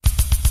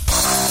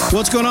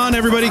What's going on,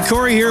 everybody?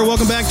 Corey here.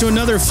 Welcome back to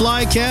another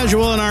Fly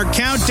Casual and our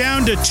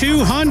countdown to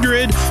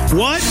 200.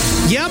 What?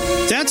 Yep,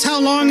 that's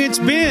how long it's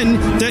been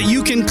that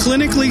you can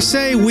clinically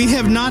say we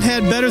have not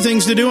had better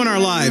things to do in our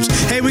lives.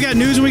 Hey, we got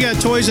news and we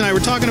got toys tonight. We're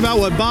talking about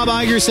what Bob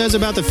Iger says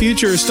about the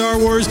future of Star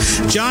Wars.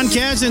 John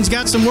Kasdan's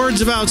got some words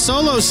about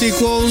Solo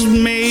sequels,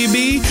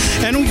 maybe.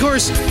 And, of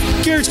course,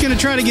 Garrett's going to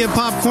try to get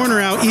Pop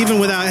Corner out even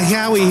without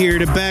Howie here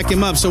to back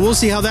him up. So we'll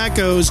see how that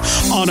goes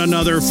on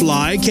another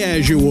Fly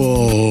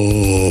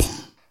Casual.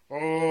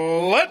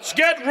 Let's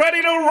get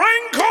ready to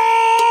wrinkle!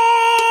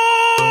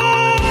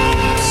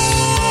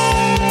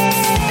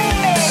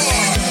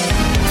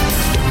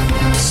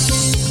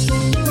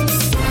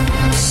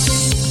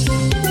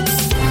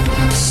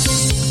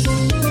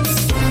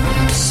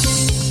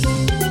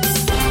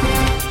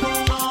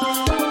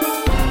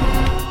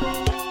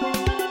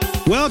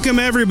 Welcome,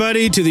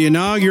 everybody, to the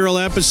inaugural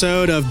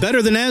episode of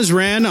Better Than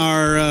Ezran,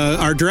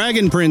 our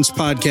Dragon Prince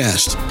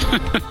podcast.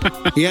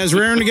 You guys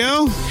raring to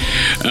go?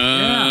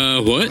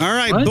 What? All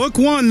right, what? Book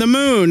 1, The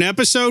Moon,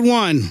 episode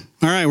 1.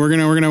 All right, we're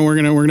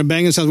gonna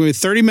bang this out. We're going to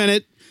be a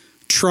 30-minute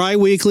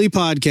tri-weekly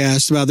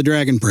podcast about the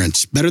Dragon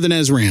Prince. Better Than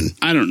Ezran.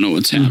 I don't know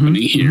what's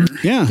happening here.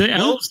 Yeah, the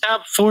elves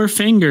have 4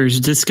 fingers.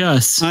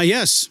 Discuss.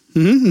 Yes.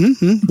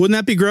 Wouldn't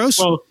that be gross?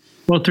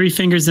 Well, 3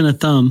 fingers and a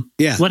thumb.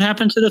 Yeah. What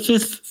happened to the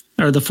 5th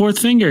or the 4th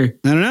finger?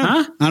 I don't know.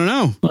 Huh? I don't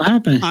know. What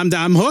happened?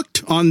 I'm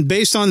hooked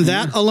based on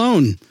that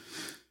alone.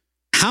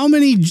 How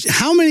many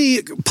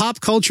pop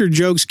culture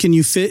jokes can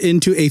you fit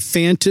into a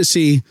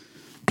fantasy,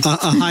 a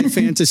high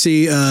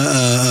fantasy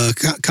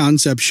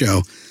concept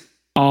show?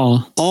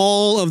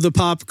 All of the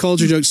pop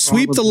culture jokes.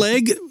 Sweep the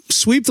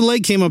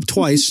leg came up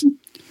twice.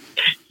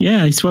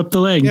 Yeah, he swept the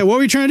leg. Yeah, what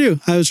were you trying to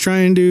do? I was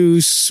trying to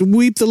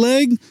sweep the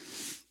leg.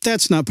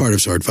 That's not part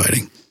of sword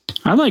fighting.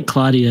 I like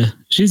Claudia.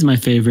 She's my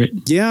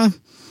favorite. Yeah.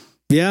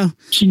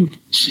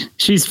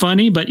 She's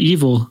funny but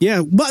evil.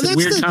 Yeah, but that's a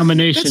weird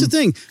combination. That's the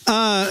thing.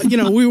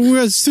 We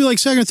were through like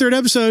second or third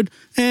episode,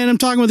 and I'm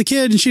talking with a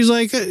kid, and she's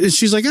like, I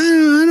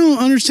don't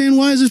understand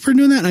why is this person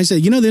doing that. And I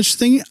said, the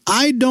interesting thing,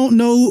 I don't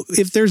know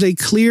if there's a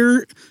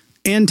clear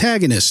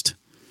antagonist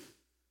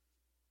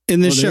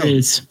in this show.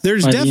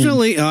 There's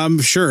definitely,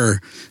 I'm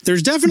sure,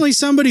 there's definitely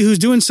somebody who's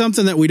doing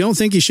something that we don't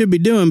think he should be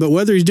doing, but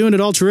whether he's doing it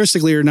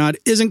altruistically or not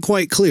isn't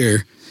quite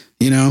clear.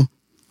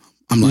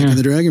 I'm liking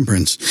the Dragon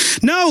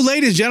Prince. No,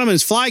 ladies and gentlemen,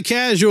 it's Fly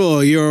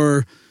Casual,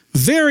 your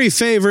very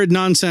favorite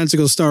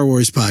nonsensical Star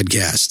Wars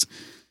podcast.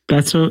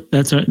 That's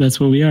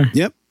what we are.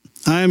 Yep.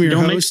 I am your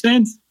host. Make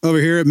sense. Over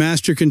here at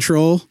Master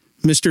Control,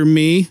 Mr.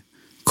 Me,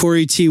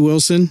 Corey T.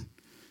 Wilson.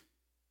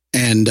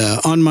 And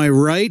on my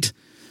right,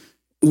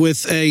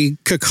 with a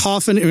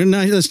cacophony,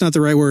 no, that's not the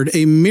right word,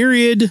 a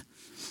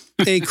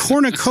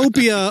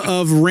cornucopia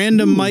of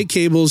random mic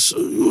cables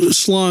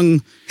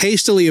slung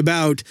hastily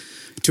about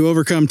to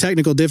overcome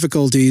technical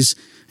difficulties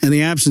and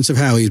the absence of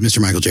Howie, Mr.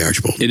 Michael J.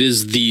 Archibald. It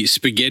is the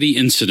spaghetti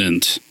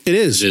incident. It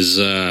is. It is,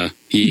 yeah.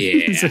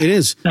 It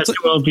is. That's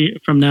what will be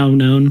from now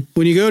known.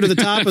 When you go to the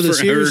top of the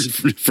Sears...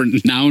 For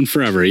now and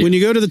forever. Yeah. When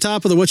you go to the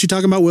top of the What You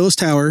Talking About Willis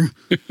Tower,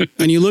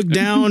 and you look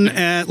down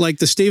at like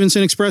the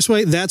Stevenson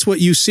Expressway, that's what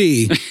you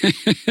see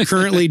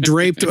currently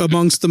draped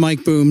amongst the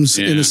mic booms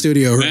in the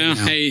studio right now.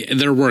 Hey,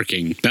 they're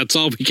working. That's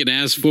all we can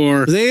ask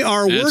for. They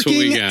are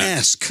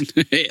working-esque.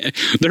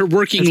 They're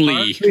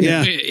workingly.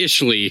 Yeah.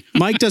 Ishly.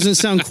 Mike doesn't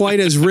sound quite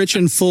as rich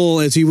and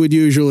full as he would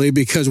usually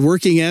because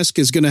working-esque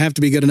is going to have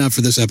to be good enough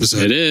for this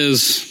episode. It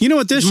is. You know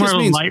what this just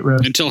means?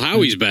 Until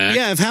Howie's back.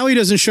 Yeah, if Howie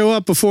doesn't show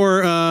up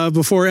before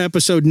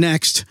episode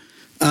next,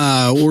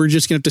 we're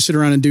just going to have to sit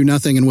around and do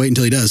nothing and wait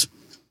until he does.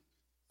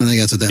 I think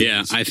that's what that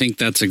means. Yeah, I think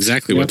that's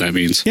exactly what that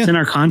means. It's in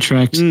our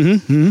contract.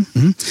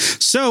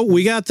 So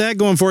we got that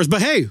going for us.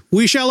 But hey,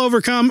 we shall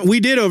overcome.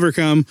 We did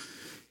overcome.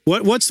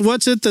 What's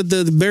it that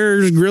the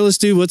Bear Grylls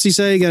do? What's he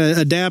say? You got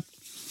to adapt,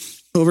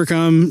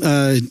 overcome,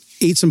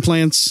 eat some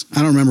plants. I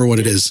don't remember what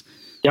it is.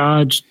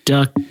 Dodge,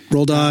 duck.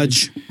 Roll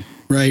dodge.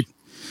 Right.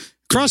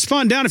 Cross the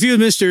pond down a few with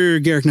Mr.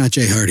 Garrick, not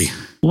Jay Hardy.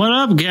 What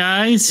up,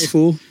 guys? Hey,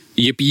 fool.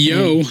 Yippee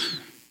yo.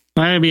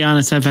 I gotta be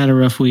honest, I've had a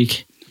rough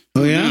week.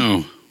 Oh, yeah?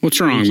 No. What's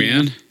wrong,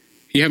 man?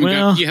 You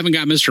haven't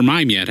got Mr.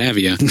 Mime yet, have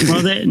you?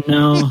 Well,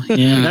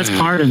 that's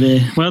part of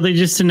it. Well, they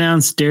just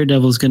announced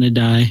Daredevil's gonna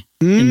die.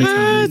 In the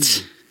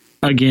comics.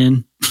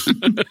 Again.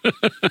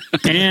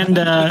 And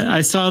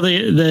I saw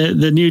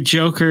the new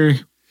Joker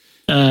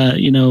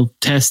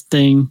test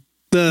thing.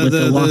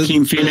 The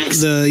Joaquin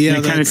Phoenix.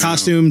 The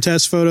costume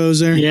test photos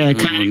there. Yeah, it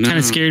kind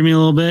of scared me a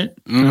little bit.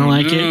 I don't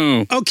like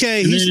it.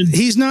 Okay,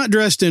 he's not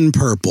dressed in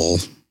purple.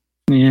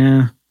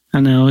 Yeah, I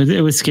know. It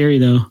was scary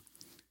though.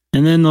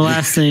 And then the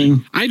last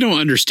thing, I don't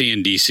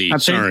understand DC.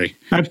 Sorry,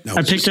 I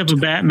picked up a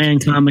Batman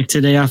comic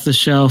today off the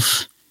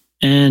shelf,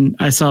 and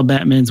I saw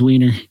Batman's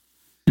wiener.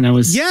 And I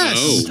was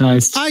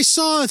hypnotized. I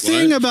saw a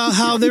thing about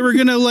how they were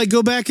going to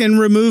go back and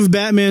remove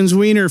Batman's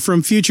wiener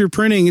from future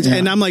printing. Yeah.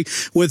 And I'm like,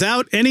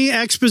 without any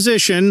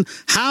exposition,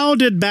 how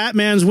did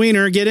Batman's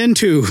wiener get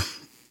into?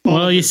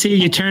 Well, you see,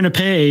 you turn a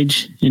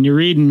page and you're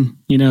reading,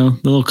 the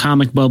little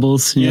comic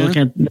bubbles. And you look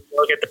at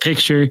the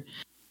picture,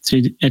 So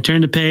I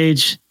turned the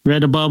page,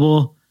 read a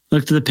bubble,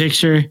 looked at the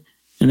picture,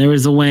 and there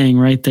was the Wang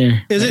right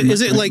there.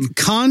 Is it like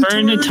contours?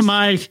 Burned into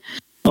my...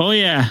 Oh,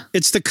 yeah.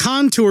 It's the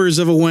contours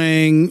of a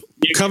Wang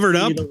covered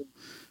up?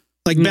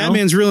 Like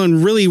Batman's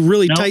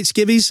really tight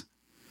skivvies?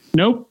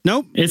 Nope.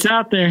 It's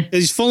out there.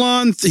 He's full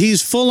on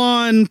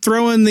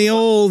throwing the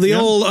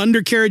old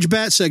undercarriage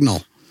bat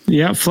signal.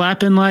 Yeah,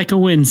 flapping like a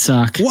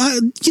windsock.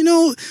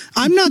 Well,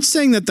 I'm not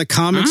saying that the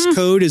comics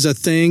code is a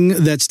thing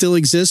that still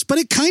exists, but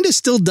it kind of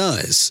still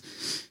does.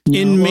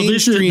 In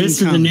mainstream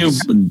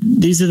comics.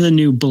 These are the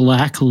new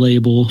Black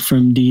Label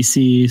from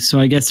DC, so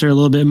I guess they're a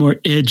little bit more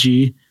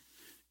edgy.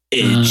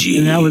 And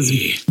that was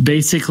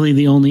basically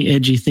the only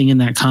edgy thing in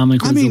that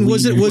comic.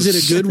 Was it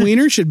a good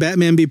wiener? Should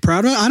Batman be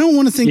proud of it? I don't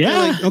want to think.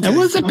 It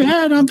wasn't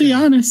bad. I'll be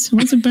honest, it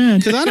wasn't bad.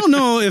 Because I don't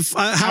know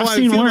how I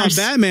feel about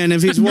Batman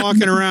if he's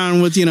walking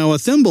around with a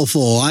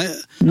thimbleful.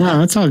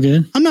 No, it's all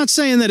good. I'm not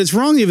saying that it's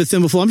wrong to have a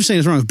thimbleful. I'm just saying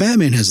it's wrong if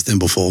Batman has a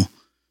thimbleful.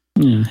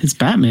 Yeah, it's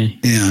Batman.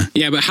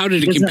 Yeah, but how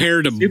did it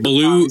compare to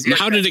Blue?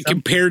 How did it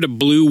compare to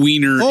Blue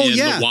Wiener in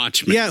The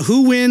Watchmen? Yeah,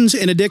 who wins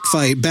in a dick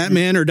fight,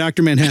 Batman or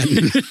Dr.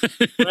 Manhattan?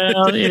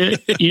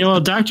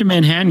 Well, Dr.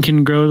 Manhattan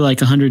can grow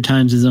like 100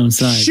 times his own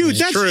size. Shoot,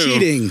 that's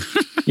cheating.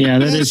 Yeah,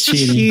 that's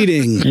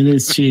cheating. It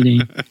is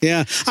cheating.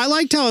 Yeah, I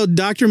liked how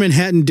Dr.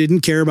 Manhattan didn't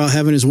care about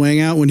having his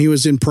wang out when he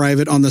was in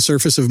private on the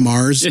surface of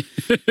Mars.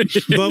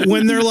 But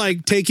when they're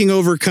like taking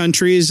over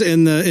countries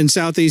in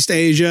Southeast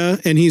Asia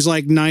and he's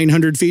like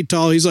 900 feet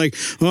tall, he's like,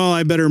 well,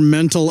 I better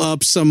mental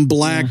up some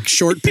black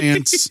short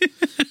pants.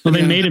 Well,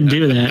 they made him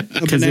do that.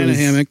 A banana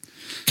hammock.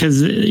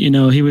 Because,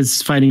 he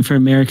was fighting for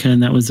America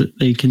and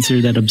they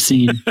considered that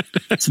obscene.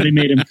 So they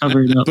made him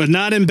cover it up. But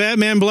not in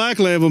Batman Black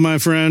Label, my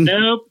friend.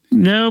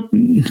 Nope.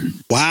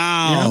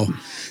 Wow.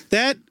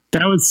 Yep.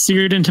 That was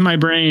seared into my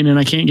brain and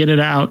I can't get it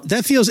out.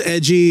 That feels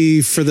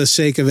edgy for the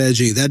sake of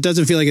edgy. That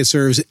doesn't feel like it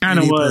serves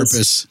any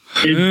purpose.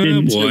 It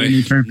didn't serve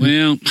any purpose.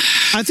 Well,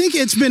 I think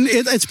it's been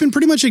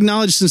pretty much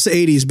acknowledged since the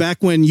 80s, back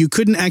when you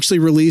couldn't actually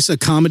release a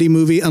comedy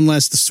movie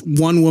unless this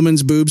one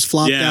woman's boobs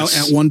flopped out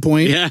at one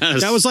point.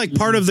 Yes. That was like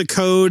part of the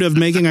code of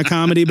making a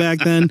comedy back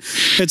then.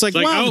 It's like,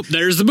 wow, oh,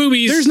 there's the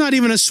boobies. There's not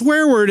even a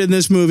swear word in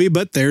this movie,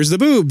 but there's the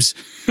boobs.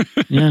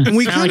 Yeah, and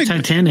we kind of like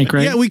Titanic,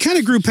 right? Yeah, we kind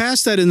of grew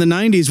past that in the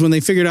 90s when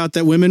they figured out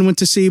that women went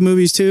to see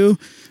movies too.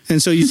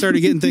 And so you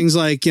started getting things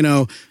like,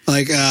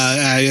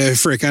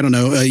 frick, I don't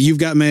know, You've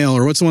Got Mail,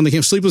 or what's the one that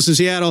came, Sleepless in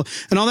Seattle,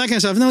 and all that kind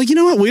of stuff. And they're like, you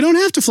know what? We don't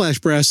have to flash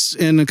breasts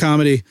in a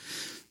comedy.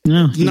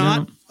 No,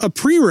 not a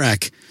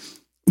prereq.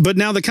 But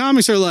now the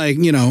comics are like,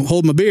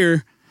 hold my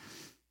beer.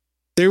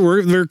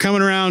 They're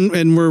coming around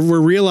and we're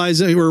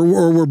realizing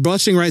we're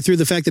busting right through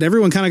the fact that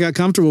everyone kind of got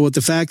comfortable with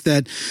the fact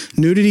that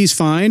nudity's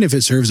fine if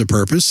it serves a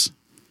purpose.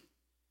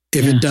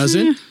 If it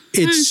doesn't,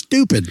 it's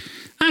stupid.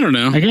 I don't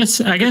know. I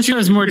guess I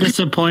was more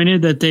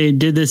disappointed that they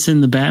did this in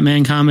the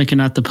Batman comic and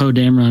not the Poe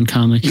Dameron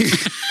comic. Because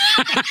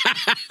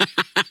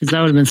that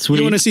would have been sweet.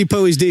 You want to see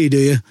Poe's D, do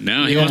you?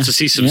 No, he wants to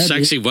see some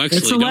sexy Wexley.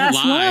 It's the last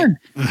lie. one.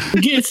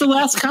 It's the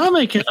last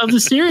comic of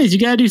the series. You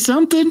got to do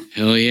something.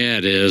 Hell yeah,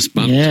 it is.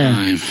 Bump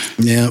time.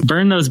 Yeah.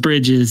 Burn those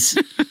bridges.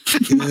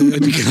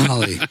 Good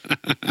golly.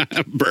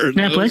 Burn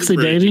Snap those Wexley,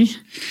 bridges.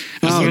 baby.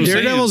 Oh,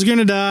 Daredevil's going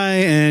to die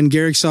and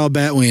Garrick saw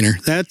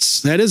Batwiener.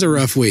 That is a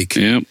rough week.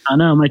 Yep. I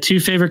know. My two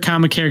favorite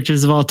comic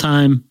characters of all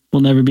time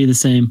will never be the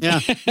same. Yeah.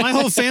 My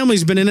whole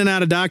family's been in and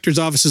out of doctor's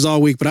offices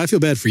all week, but I feel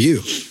bad for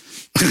you.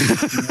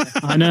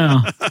 I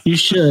know. You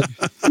should.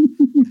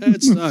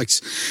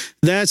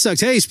 That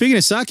sucks. Hey, speaking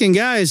of sucking,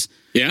 guys.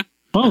 Yeah.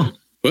 Oh.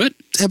 What?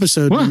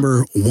 Episode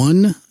number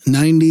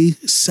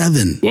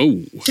 197.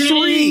 Whoa.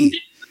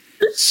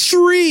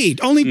 Three.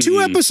 Only 2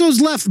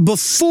 episodes left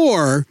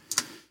before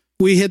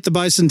we hit the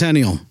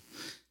bicentennial.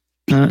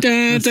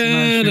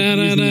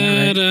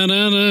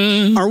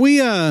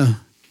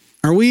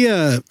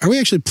 Are we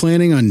actually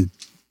planning on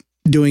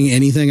doing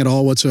anything at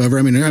all whatsoever?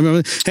 I mean,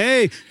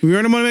 hey, we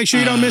want to make sure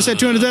you don't miss that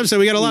 200th episode.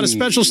 We got a lot of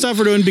special stuff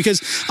we're doing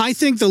because I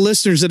think the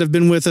listeners that have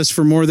been with us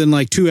for more than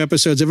like 2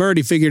 episodes have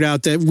already figured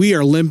out that we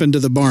are limping to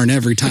the barn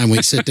every time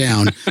we sit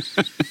down.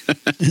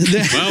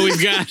 Well,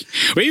 we've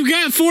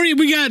got 40.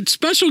 We got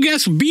special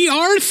guest B.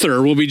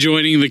 Arthur will be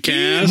joining the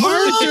cast.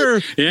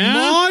 Arthur, yeah,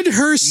 Maud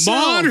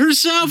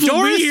herself will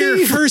Dorothy be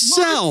here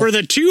herself for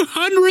the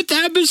 200th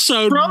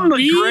episode. From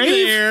the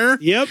grave?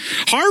 There. Yep.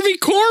 Harvey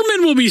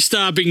Korman will be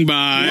stopping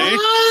by.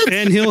 What?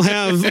 And he'll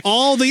have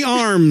all the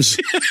arms.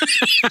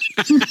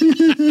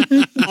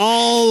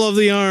 All of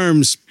the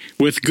arms.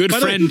 With good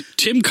friend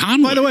Tim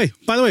Conway.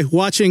 By the way,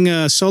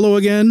 watching Solo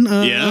again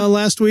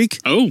last week.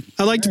 Oh.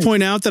 I'd like to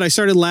point out that I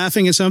started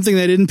laughing at something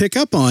they didn't pick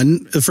up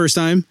on the first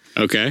time.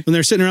 Okay. When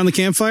they're sitting around the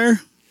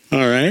campfire. All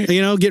right.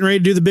 Getting ready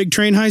to do the big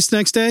train heist the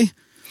next day.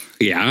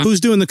 Yeah. Who's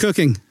doing the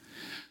cooking?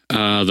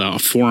 The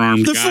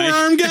four-armed guy. The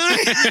four-armed guy?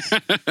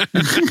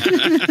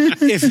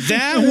 If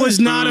that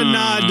was not a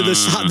nod to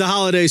the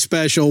holiday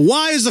special,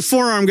 why is the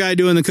four-armed guy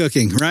doing the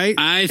cooking, right?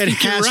 It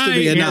has to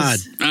be a nod.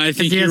 I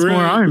think he has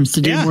more arms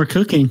to do more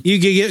cooking. You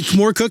can get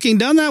more cooking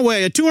done that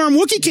way. A two-armed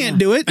Wookiee can't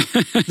do it.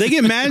 They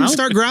get mad and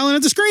start growling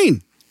at the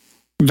screen.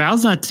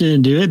 Val's not to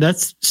do it.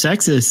 That's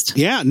sexist.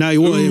 Yeah, no,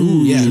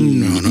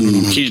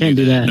 no. Can't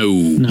do that.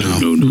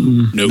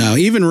 No,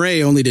 even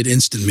Ray only did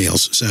instant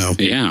meals. So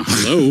yeah,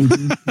 hello.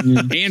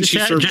 And she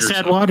served just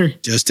add water.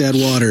 Just add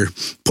water.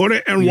 Put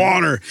it in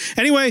water.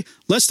 Anyway,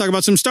 let's talk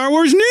about some Star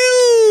Wars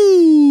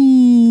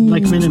news.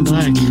 Like Men in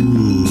Black.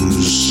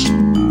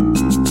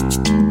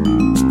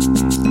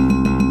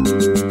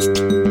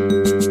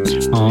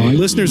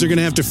 Listeners are going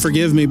to have to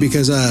forgive me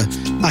because I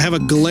have a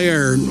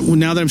glare.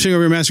 Now that I'm sitting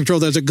over Master Control,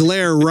 there's a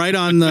glare right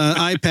on the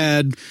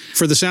iPad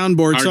for the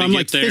soundboard. Hard so I'm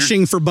like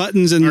fishing for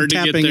buttons and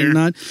tapping and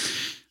not.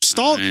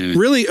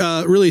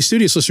 Really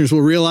studious listeners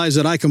will realize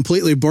that I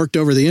completely borked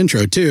over the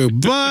intro too,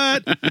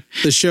 but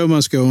the show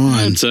must go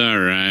on. That's all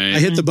right. I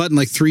hit the button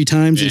like 3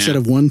 times instead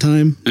of 1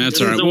 time. That's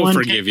all right. We'll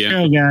forgive you.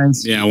 Show,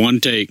 guys. Yeah,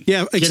 1 take.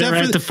 Yeah,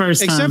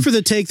 except for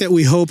the take that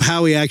we hope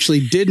Howie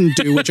actually didn't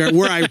do,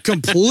 where I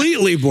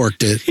completely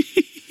borked it.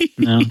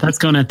 No, that's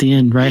going at the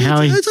end, right,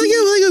 Howie? It's like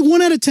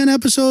 1 out of 10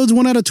 episodes,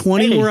 1 out of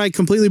 20 where I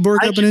completely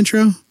borked up an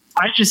intro.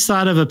 I just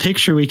thought of a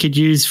picture we could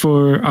use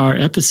for our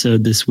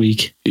episode this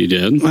week. You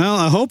did?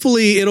 Well,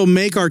 hopefully it'll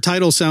make our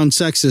title sound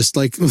sexist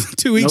like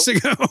 2 weeks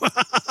ago.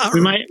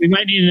 we might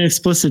need an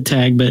explicit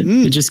tag, but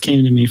it just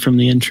came to me from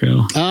the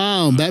intro.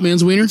 Oh,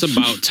 Batman's wiener? It's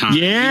about time.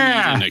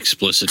 Yeah. An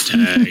explicit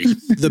tag.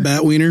 The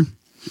Bat wiener?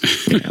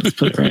 Yeah, let's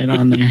put it right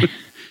on there.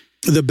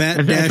 The Bat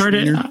I've Dash heard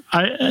wiener?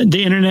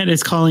 the internet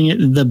is calling it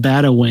the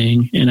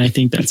Batawang, and I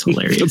think that's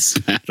hilarious.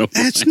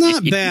 That's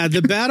not bad.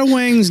 The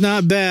Batawang's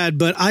not bad,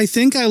 but I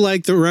think I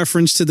like the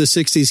reference to the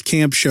 60s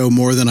camp show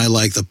more than I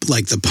like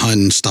the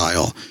pun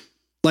style.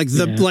 I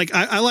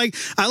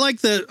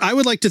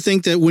would like to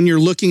think that when you're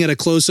looking at a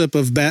close up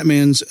of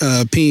Batman's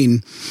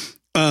peen,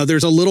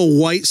 there's a little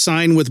white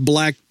sign with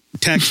black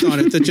text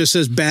on it that just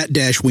says Bat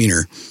Dash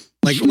Wiener.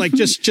 Like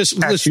just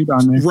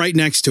right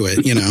next to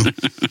it, you know. There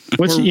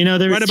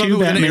right was above two it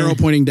with Batman, an arrow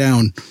pointing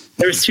down.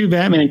 There's 2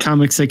 Batman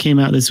comics that came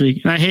out this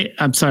week. And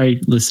I'm sorry,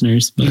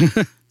 listeners,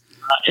 but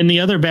in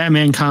the other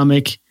Batman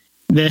comic,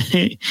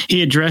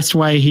 he addressed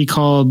why he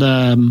called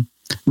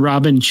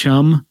Robin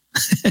chum.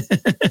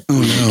 Oh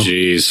no!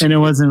 Jeez. And it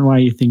wasn't why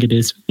you think it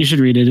is. You should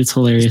read it. It's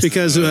hilarious. It's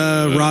because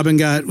Robin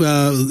got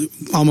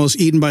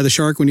almost eaten by the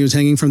shark when he was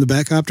hanging from the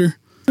Batcopter.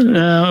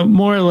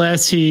 More or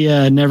less, he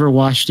never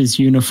washed his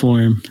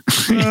uniform.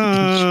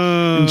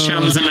 And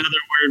chum is another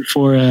word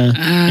for,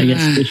 I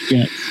guess, fish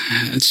gut.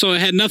 So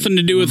it had nothing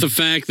to do with the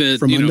fact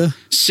that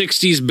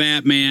 60s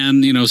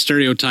Batman,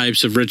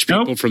 stereotypes of rich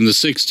people from the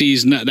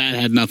 60s. That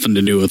had nothing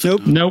to do with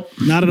it. Nope,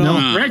 not at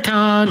all.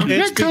 Retcon.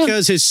 It's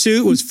because his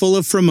suit was full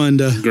of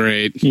Fremunda.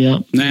 Great.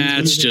 Yep.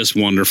 That's just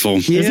wonderful.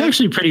 It's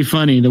actually pretty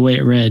funny the way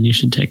it read. You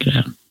should check it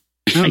out.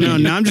 Oh, no,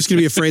 now I'm just going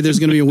to be afraid there's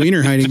going to be a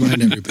wiener hiding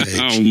behind every page.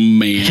 Oh,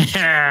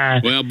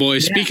 man. Well,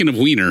 boys, speaking of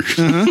wiener,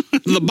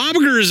 the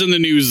Bobiger is in the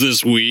news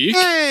this week.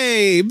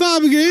 Hey,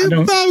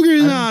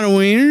 Bobiger's not a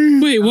wiener.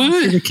 Wait,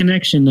 what? The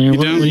connection there.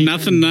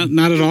 Nothing,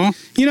 not at all?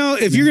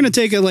 If you're going to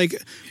take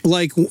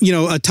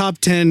a top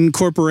 10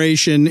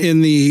 corporation in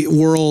the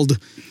world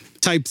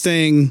type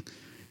thing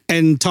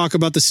and talk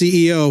about the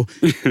CEO,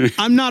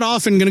 I'm not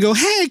often going to go,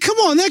 hey, come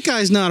on, that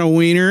guy's not a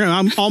wiener.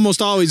 I'm almost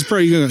always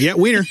probably going to go, yeah,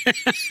 wiener.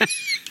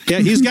 Yeah,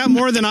 he's got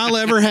more than I'll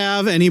ever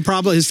have, and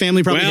his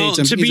family probably hates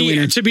him. To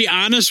be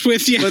honest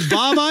with you, but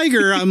Bob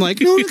Iger, I'm like,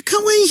 no,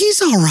 come on,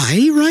 he's all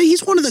right, right?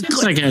 He's one of the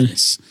good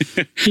ones.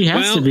 He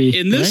has to be.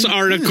 In this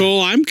article,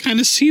 I'm kind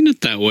of seeing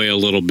it that way a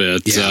little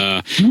bit.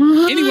 Yeah.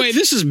 Anyway,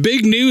 this is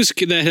big news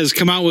that has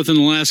come out within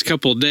the last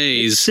couple of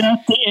days.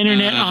 Set the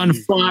internet on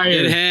fire.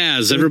 It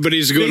has.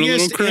 Everybody's going a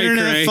little cray-cray.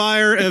 Internet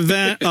fire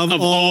event of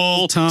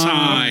all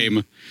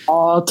time.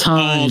 All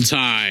time.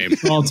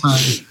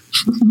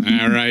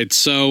 All right.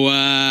 So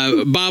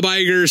Bob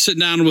Iger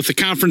sitting down with the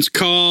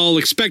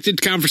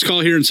expected conference call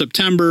here in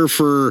September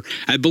for,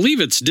 I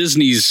believe it's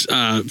Disney's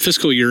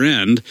fiscal year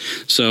end.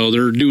 So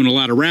they're doing a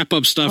lot of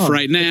wrap-up stuff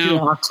right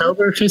now.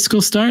 October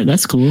fiscal start?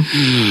 That's cool.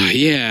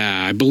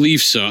 Yeah, I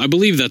believe so. I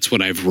believe that's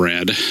what I've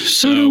read.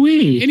 So do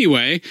we.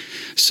 Anyway,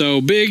 so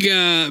big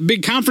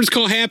conference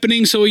call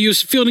happening. So he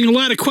was fielding a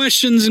lot of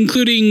questions,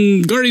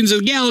 including Guardians of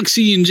the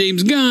Galaxy and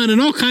James Gunn and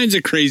all kinds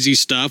of crazy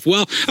stuff.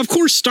 Well, of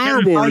course,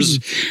 Star Wars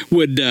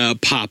would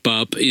pop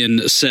up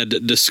in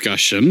said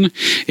discussion.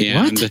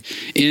 And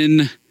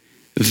in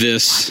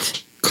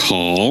this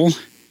call,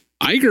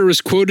 Iger was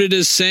quoted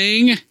as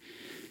saying,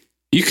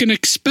 "You can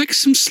expect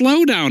some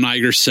slowdown,"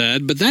 Iger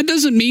said, "but that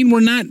doesn't mean we're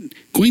not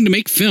going to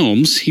make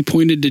films." He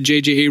pointed to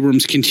J.J.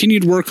 Abrams'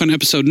 continued work on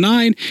Episode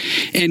 9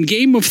 and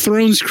Game of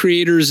Thrones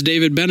creators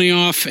David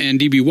Benioff and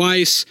D.B.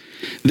 Weiss,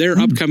 their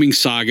upcoming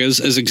sagas,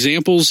 as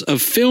examples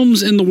of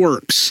films in the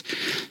works.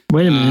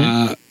 Wait a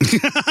minute.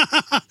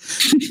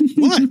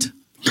 What?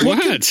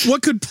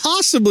 What could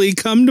possibly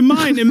come to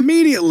mind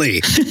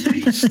immediately?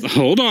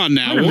 Hold on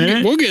now.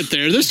 We'll get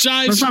there. This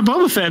jives. That's not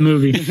Boba Fett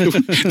movie.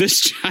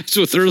 This jives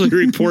with early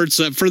reports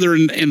that further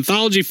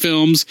anthology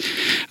films,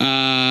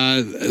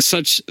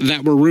 such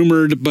that were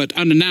rumored but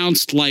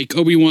unannounced, like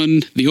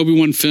the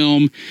Obi-Wan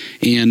film,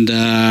 and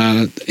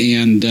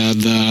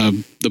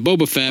the the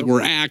Boba Fett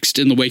were axed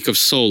in the wake of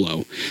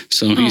Solo.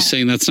 So he's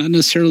saying that's not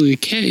necessarily the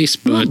case.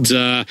 But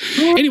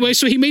anyway,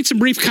 so he made some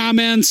brief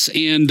comments.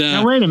 And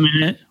now, wait a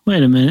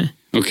minute.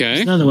 Okay.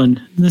 There's another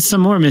one. There's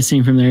some more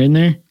missing from there, isn't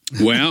there?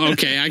 Well,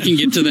 okay, I can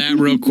get to that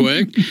real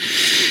quick.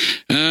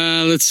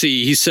 Let's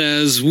see. He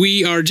says,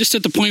 we are just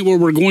at the point where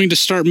we're going to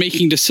start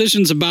making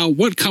decisions about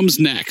what comes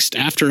next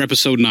after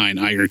episode 9,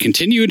 Iger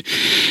continued.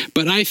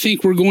 But I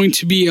think we're going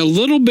to be a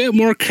little bit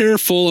more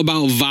careful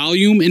about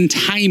volume and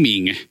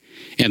timing.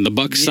 And the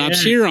buck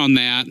stops here on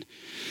that.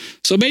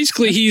 So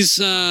basically, he's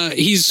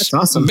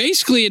awesome.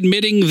 Basically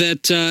admitting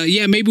that,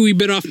 maybe we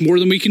bit off more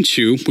than we can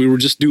chew. We were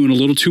just doing a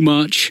little too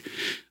much.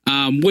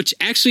 Which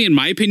actually, in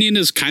my opinion,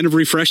 is kind of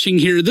refreshing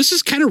here. This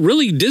is kind of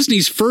really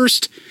Disney's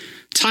first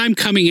time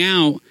coming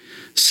out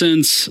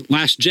since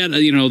Last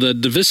Jedi, the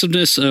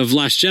divisiveness of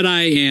Last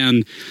Jedi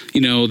and,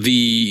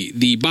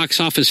 the box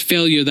office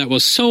failure that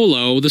was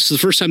Solo. This is the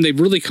first time they've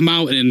really come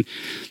out and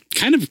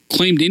kind of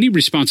claimed any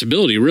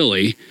responsibility,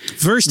 really.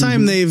 First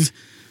time they've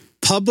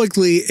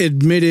publicly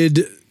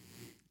admitted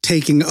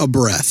taking a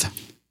breath.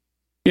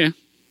 Yeah.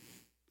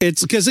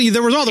 It's because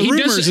there was all the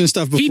rumors and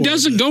stuff before. He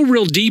doesn't go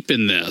real deep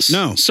in this.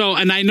 No. So,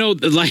 and I know,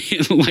 like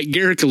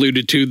Garrick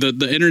alluded to,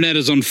 the internet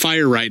is on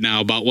fire right now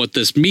about what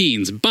this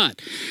means.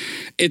 But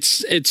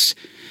it's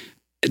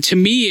to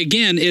me,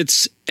 again,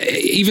 it's,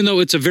 even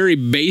though it's a very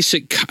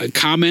basic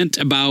comment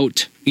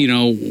about,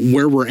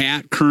 where we're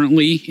at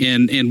currently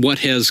and what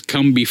has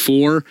come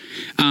before.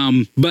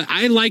 But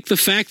I like the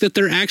fact that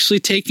they're actually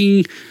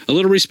taking a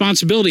little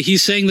responsibility.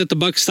 He's saying that the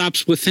buck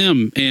stops with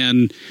him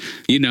and,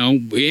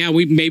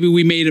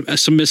 we made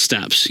some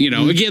missteps,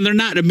 again, they're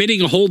not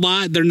admitting a whole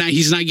lot.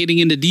 He's not getting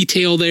into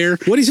detail there.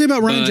 What do you say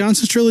about Rian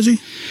Johnson's trilogy?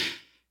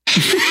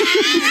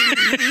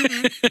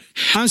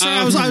 I'm sorry.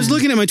 I was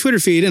looking at my Twitter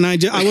feed and I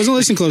wasn't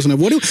listening close enough.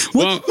 Mike,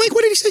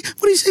 what did he say?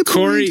 What did he say?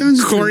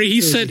 About Corey, he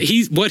said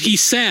what did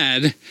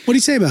he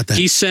say about that?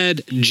 He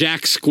said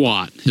Jack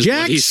Squat.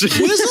 Jack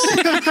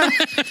Swizzle?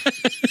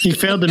 He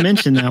failed to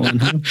mention that one.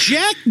 Huh?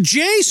 Jack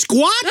J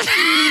Squat?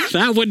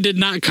 That one did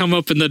not come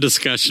up in the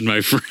discussion,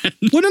 my friend.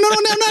 Well, no.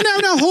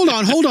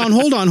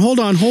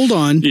 Hold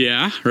on.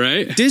 Yeah,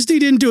 right. Disney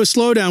didn't do a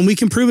slowdown. We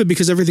can prove it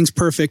because everything's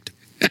perfect.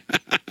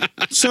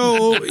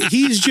 So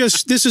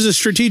this is a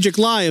strategic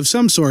lie of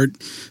some sort.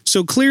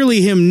 So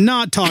clearly him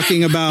not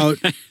talking about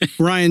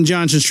Rian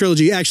Johnson's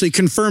trilogy actually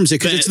confirms it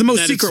because it's the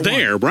most secret one.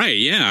 There, right?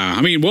 Yeah.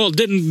 I mean, well,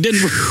 didn't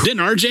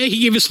RJ? He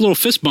gave us a little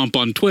fist bump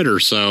on Twitter,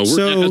 so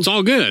it's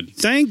all good.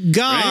 Thank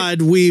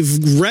God we've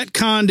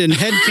retconned and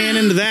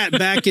headcanoned that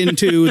back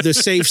into the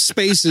safe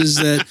spaces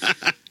that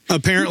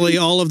apparently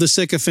all of the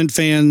sycophant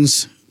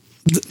fans.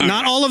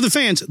 All of the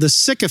fans, the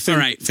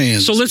sycophant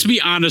fans. So let's be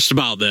honest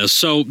about this.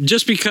 So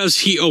just because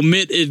he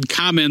omitted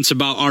comments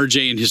about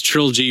RJ and his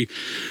trilogy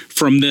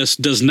from this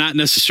does not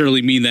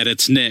necessarily mean that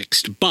it's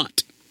nixed.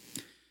 But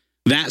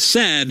that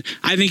said,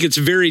 I think it's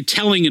very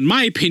telling, in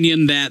my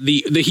opinion, that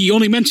he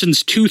only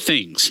mentions 2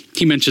 things.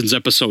 He mentions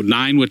episode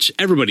 9, which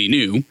everybody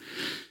knew,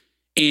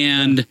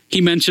 and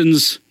he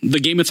mentions the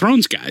Game of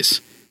Thrones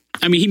guys.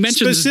 I mean, he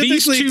mentions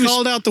specifically these 2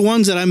 called out the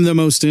ones that I'm the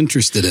most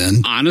interested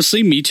in.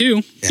 Honestly, me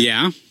too.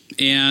 Yeah.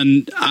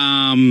 And,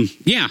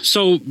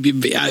 so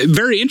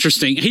very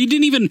interesting. He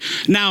didn't even,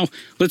 now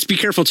let's be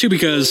careful too,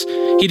 because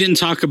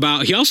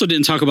he also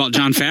didn't talk about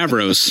Jon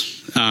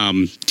Favreau's,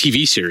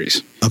 TV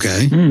series.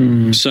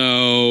 Okay.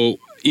 So,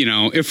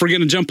 if we're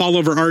going to jump all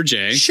over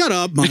RJ. Shut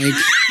up, Mike.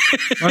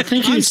 I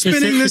think I'm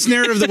spinning this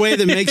narrative the way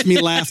that makes me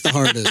laugh the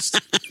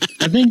hardest.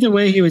 I think the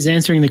way he was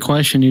answering the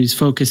question, he was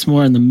focused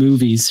more on the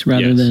movies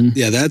rather than...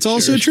 Yeah, that's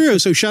also true.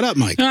 So shut up,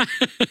 Mike.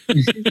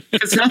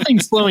 Because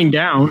nothing's slowing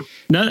down.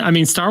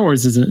 Star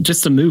Wars isn't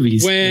just the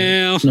movies.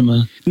 Well,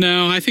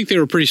 no, I think they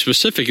were pretty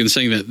specific in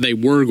saying that they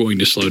were going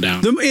to slow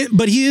down.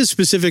 But he is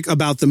specific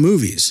about the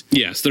movies.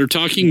 Yes, they're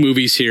talking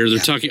movies here. They're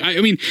talking...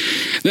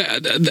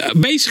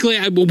 basically,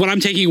 what I'm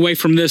taking away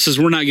from this is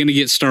we're not going to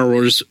get Star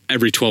Wars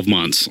every 12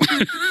 months.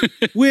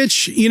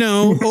 Which,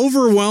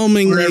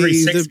 overwhelmingly... Or every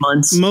 6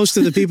 months. Most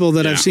of the people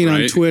that I've seen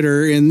on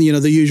Twitter and,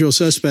 the usual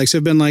suspects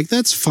have been like,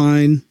 that's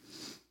fine.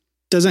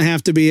 Doesn't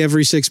have to be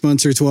every 6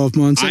 months or 12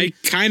 months. I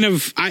kind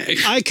of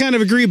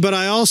agree, but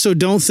I also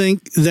don't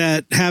think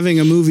that having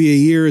a movie a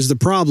year is the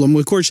problem.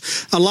 Of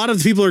course, a lot of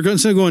the people are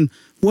going,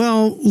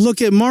 well,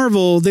 look at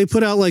Marvel. They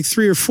put out like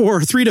 3 to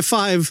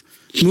 5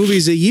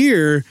 movies a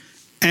year,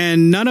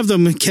 and none of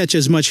them catch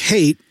as much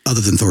hate,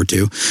 other than Thor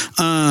 2,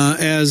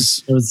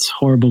 as... It was a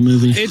horrible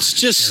movie. It's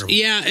just,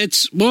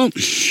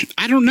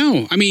 I don't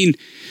know. I mean...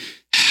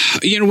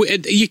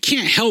 you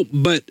can't help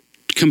but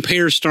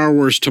compare Star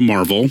Wars to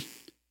Marvel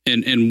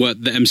and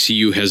what the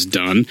MCU has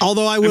done.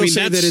 Although I will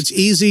say that it's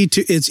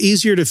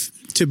easier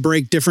to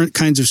break different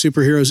kinds of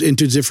superheroes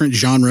into different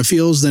genre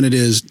feels than it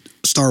is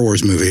Star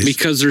Wars movies.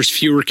 Because there's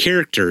fewer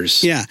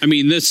characters. Yeah. I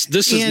mean, this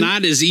is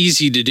not as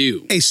easy to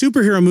do. A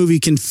superhero movie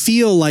can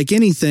feel like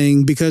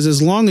anything because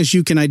as long as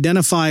you can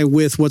identify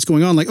with what's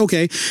going on, like,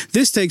 okay,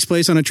 this takes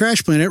place on a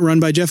trash planet run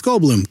by Jeff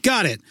Goldblum.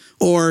 Got it.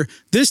 Or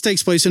this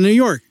takes place in New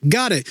York.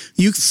 Got it.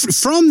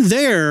 From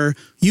there,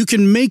 you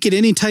can make it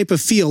any type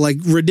of feel, like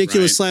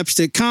ridiculous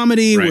slapstick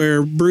comedy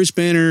where Bruce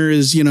Banner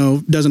is,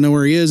 doesn't know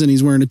where he is and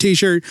he's wearing a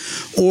t-shirt,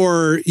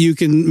 or you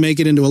can make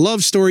it into a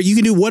love story. You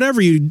can do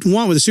whatever you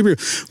want with a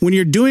superhero. When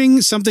you're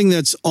doing something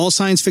that's all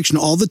science fiction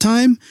all the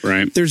time,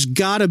 there's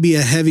got to be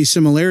a heavy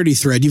similarity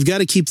thread. You've got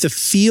to keep the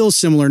feel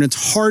similar, and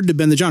it's hard to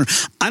bend the genre.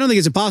 I don't think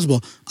it's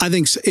impossible. I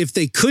think if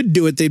they could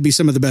do it, they'd be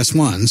some of the best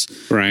ones.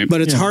 Right.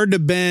 But it's hard to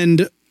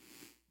bend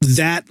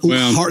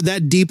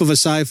that deep of a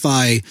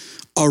sci-fi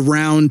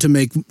around to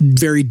make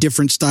very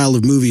different style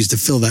of movies to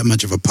fill that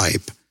much of a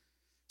pipe.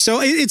 So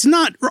it's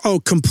not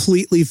a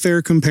completely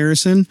fair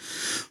comparison,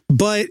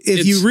 but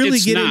if you're really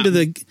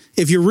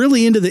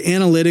into the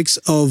analytics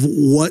of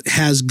what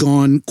has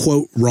gone,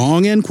 quote,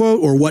 wrong, end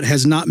quote, or what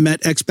has not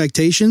met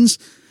expectations,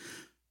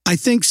 I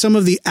think some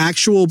of the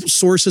actual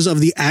sources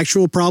of the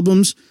actual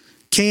problems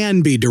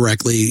can be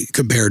directly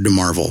compared to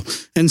Marvel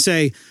and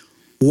say,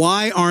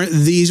 why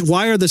is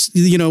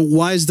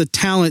the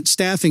talent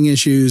staffing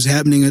issues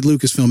happening at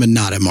Lucasfilm and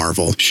not at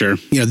Marvel? Sure.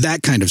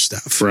 That kind of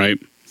stuff. Right.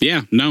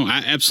 Yeah, no,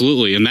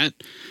 absolutely. And that,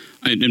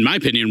 in my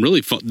opinion,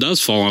 really does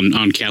fall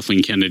on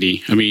Kathleen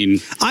Kennedy. I mean,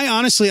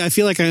 I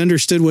feel like I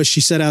understood what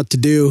she set out to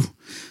do.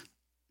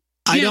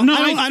 I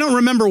don't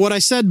remember what I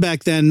said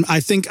back then.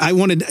 I think I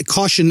wanted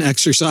caution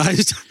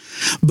exercised,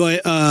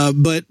 but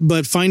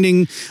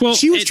finding,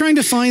 she was trying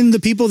to find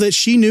the people that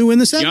she knew in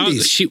the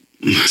 70s.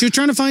 She was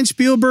trying to find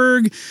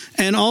Spielberg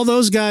and all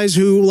those guys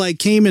who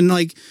came and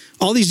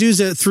all these dudes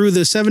that through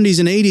the 70s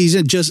and 80s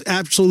and just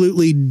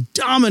absolutely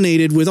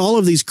dominated with all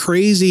of these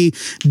crazy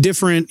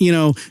different,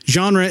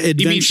 genre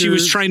adventures. You mean she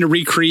was trying to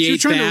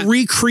recreate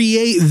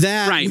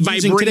that right, by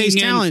using today's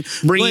talent.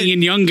 Bringing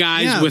in young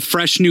guys with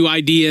fresh new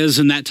ideas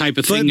and that type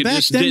of thing. But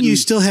back then you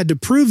still had to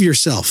prove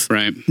yourself.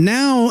 Right.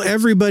 Now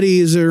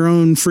everybody is their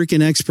own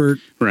freaking expert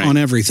on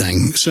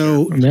everything.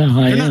 So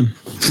I am.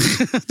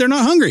 They're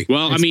not hungry.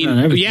 Well,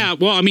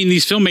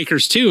 these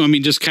filmmakers too. I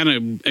mean, just kind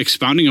of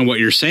expounding on what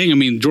you're saying. I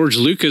mean, George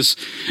Lucas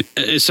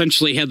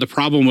essentially had the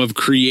problem of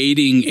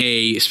creating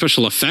a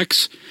special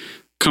effects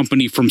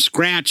company from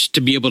scratch to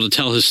be able to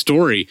tell his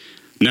story.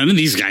 None of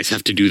these guys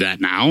have to do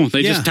that now.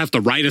 They just have to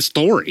write a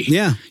story.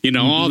 Yeah.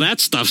 All that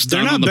stuff's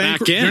done on the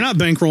back end. They're not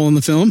bankrolling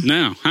the film.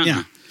 No.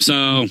 Yeah.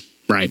 So,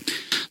 right.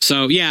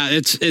 So, yeah,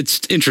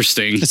 it's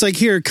interesting. It's like,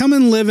 here, come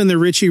and live in the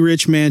Richie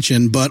Rich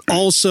mansion, but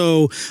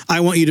also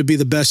I want you to be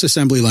the best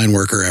assembly line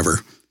worker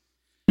ever.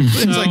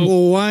 It's like,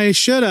 well, why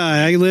should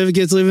I?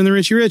 Get to live in the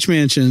Richie Rich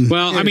mansion.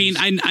 Well, I mean,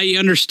 I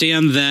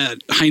understand that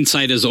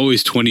hindsight is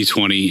always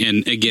 20/20,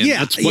 and again,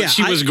 that's what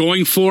she was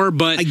going for.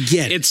 But I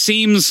get it.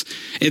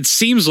 It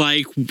seems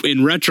like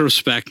in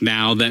retrospect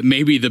now that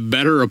maybe the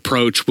better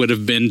approach would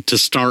have been to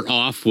start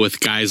off with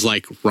guys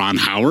like Ron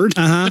Howard,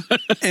 and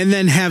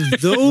then have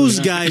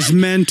those guys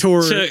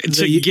mentor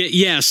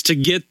to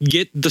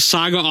get the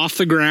saga off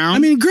the ground. I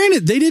mean,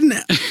 granted, they didn't.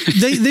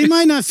 They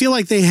might not feel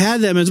like they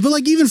had them,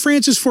 but even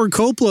Francis Ford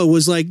Coppola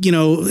was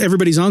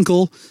everybody's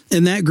uncle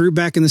in that group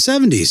back in the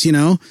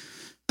 70s,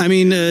 I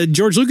mean,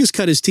 George Lucas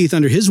cut his teeth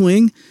under his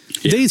wing.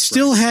 They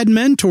still had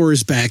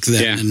mentors back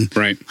then. Yeah,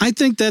 right. I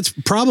think I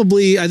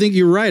think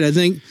you're right. I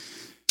think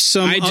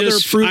some other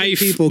proven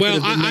people could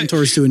have been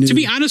mentors to a new. To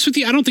be honest with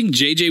you, I don't think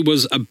JJ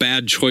was a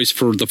bad choice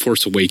for The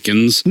Force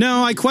Awakens.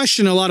 No, I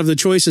question a lot of the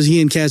choices he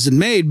and Kasdan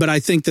made, but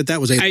I think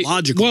that was a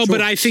logical choice.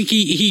 But I think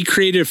he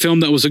created a film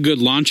that was a good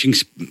launching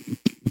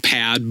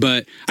pad,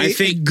 but I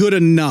think a good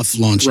enough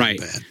launching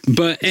pad.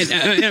 But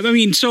I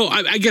mean, so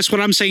I guess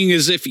what I'm saying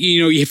is if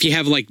you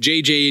have like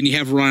JJ and you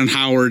have Ron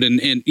Howard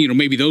and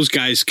maybe those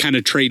guys kind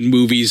of trade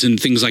movies and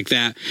things like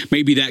that,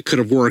 maybe that could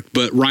have worked.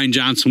 But Rian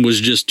Johnson was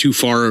just too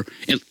far.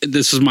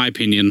 This is my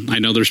opinion. I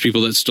know there's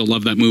people that still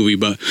love that movie,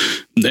 but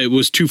it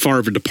was too far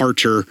of a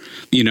departure,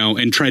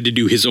 and tried to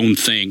do his own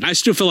thing. I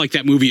still feel like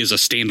that movie is a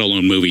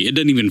standalone movie. It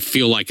doesn't even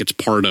feel like it's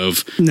part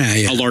of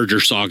a larger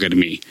saga to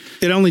me.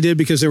 It only did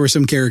because there were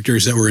some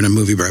characters that were in a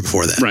movie right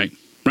before that. Right.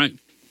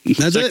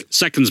 That's it.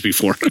 Seconds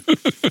before.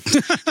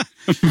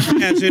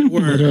 As it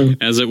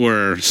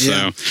were.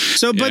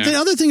 So, but the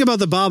other thing about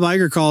the Bob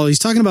Iger call, he's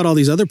talking about all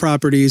these other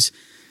properties.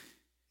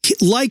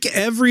 Like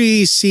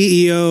every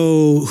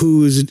CEO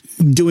who's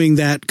doing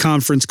that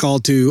conference call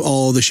to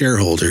all the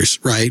shareholders,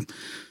 right?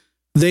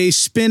 They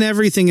spin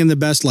everything in the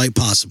best light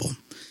possible.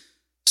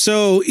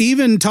 So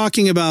even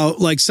talking about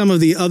some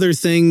of the other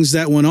things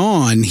that went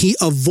on, he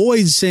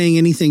avoids saying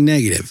anything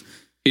negative.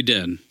 He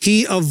did.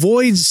 He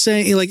avoids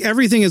saying, like,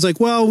 everything is like,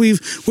 well, we're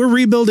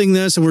rebuilding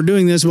this and we're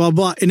doing this, blah,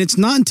 blah. And it's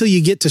not until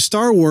you get to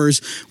Star Wars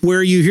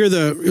where you hear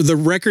the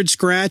record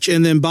scratch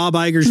and then Bob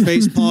Iger's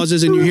face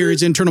pauses and you hear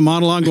his internal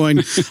monologue going,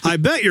 I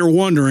bet you're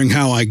wondering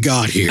how I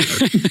got here.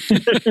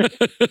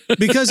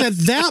 Because at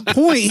that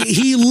point,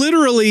 he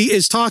literally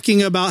is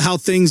talking about how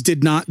things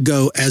did not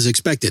go as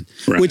expected,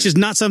 which is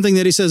not something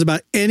that he says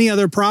about any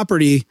other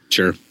property.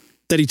 Sure.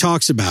 That he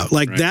talks about.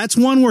 Like that's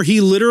one where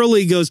he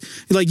literally goes,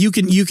 like you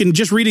can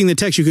just reading the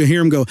text, you can hear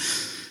him go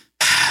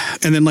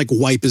and then like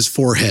wipe his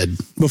forehead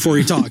before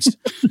he talks.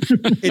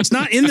 It's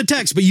not in the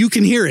text, but you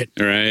can hear it.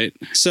 Right.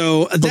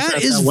 So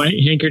that is that white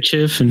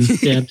handkerchief and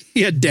dabs.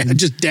 Yeah,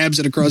 just dabs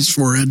it across his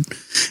forehead.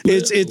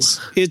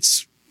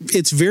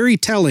 It's very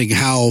telling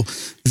how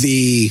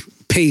the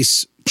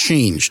pace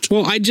changed.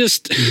 Well,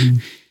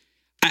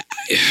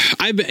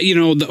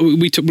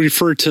 we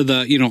refer to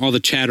the, all the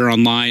chatter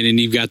online, and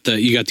you got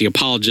the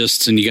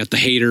apologists and you got the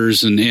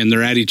haters, and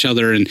they're at each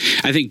other. And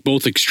I think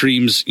both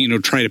extremes,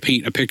 try to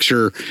paint a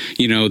picture,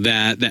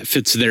 that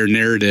fits their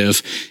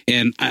narrative.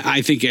 And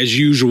I think, as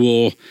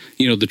usual,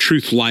 the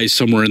truth lies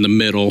somewhere in the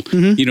middle.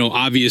 Mm-hmm.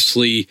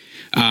 Obviously,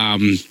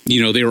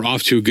 they were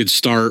off to a good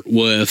start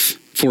with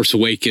Force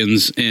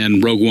Awakens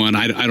and Rogue One.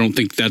 I don't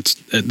think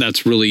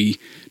that's really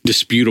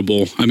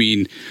disputable. I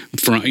mean,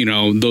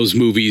 those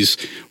movies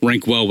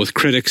rank well with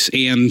critics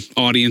and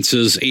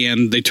audiences,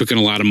 and they took in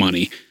a lot of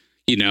money,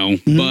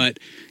 mm-hmm. But,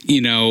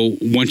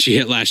 once you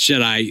hit Last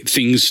Jedi,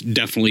 things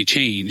definitely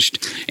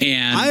changed.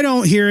 And I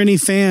don't hear any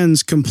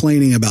fans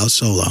complaining about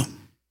Solo.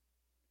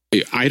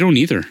 I don't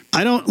either.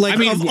 I don't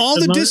of all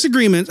the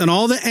disagreements and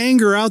all the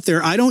anger out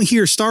there, I don't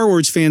hear Star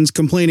Wars fans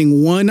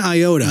complaining one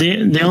iota.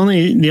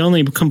 The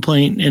only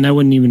complaint, and I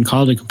wouldn't even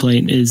call it a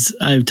complaint, is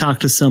I've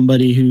talked to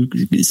somebody who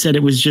said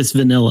it was just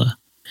vanilla.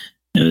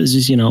 It was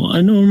just, a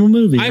normal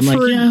movie. I've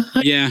heard,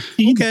 yeah.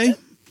 Okay.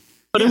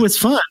 But it was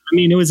fun. I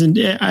mean, it was I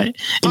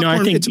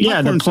think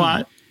the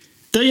plot.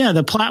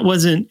 The plot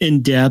wasn't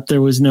in depth.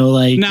 There was no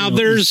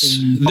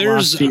there's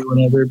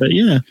whatever, but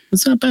yeah,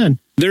 it's not bad.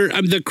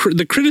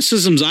 The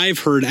criticisms I've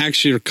heard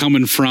actually are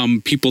coming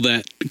from people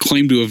that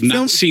claim to have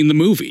not seen the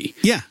movie.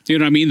 Yeah. You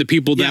know what I mean? The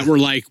people that were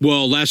like,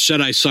 well, Last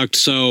Jedi sucked,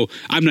 so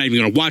I'm not even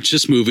going to watch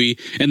this movie.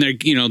 And they're,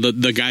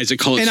 the guys that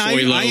call it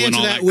Soilo and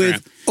all that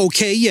crap.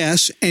 Okay,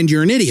 yes, and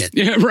you're an idiot.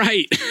 Yeah,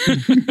 right.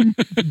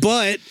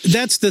 But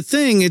that's the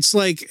thing. It's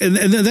like, and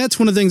that's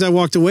one of the things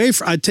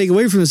I take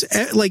away from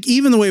this. Like,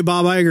 even the way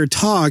Bob Iger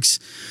talks,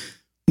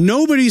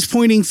 nobody's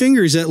pointing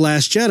fingers at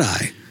Last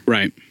Jedi.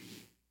 Right.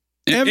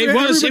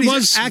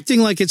 Everybody's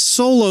acting like it's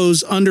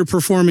Solo's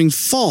underperforming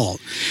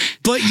fault.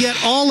 But yet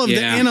all of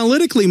the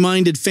analytically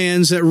minded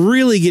fans that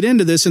really get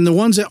into this, and the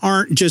ones that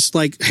aren't just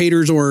like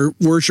haters or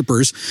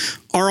worshipers,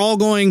 are all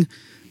going,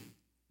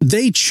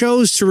 they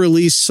chose to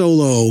release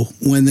Solo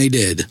when they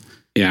did.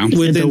 Yeah.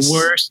 Within the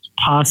worst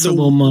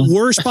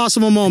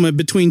possible moment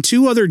between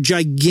two other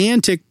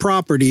gigantic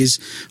properties,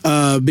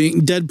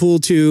 being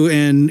Deadpool 2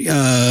 and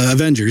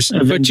Avengers.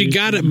 But you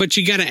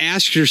gotta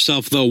ask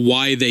yourself though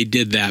why they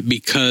did that,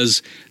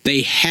 because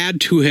they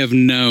had to have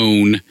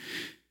known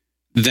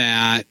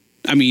that.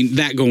 I mean,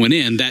 that going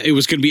in, that it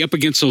was going to be up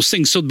against those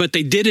things. So, but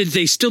they did it.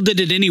 They still did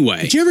it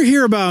anyway. Did you ever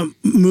hear about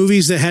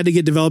movies that had to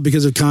get developed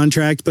because of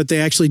contract, but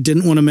they actually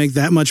didn't want to make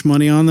that much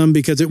money on them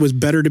because it was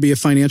better to be a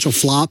financial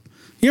flop?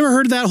 You ever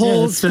heard that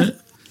whole... Yeah,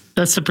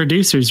 that's the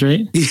producers,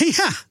 right?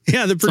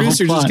 Yeah, the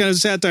producers just kind of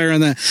satire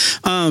on that.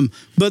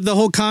 But the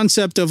whole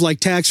concept of like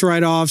tax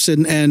write-offs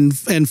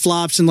and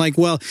flops and like,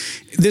 well,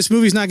 this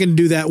movie's not going to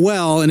do that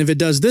well, and if it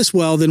does this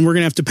well, then we're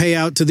going to have to pay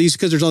out to these,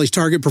 because there's all these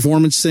target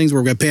performance things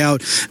where we're going to pay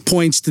out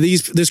points to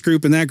this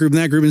group and that group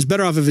and that group. And it's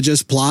better off if it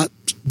just falls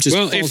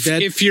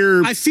dead.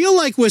 I feel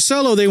like with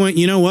Solo, they went,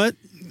 you know what?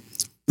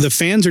 The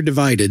fans are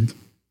divided.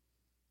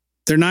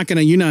 They're not going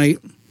to unite.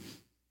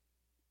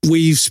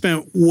 We've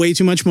spent way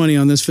too much money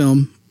on this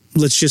film.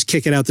 Let's just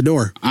kick it out the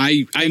door.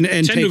 I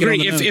tend to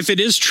agree. If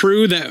it is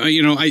true that,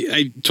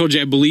 I told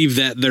you I believe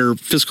that their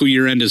fiscal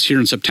year end is here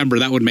in September,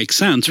 that would make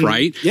sense,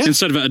 right? Yeah.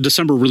 Instead of a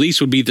December release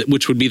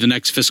which would be the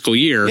next fiscal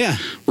year. Yeah.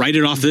 Write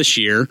it off this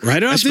year.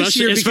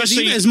 Because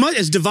as much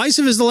as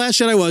divisive as The Last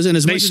Jedi was, and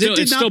as much as it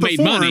did not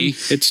perform,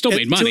 it still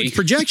made money. To its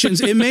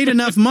projections, it made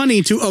enough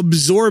money to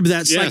absorb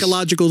that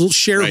psychological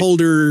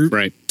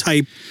shareholder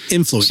type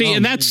influence. See,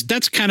 and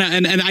that's kind of,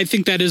 and I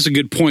think that is a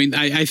good point.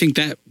 I think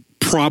that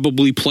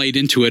probably played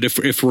into it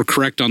if we're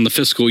correct on the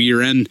fiscal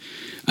year end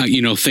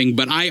thing.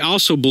 But I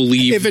also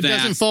believe if it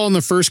doesn't fall in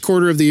the first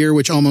quarter of the year,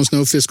 which almost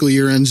no fiscal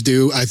year ends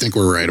do, I think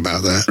we're right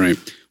about that. Right.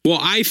 Well,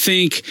 I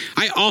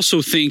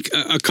also think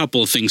a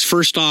couple of things.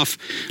 First off,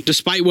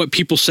 despite what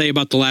people say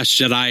about The Last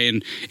Jedi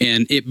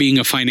and it being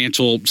a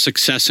financial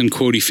success in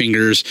quotey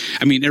fingers,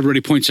 I mean, everybody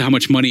points to how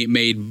much money it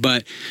made,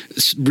 but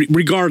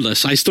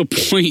regardless, I still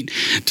point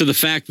to the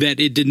fact that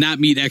it did not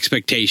meet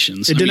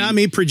expectations. It did not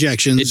meet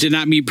projections. It did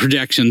not meet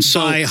projections. So,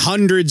 by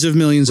hundreds of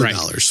millions of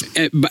dollars.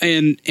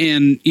 And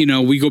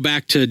we go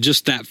back to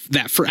just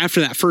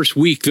after that first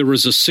week, there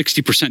was a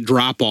 60%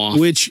 drop off.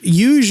 Which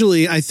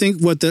usually, I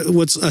think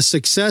what's a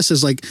success success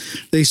is like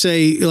they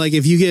say, like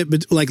if you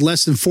get like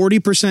less than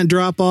 40%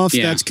 drop off,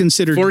 that's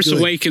considered Force good.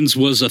 Awakens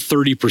was a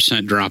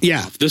 30% drop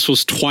off. This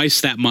was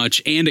twice that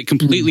much, and it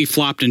completely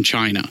flopped in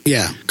China.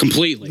 Yeah.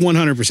 Completely.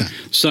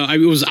 100%. So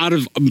it was out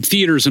of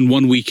theaters in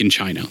 1 week in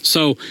China.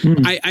 So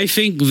I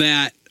think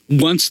that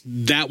once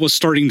that was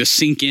starting to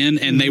sink in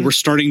and they were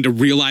starting to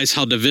realize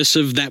how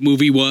divisive that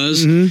movie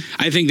was,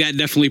 I think that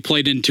definitely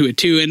played into it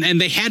too.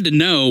 And they had to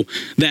know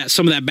that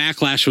some of that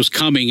backlash was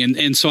coming.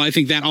 And so I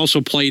think that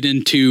also played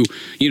into,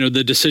 you know,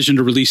 the decision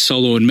to release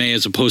Solo in May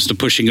as opposed to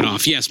pushing it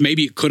off. Yes,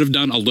 maybe it could have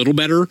done a little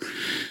better,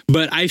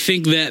 but I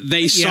think that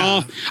they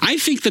saw, I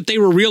think that they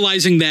were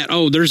realizing that,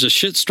 oh, there's a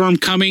shitstorm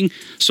coming.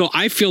 So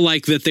I feel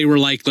like that they were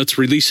like, let's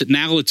release it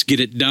now. Let's get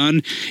it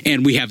done.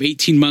 And we have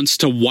 18 months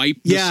to wipe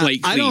the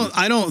slate clean.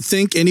 I don't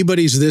think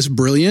anybody's this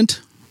brilliant.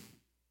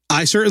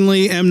 I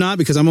certainly am not,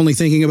 because I'm only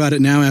thinking about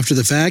it now after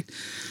the fact.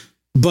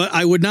 But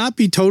I would not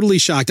be totally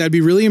shocked. I'd be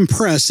really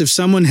impressed if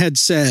someone had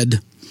said,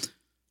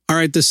 all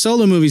right, the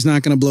Solo movie's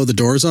not going to blow the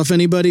doors off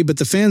anybody, but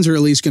the fans are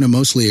at least going to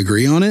mostly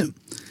agree on it.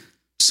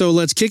 So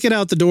let's kick it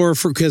out the door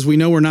because we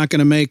know we're not going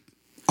to make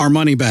our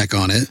money back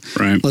on it.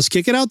 Right. Let's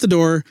kick it out the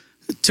door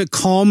to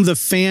calm the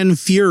fan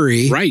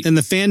fury and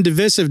the fan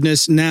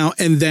divisiveness now.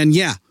 And then,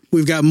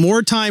 we've got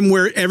more time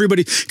where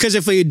everybody, because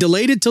if we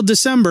delayed it till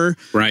December,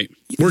 we're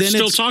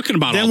still talking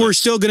about it. Then we're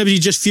still going to be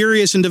just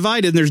furious and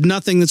divided. And there's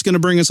nothing that's going to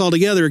bring us all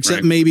together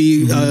except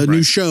maybe a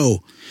new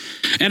show.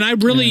 And I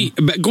really,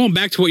 going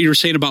back to what you were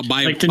saying about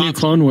like the new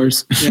Clone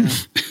Wars.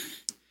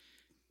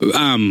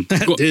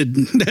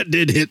 That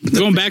did hit.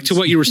 Going back to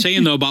what you were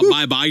saying though about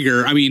Bob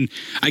Iger, I mean,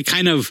 I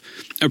kind of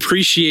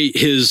appreciate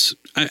his.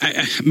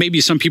 Maybe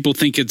some people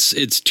think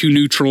it's too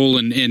neutral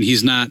and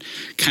he's not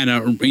kind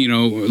of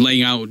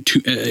laying out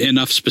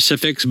enough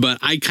specifics, but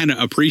I kind of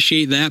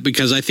appreciate that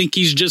because I think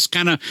he's just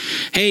kind of,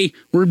 hey,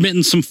 we're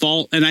admitting some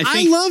fault, and I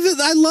love it.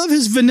 I love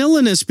his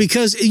vanillaness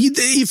because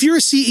if you're a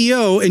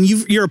CEO and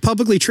you're a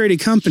publicly traded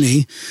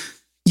company,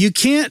 you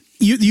can't.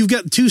 You've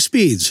got two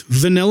speeds: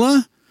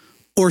 vanilla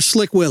or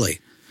Slick Willie.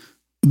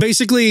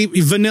 Basically,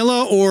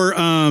 vanilla or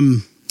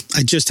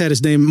I just had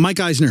his name, Mike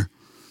Eisner.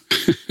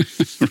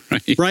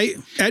 Right?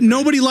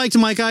 Nobody liked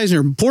Mike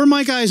Eisner. Poor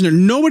Mike Eisner.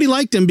 Nobody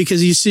liked him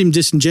because he seemed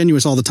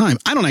disingenuous all the time.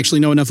 I don't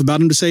actually know enough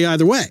about him to say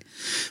either way,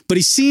 but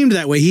he seemed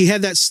that way. He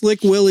had that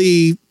Slick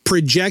Willie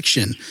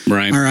projection.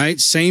 Right. All right.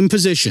 Same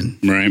position.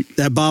 Right.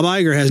 That Bob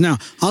Iger has now.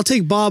 I'll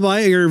take Bob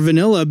Iger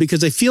vanilla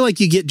because I feel like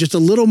you get just a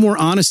little more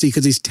honesty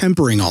because he's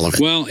tempering all of it.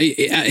 Well,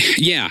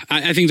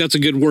 I think that's a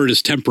good word,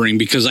 is tempering,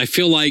 because I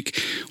feel like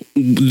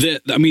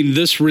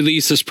this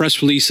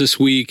press release this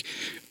week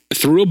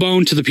threw a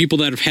bone to the people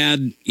that have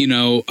had,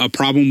 a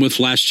problem with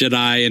Last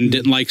Jedi and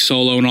didn't like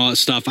Solo and all that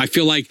stuff. I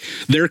feel like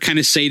they're kind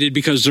of sated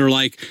because they're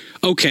like,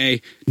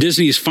 okay,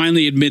 Disney is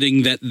finally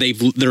admitting that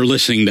they're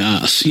listening to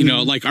us.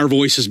 Like our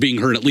voice is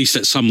being heard at least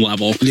at some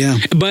level. Yeah.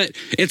 But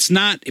he's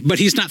not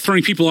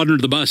throwing people under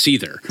the bus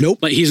either. Nope.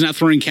 Like he's not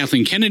throwing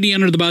Kathleen Kennedy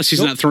under the bus. He's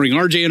not throwing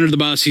RJ under the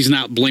bus. He's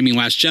not blaming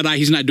Last Jedi.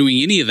 He's not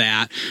doing any of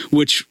that,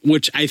 which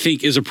I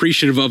think is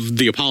appreciative of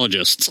the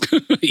apologists.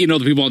 The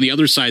people on the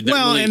other side.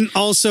 And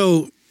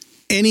also,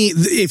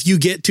 if you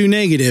get too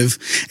negative,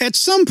 at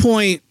some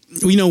point,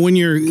 when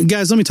you're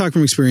guys, let me talk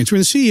from experience. We're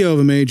the CEO of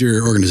a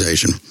major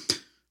organization,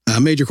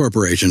 a major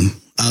corporation.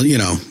 I'm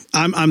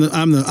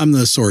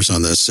the source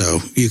on this, so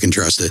you can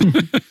trust it.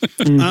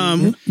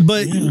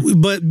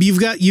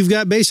 But you've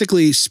got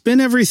basically spin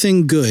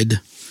everything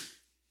good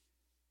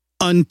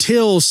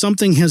until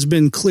something has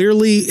been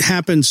clearly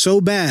happened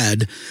so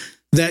bad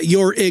that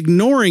you're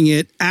ignoring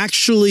it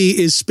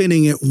actually is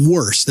spinning it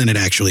worse than it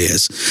actually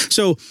is.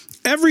 So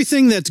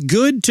everything that's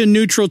good to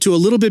neutral to a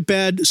little bit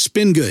bad,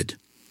 spin good.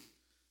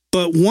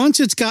 But once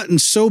it's gotten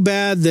so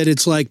bad that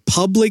it's like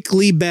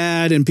publicly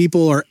bad and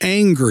people are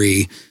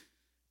angry,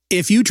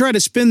 if you try to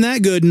spin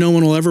that good, no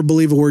one will ever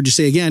believe a word you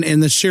say again.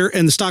 And the share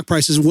and the stock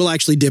prices will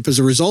actually dip as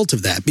a result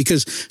of that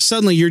because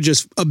suddenly you're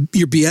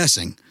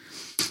BSing.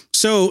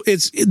 So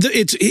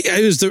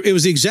it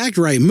was the exact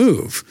right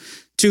move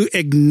to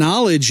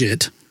acknowledge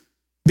it,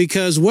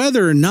 because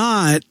whether or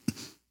not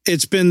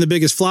it's been the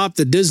biggest flop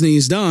that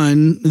Disney's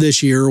done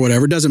this year or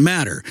whatever, doesn't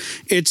matter.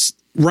 It's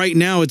right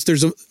now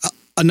there's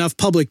enough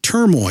public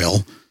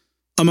turmoil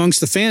amongst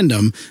the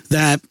fandom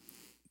that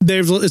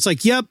it's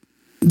like, yep,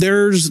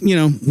 there's,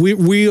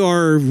 we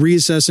are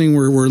reassessing.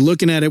 We're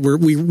looking at it.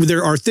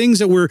 There are things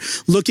that we're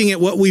looking at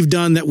what we've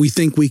done that we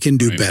think we can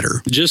do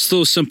better. Just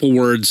those simple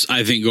words,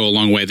 I think, go a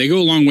long way. They go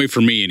a long way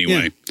for me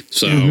anyway. Yeah.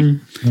 So,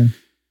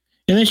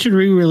 and they should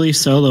re-release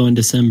Solo in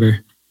December.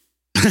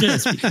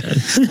 Just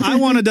because. I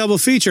want a double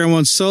feature. I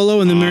want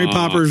Solo and then Mary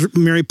Poppins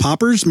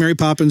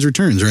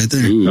Returns right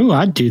there. Oh,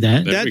 I'd do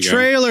that. That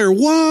trailer,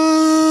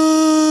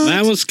 what?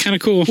 That was kind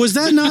of cool. Was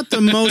that not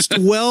the most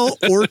well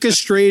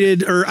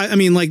orchestrated, or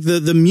like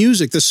the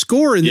music, the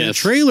score in that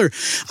trailer?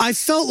 I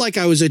felt like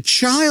I was a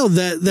child.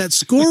 That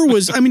score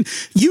was.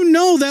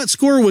 That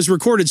score was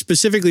recorded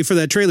specifically for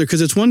that trailer because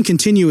it's one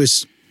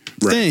continuous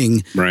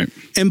thing. Right.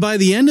 And by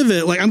the end of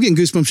it, like I'm getting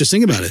goosebumps just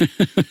thinking about it.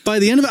 By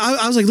the end of it,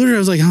 I was like,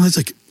 literally, oh, it's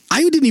like.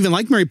 I didn't even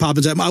like Mary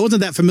Poppins. I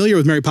wasn't that familiar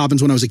with Mary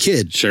Poppins when I was a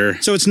kid.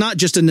 Sure. So it's not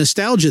just a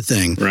nostalgia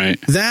thing.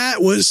 Right.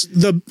 That was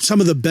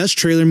some of the best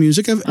trailer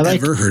music I've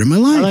ever heard in my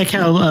life. I like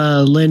how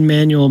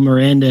Lin-Manuel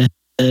Miranda,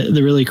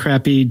 the really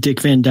crappy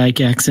Dick Van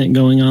Dyke accent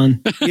going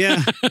on.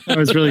 Yeah. That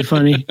was really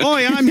funny.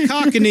 Oi, I'm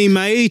Cockney,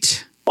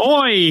 mate.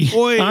 Oi,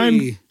 Oi.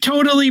 I'm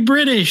totally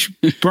British,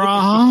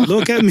 brah.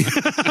 Look at me.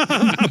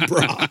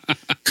 Brah.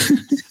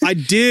 I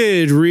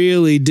did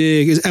really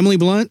dig. Is Emily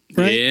Blunt,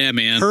 right? Yeah,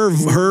 man.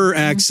 Her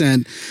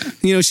accent.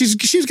 You know, she's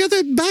got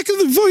that back of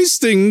the voice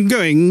thing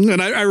going.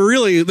 And I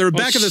really, their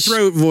back of the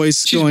throat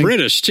voice She's going.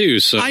 British, too,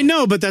 so. I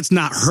know, but that's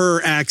not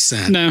her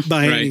accent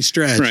by any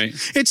stretch. Right.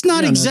 It's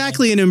not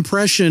exactly an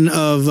impression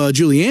of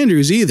Julie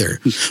Andrews either,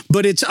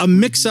 but it's a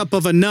mix-up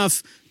of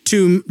enough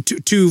to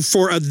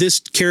for this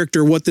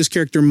character, what this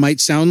character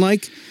might sound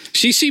like.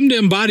 She seemed to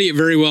embody it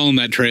very well in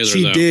that trailer,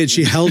 She though. did.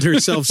 She held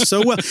herself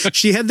so well.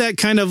 She had that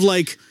kind of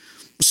like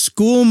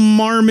school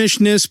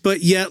marmishness,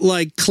 but yet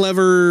like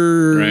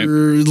clever,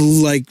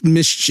 like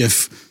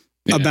mischief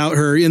about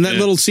her. In that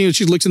little scene,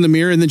 she looks in the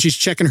mirror and then she's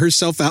checking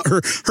herself out.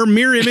 Her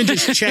mirror image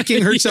is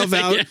checking herself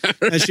out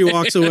as she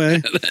walks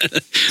away.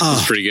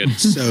 That's pretty good.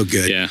 So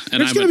good. Yeah.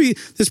 And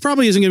this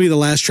probably isn't going to be the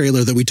last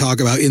trailer that we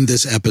talk about in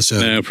this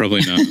episode. No,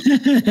 probably not.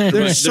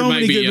 There's so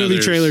many good movie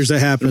trailers that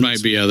happen. There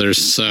might be others.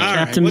 So.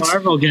 Captain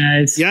Marvel,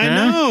 guys. Yeah, I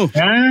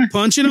know.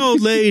 Punching old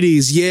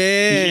ladies.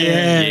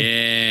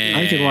 Yeah.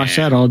 I could watch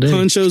that all day.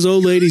 Punch those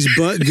old ladies'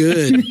 butt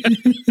good.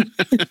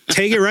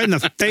 Take it right in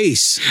the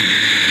face.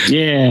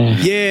 Yeah.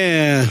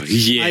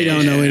 I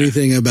don't know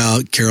anything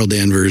about Carol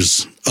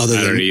Danvers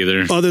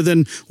other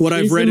than what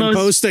I've read in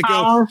posts that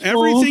go,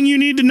 everything you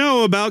need to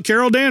know about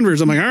Carol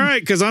Danvers. I'm like, all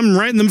right, because I'm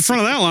right in the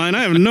front of that line.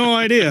 I have no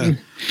idea.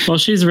 Well,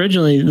 she's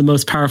originally the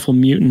most powerful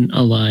mutant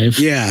alive.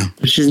 Yeah.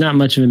 But she's not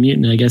much of a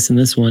mutant, I guess, in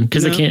this one.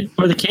 Because they can't,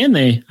 or can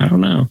they? I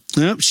don't know.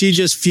 Nope. She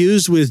just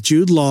fused with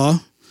Jude Law.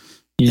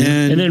 Yeah.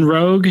 And then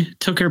Rogue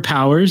took her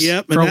powers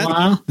for a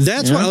while.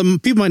 That's why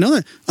people might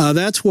know that.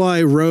 That's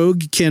why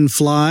Rogue can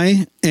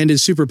fly and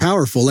is super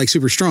powerful, like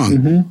super strong.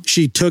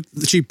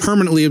 Mm-hmm. She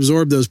permanently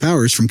absorbed those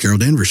powers from Carol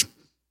Danvers.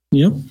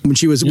 Yep. When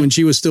she was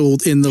still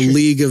in the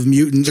League of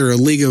Mutants, or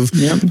League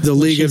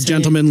of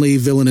Gentlemanly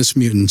Villainous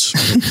Mutants.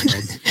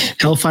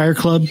 Hellfire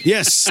Club.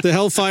 Yes, the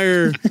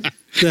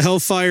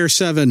Hellfire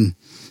 7.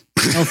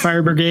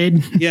 Hellfire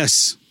Brigade.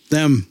 Yes,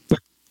 them.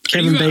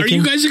 Kevin Bacon. Are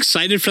you guys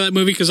excited for that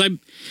movie? Because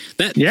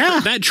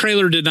that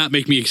trailer did not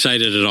make me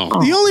excited at all.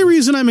 The only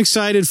reason I'm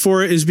excited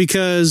for it is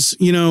because,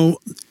 you know,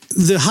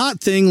 the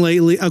hot thing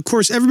lately, of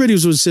course, everybody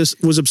was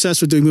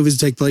obsessed with doing movies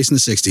that take place in the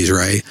 60s,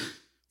 right?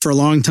 For a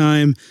long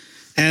time.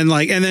 And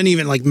then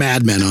even like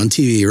Mad Men on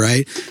TV,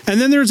 right? And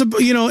then there's in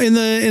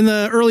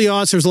the early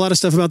aughts, there's a lot of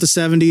stuff about the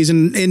 70s.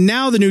 And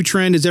now the new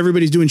trend is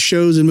everybody's doing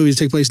shows and movies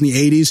that take place in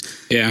the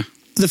 80s. Yeah.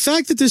 The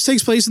fact that this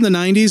takes place in the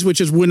 90s,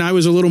 which is when I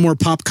was a little more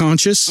pop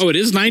conscious. Oh, it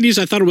is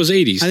 90s? I thought it was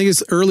 80s. I think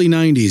it's early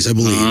 90s, I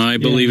believe. I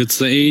believe it's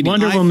the 80s.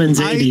 Wonder Woman's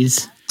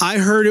 80s. I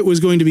heard it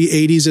was going to be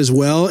 80s as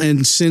well.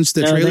 And since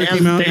the trailer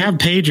came out. They have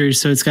pagers,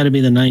 so it's got to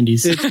be the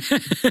 90s.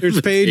 There's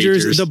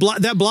pagers.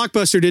 That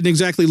Blockbuster didn't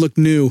exactly look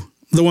new.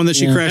 The one that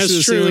she crashed through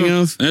the ceiling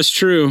of. That's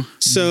true.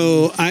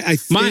 So I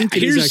think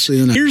it is actually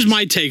the 90s. Here's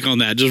my take on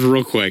that, just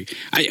real quick.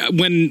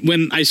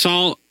 When I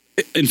saw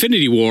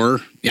Infinity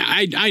War,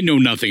 I know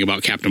nothing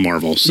about Captain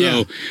Marvel.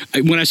 So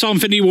when I saw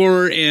Infinity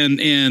War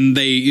and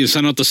they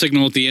sent out the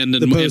signal at the end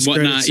and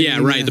whatnot,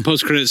 the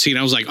post-credit scene,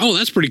 I was like, oh,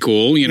 that's pretty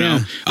cool. You know,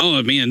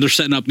 oh man, they're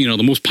setting up,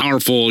 the most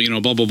powerful,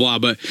 blah, blah, blah.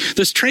 But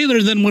this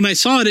trailer, then when I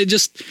saw it, it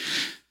just,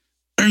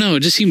 I don't know,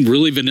 it just seemed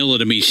really vanilla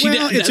to me.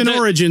 It's an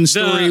origin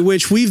story,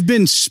 which we've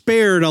been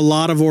spared a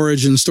lot of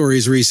origin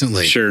stories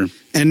recently. Sure.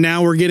 And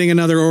now we're getting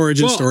another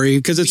origin story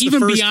because it's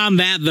even beyond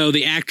that, though.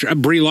 The actor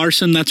Brie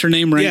Larson, that's her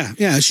name, right?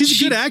 Yeah.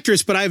 She's a good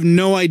actress, but I have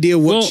no idea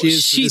what she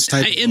is for this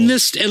type of role.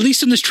 At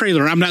least in this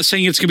trailer, I'm not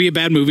saying it's going to be a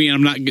bad movie, and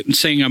I'm not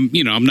saying I'm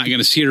not going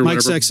to see it or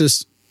whatever.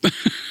 Sexist.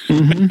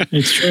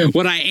 It's true.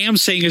 What I am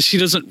saying is she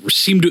doesn't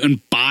seem to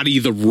embody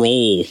the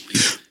role.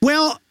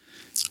 Well,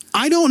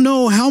 I don't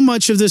know how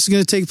much of this is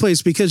going to take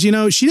place because,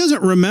 she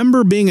doesn't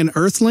remember being an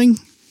Earthling.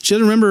 She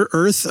doesn't remember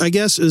Earth, I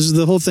guess, is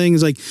the whole thing.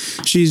 Is like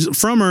she's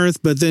from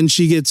Earth, but then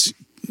she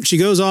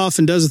goes off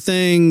and does a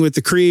thing with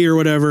the Kree or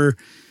whatever.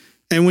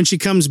 And when she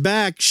comes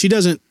back, she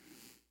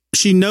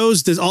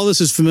knows that all this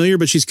is familiar,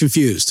 but she's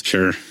confused.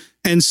 Sure.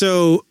 And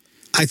so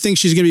I think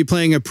she's going to be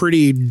playing a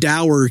pretty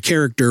dour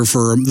character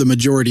for the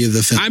majority of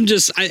the film.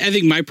 I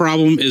think my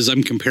problem is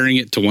I'm comparing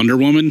it to Wonder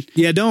Woman.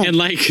 Yeah, don't. And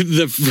like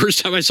the first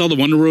time I saw the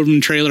Wonder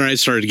Woman trailer, I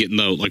started getting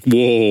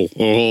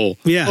whoa.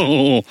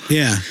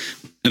 Yeah.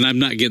 And I'm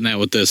not getting that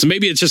with this. And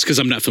maybe it's just because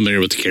I'm not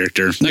familiar with the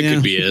character. That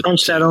could be it.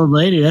 Punch that old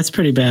lady. That's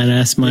pretty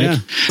badass, Mike. Yeah.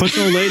 Punch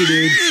an old lady,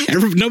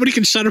 dude. Nobody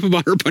can shut up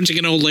about her punching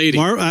an old lady.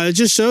 It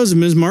just shows that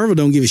Ms. Marvel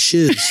don't give a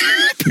shit.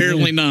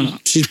 Apparently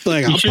not. She's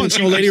like, I'll punch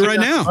an old lady right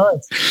now.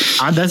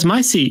 That's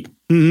my seat.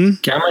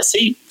 Mm-hmm. Get my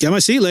seat. Get my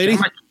seat, lady.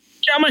 Get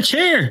out my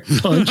chair.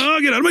 Punch.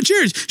 Oh, get out of my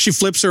chair. She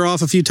flips her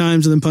off a few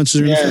times and then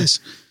punches her in the face.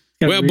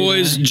 Well,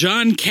 boys,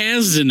 John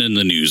Kasdan in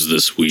the news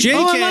this week. I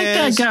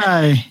like that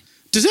guy.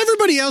 Does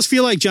everybody else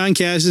feel like John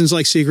Kasdan's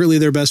like secretly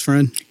their best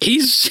friend?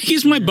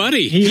 He's my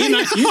buddy.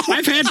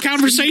 I've had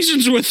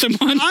conversations with him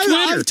on Twitter.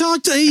 I've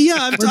talked to,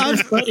 I've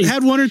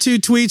had one or two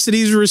tweets that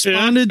he's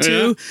responded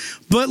to.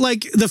 But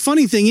like the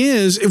funny thing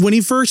is, when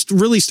he first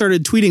really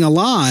started tweeting a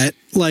lot,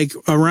 like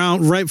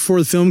around right before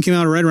the film came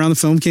out, or right around the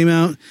film came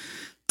out,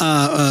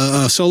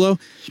 Solo,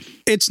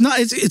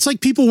 it's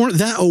like people weren't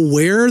that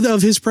aware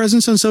of his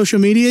presence on social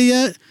media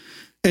yet.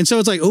 And so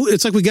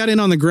it's like we got in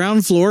on the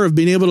ground floor of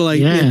being able to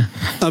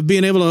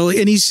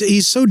and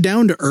he's so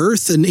down to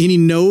earth, and he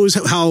knows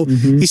how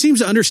he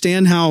seems to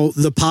understand how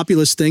the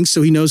populace thinks,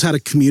 so he knows how to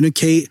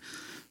communicate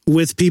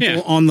with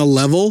people on the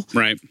level.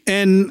 Right.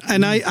 And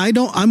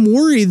I'm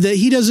worried that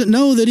he doesn't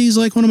know that he's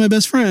like one of my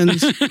best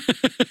friends.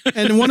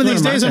 And one of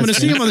these days I'm going to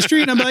see him on the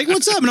street and I'm like,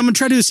 what's up? And I'm going to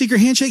try to do a secret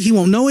handshake. He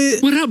won't know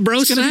it. What up, bro?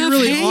 It's going to be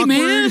really hey, awkward.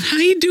 man. How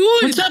you doing?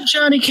 What's up,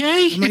 Johnny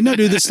K? I'm like, no,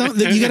 dude,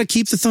 you got to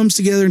keep the thumbs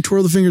together and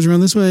twirl the fingers around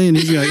this way. And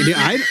he's like,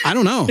 I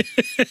don't know.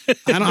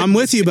 I'm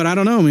with you, but I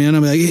don't know, man.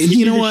 I'm like,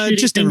 you know what?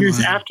 Just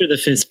fingers after the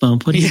fist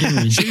bump. What are you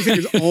doing? Shooting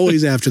fingers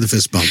always after the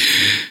fist bump.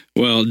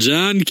 Well,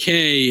 John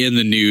Kay in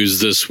the news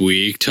this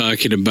week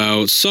talking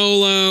about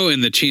Solo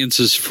and the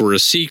chances for a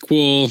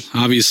sequel.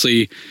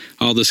 Obviously,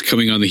 all this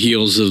coming on the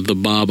heels of the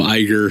Bob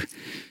Iger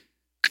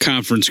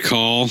conference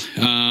call.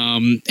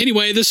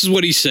 Anyway, this is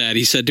what he said.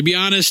 He said, to be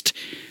honest,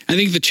 I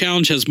think the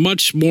challenge has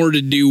much more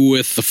to do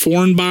with the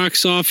foreign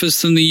box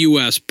office than the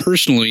U.S.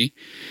 Personally,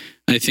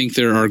 I think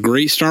there are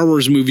great Star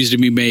Wars movies to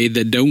be made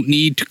that don't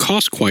need to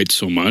cost quite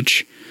so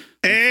much.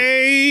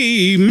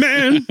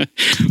 Amen.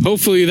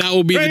 Hopefully that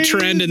will be the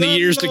trend in the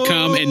years to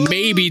come, and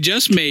maybe,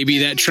 just maybe,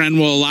 that trend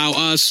will allow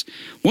us,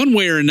 one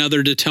way or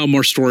another, to tell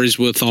more stories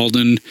with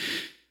Alden,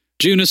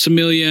 Junice,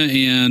 Amelia,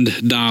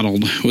 and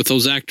Donald. With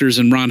those actors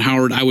and Ron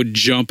Howard, I would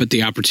jump at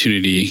the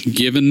opportunity.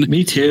 Given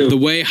Me too. the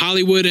way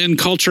Hollywood and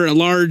culture at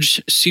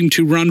large seem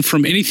to run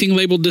from anything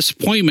labeled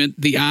disappointment,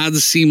 the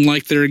odds seem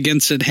like they're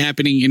against it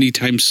happening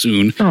anytime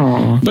soon.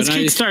 Oh, let's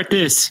kickstart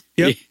this.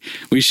 Yep.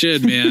 We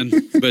should, man.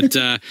 But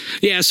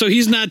so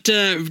he's not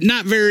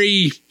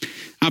very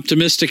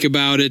optimistic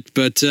about it.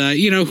 But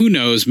who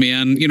knows,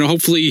 man?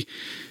 Hopefully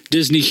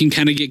Disney can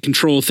kind of get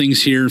control of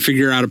things here and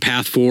figure out a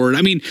path forward.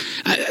 I mean,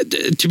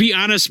 to be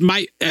honest,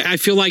 I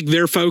feel like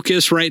their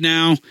focus right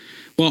now,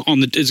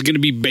 is going to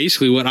be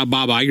basically what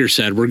Bob Iger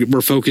said.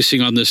 We're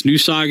focusing on this new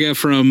saga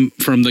from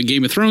the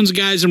Game of Thrones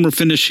guys, and we're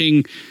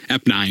finishing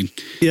Ep9.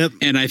 Yep.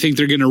 And I think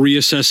they're going to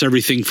reassess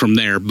everything from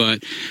there.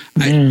 But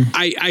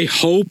I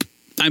hope,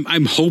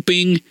 I'm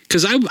hoping,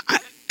 because I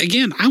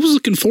was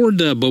looking forward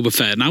to Boba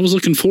Fett, and I was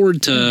looking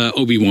forward to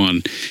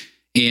Obi-Wan.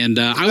 And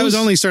I was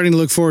only starting to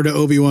look forward to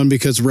Obi-Wan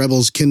because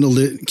Rebels kindled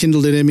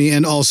it in me,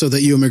 and also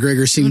that Ewan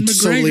McGregor seemed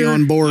solely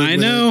on board. I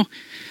know.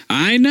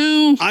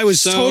 I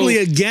was totally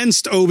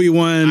against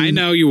Obi-Wan. I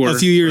know you were a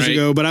few years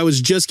ago, but I was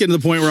just getting to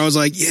the point where I was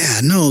like, yeah.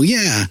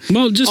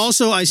 Well,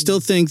 also, I still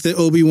think that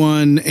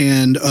Obi-Wan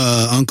and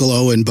Uncle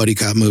Owen buddy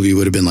cop movie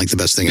would have been like the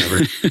best thing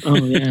ever.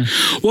 Oh yeah.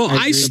 Well,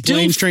 I still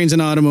planes, trains,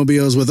 and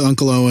automobiles with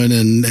Uncle Owen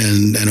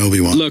and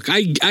Obi-Wan. Look,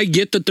 I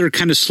get that they're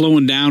kind of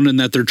slowing down and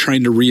that they're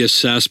trying to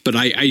reassess, but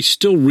I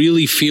still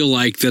really feel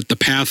like that the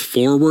path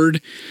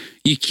forward.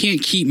 You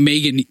can't keep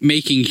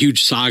making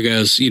huge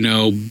sagas,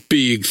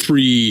 big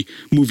 3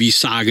 movie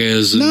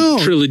sagas and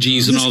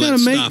trilogies and all that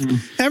stuff.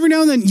 Every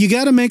now and then, you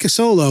got to make a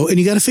Solo, and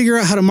you got to figure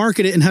out how to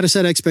market it and how to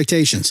set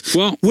expectations.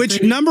 Well,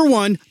 number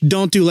one,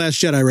 don't do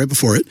Last Jedi right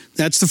before it.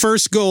 That's the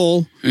first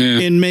goal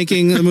in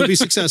making a movie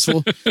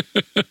successful.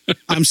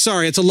 I'm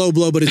sorry, it's a low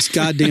blow, but it's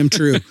goddamn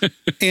true. But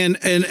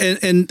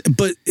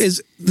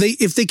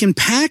if they can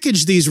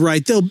package these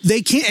right,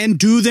 they can and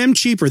do them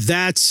cheaper.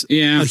 That's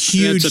a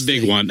huge. That's a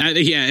big one.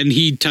 And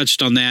he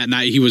touched on that, and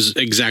he was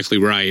exactly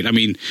right. I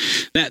mean,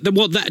 that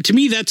to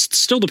me, that's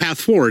still the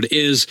path forward: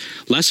 is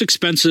less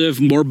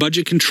expensive, more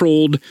budget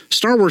controlled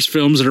Star Wars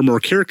films that are more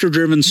character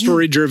driven,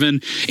 story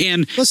driven,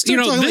 and let's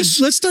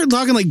start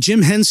talking like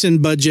Jim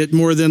Henson budget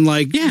more than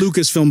like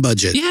Lucasfilm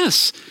budget.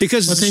 Yes,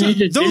 because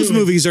those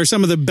movies are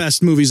some of the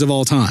best movies of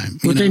all time.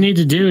 What they need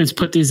to do is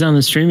put these on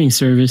the streaming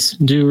service,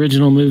 do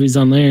original movies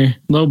on there,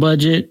 low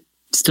budget,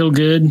 still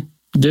good,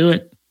 do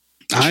it.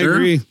 I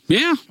agree.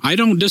 Yeah, I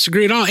don't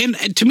disagree at all. And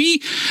to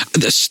me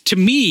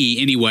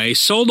anyway,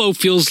 Solo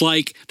feels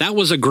like that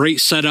was a great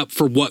setup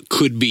for what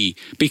could be,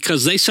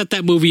 because they set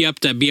that movie up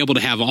to be able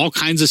to have all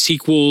kinds of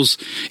sequels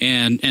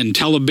and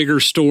tell a bigger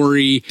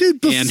story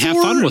and have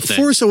fun with it.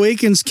 Force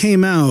Awakens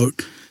came out,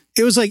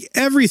 it was like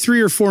every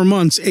 3 or 4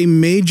 months, a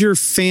major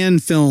fan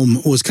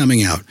film was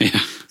coming out.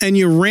 Yeah. And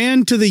you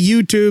ran to the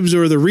YouTubes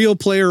or the Real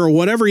Player or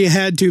whatever you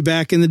had to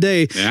back in the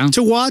day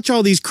to watch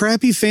all these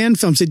crappy fan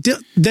films.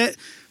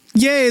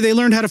 Yay, they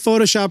learned how to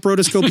Photoshop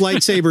rotoscope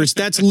lightsabers.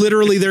 That's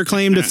literally their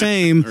claim to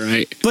fame.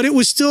 Right. But it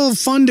was still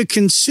fun to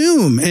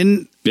consume,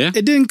 and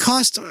it didn't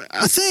cost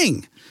a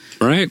thing.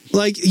 Right.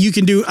 Like, you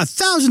can do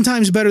 1,000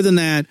 times better than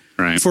that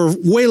for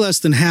way less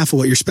than half of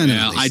what you're spending.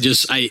 Yeah, I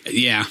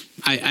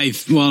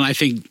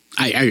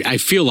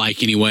feel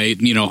like, anyway,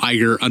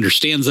 Iger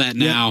understands that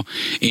now.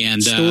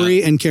 And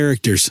story and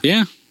characters.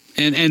 Yeah.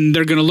 And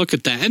they're going to look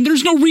at that. And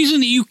there's no reason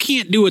that you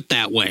can't do it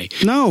that way.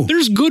 No.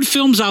 There's good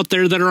films out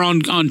there that are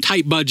on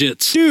tight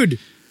budgets. Dude,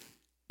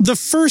 the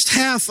first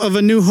half of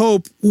A New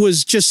Hope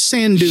was just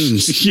sand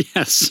dunes.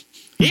 Yes.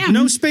 Yeah.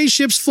 No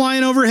spaceships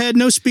flying overhead,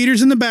 no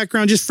speeders in the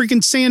background, just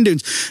freaking sand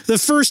dunes. The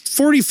first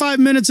 45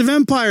 minutes of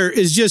Empire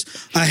is just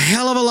a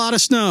hell of a lot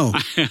of snow.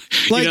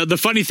 Like, the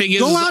funny thing is,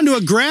 go out into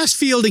a grass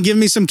field and give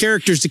me some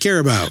characters to care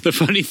about. The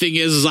funny thing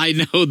is I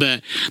know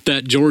that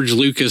George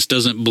Lucas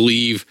doesn't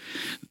believe,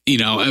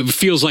 it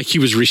feels like he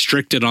was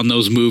restricted on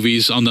those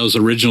movies, on those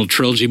original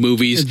trilogy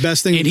movies. The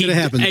best thing that could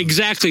have happened.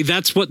 Exactly.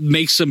 That's what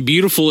makes them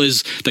beautiful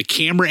is the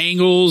camera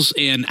angles.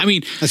 And I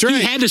mean, that's right.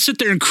 He had to sit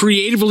there and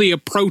creatively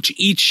approach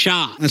each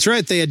shot. That's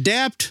right. They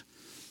adapt.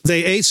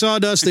 They ate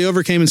sawdust. They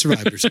overcame and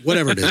survived.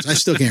 Whatever it is. I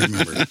still can't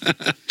remember.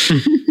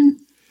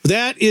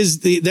 That is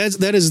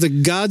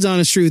the God's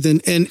honest truth.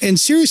 And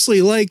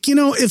seriously, like,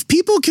 if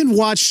people can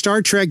watch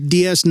Star Trek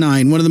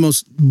DS9, one of the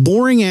most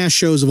boring ass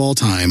shows of all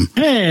time.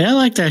 Hey, I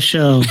like that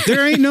show.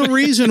 There ain't no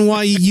reason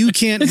why you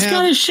can't It's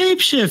got a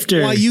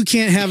shapeshifter. Why you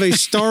can't have a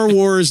Star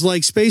Wars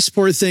like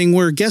spaceport thing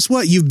where guess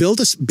what? You've built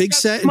a big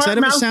set inside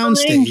of a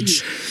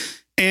soundstage.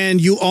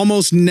 And you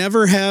almost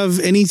never have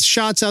any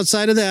shots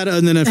outside of that other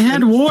than a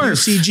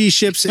CG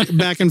ships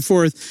back and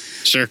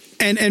forth. Sure.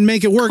 And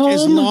make it work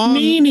as long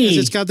as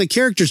it's got the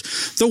characters.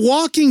 The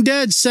Walking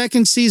Dead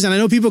second season, I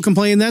know people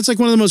complain, that's like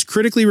one of the most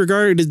critically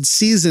regarded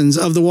seasons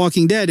of The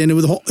Walking Dead. And it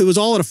was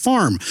all at a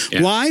farm.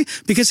 Yeah. Why?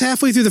 Because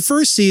halfway through the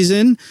first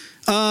season,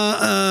 what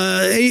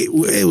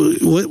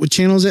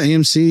channel is it?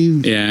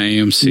 AMC? Yeah,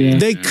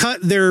 AMC. They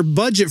cut their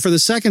budget for the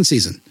second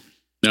season.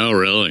 Oh,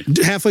 really?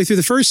 Halfway through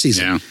the first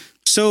season. Yeah.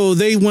 So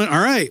they went, all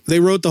right,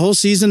 they wrote the whole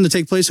season to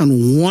take place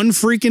on one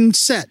freaking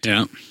set.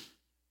 Yeah.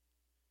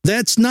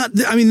 That's not,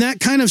 that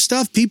kind of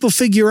stuff, people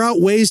figure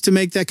out ways to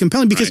make that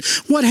compelling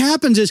because what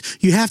happens is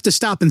you have to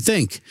stop and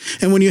think.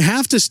 And when you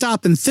have to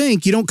stop and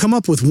think, you don't come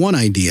up with one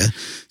idea.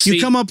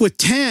 You come up with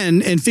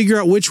 10 and figure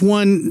out which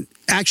one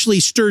actually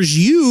stirs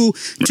you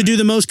to do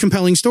the most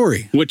compelling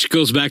story. Which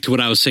goes back to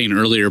what I was saying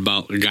earlier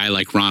about a guy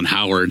like Ron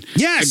Howard.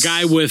 Yes. A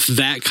guy with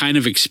that kind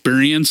of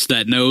experience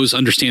that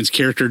understands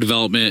character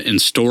development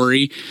and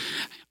story,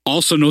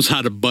 also knows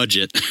how to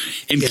budget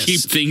and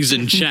keep things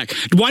in check.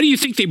 Why do you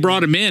think they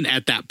brought him in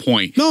at that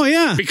point? Oh,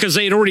 yeah. Because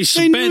they'd already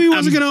spent... They knew he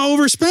wasn't going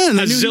to overspend.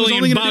 A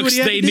zillion bucks.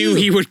 They knew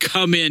he would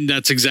come in.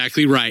 That's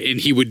exactly right. And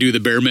he would do the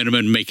bare minimum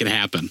and make it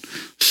happen.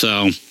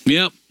 So,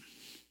 yep.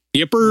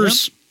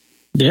 Yippers.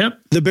 Yep.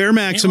 The bare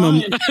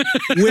maximum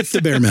with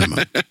the bare minimum.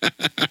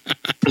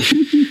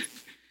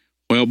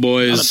 Well,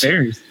 boys.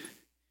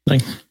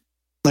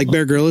 Like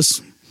Bear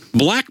Grylls.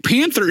 Black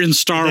Panther in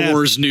Star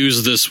Wars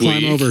news this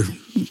week. Climb over.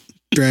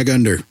 Drag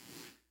under.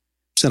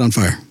 Set on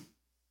fire.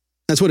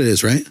 That's what it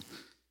is, right?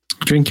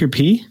 Drink your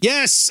pee?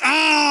 Yes.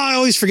 I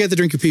always forget the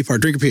drink your pee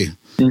part. Drink your pee.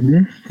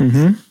 Mm-hmm.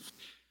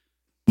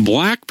 Mm-hmm.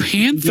 Black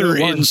Panther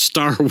in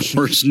Star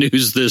Wars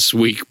news this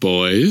week,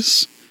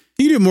 boys.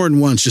 You do it more than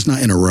once, just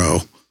not in a row.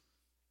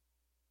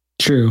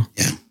 True.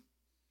 Yeah.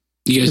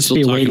 You guys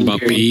still talking about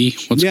pee?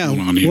 What's going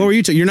on here? What were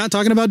you you're not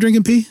talking about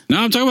drinking pee? No,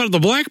 I'm talking about the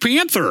Black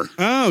Panther.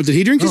 Oh, did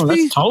he drink his pee?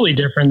 That's totally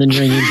different than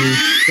drinking pee.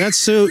 That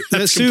suit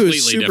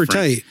is super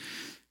tight.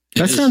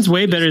 That sounds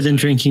way better than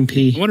drinking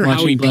pee. I wonder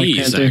how he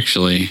pees,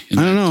 actually. I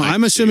don't know.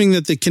 I'm assuming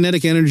that the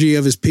kinetic energy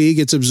of his pee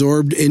gets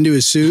absorbed into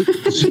his suit,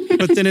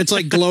 but then it's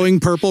like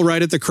glowing purple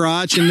right at the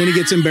crotch, and then he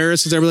gets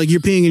embarrassed because they're like, "You're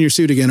peeing in your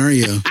suit again, aren't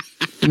you?"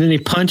 And then he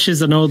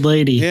punches an old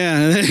lady. Yeah,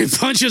 and then he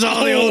punches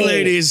all the old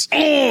ladies.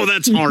 Oh,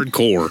 that's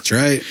hardcore. That's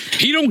right.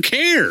 He don't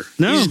care.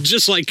 No. He's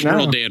just like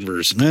Carol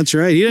Danvers. That's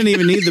right. He doesn't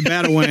even need the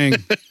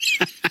Batawang.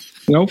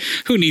 Nope.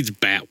 Who needs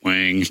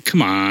Batwang?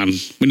 Come on.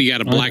 When you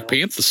got a Black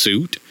Panther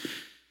suit.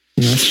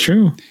 That's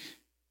true.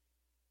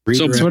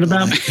 So what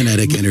about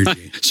kinetic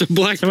energy? So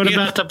what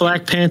about the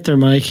Black Panther,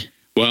 Mike?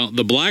 Well,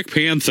 the Black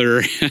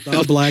Panther.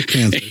 The Black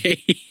Panther.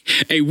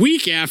 A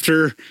week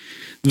after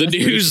the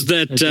news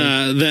that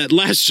that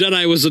Last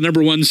Jedi was the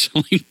 #1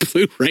 selling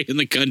Blu-ray in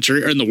the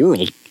country, or in the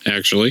world,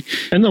 actually.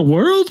 In the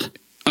world?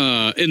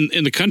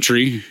 In the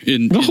country,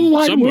 in the whole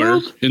wide somewhere,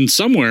 world? in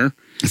somewhere.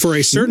 For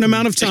a certain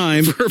amount of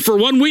time. For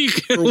 1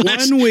 week. For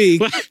 1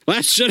 week.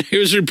 Last Jedi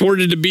was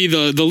reported to be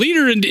the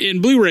leader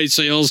in Blu-ray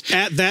sales.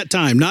 At that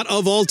time. Not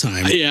of all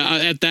time. Yeah,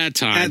 at that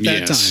time. At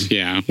that time.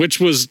 Yeah, which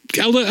was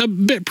a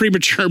bit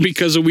premature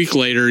because a week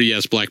later,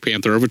 yes, Black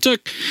Panther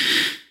overtook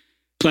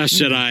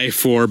Last Jedi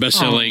for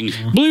best-selling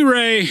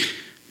Blu-ray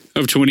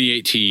of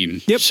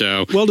 2018. Yep.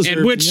 So, well deserved.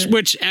 And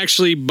which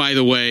actually, by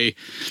the way,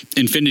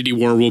 Infinity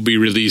War will be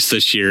released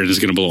this year and is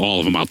going to blow all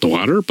of them out the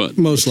water. But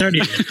most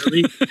likely,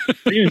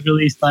 it was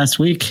released last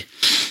week.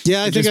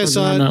 Yeah, I think I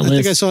saw it. I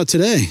think I saw it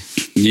today.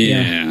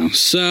 Yeah.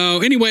 So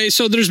anyway,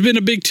 there's been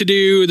a big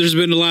to-do. There's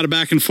been a lot of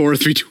back and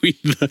forth between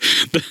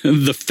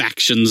the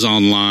factions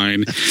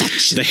online.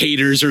 The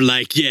haters are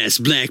like, yes,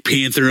 Black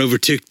Panther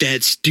overtook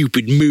that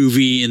stupid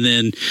movie. And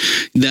then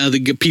the other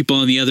people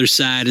on the other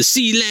side is,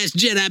 see, Last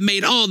Jedi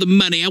made all the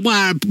money.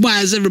 Why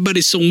is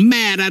everybody so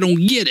mad? I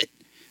don't get it.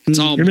 It's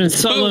all Ben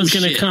Solo's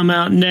going to come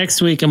out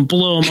next week and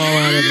blow them all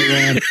out of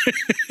the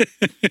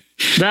water.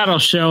 That'll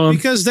show them.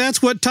 Because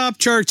that's what top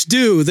charts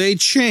do. They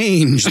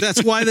change.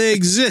 That's why they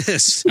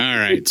exist. All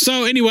right.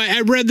 So anyway,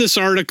 I read this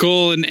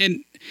article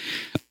and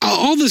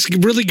all this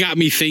really got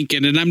me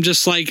thinking. And I'm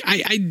just like,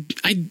 I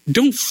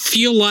don't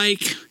feel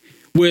like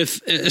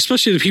with,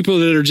 especially the people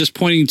that are just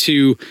pointing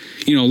to,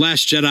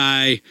 Last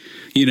Jedi,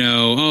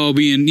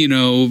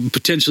 being,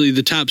 potentially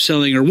the top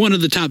selling or one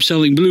of the top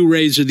selling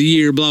Blu-rays of the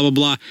year, blah, blah,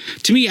 blah.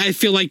 To me, I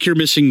feel like you're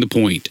missing the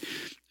point.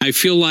 I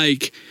feel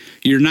like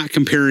you're not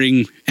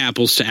comparing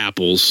apples to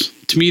apples.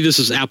 To me, this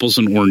is apples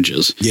and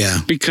oranges. Yeah.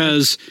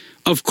 Because,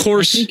 of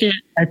course...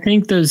 I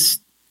think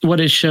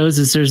what it shows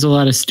is there's a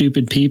lot of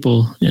stupid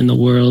people in the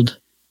world.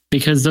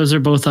 Because those are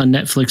both on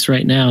Netflix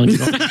right now. And you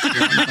don't have to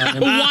buy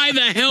them. Why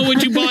the hell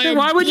would you buy a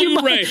Why would you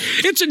Blu-ray?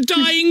 It's a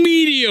dying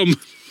medium.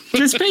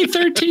 Just pay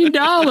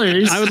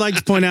 $13. I would like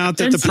to point out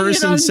that the see it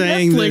person on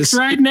saying Netflix this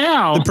right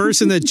now, the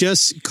person that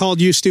just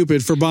called you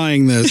stupid for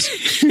buying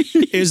this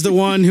is the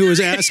one who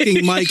was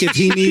asking Mike if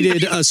he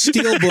needed a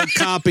Steelbook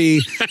copy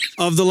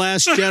of The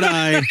Last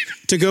Jedi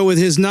to go with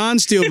his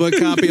non-Steelbook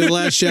copy of The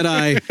Last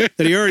Jedi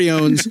that he already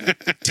owns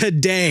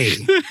today.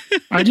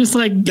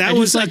 That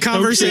was a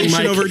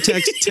conversation over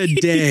text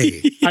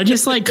today. I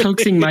just like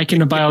coaxing Mike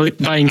into buying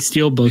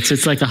Steelbooks.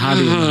 It's like a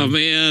hobby. Oh,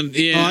 man.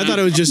 Yeah. I thought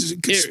it was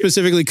just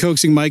specifically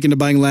coaxing Mike into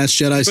buying Last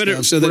Jedi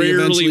stuff so that he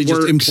eventually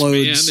just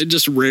implodes. Man. It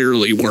just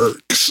rarely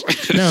works.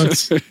 No,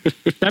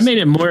 that made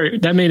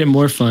it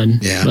more fun.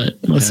 Yeah.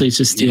 But mostly it's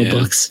just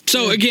Steelbooks.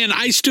 So again,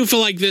 I still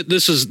feel like that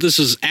this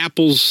is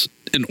apples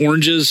and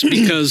oranges,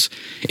 because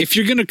if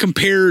you're going to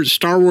compare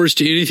Star Wars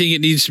to anything,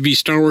 it needs to be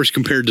Star Wars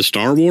compared to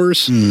Star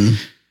Wars.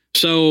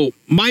 So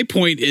my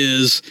point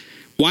is,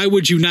 why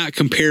would you not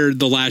compare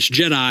The Last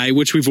Jedi,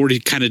 which we've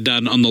already kind of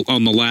done on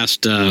the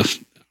last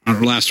our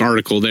last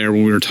article there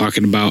when we were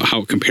talking about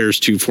how it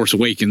compares to Force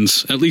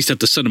Awakens, at least at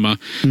the cinema.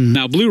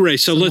 Now Blu-ray.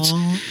 So let's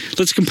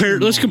compare.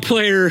 Let's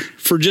compare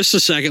for just a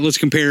second. Let's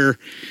compare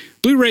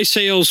Blu-ray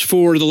sales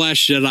for The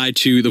Last Jedi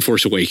to The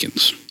Force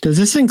Awakens. Does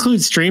this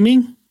include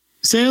streaming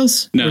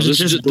sales? No, this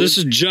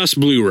is just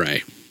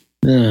Blu-ray.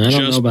 I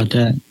don't know about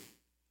that.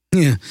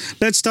 Yeah,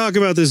 let's talk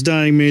about this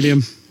dying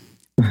medium.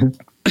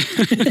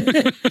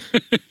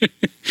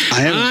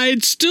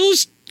 It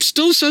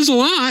still says a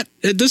lot.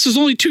 This is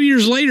only 2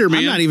 years later, man.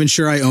 I'm not even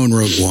sure I own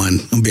Rogue One.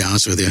 I'll be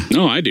honest with you.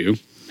 No, I do.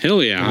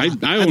 Hell yeah. I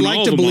I'd own like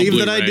all to of them believe on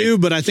that I Blu-ray. do,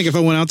 but I think if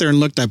I went out there and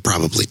looked, I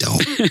probably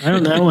don't. I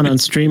don't know one on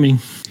streaming.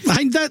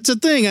 That's the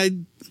thing.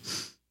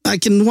 I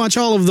can watch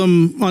all of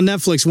them on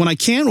Netflix. When I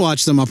can't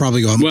watch them, I'll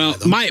probably go out and Well,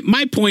 buy them.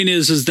 my point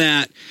is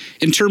that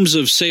in terms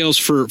of sales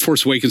for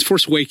Force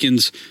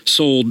Awakens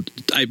sold,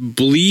 I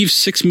believe,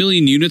 6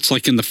 million units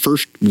like in the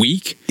first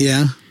week.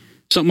 Yeah.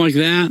 Something like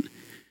that.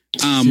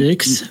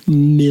 6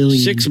 million.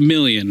 6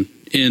 million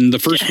in the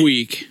first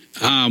week.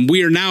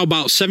 We are now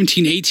about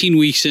 17, 18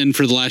 weeks in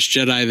for The Last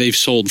Jedi. They've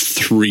sold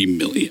 3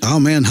 million. Oh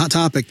man, hot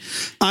topic.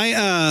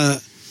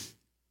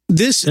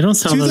 This They don't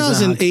sell those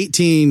out.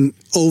 2018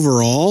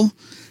 overall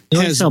They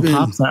don't has sell been,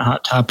 Pops that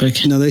Hot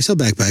Topic. No, they sell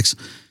backpacks.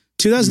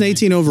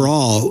 2018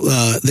 overall,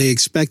 they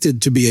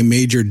expected to be a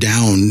major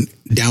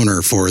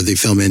downer for the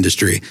film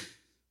industry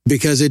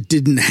because it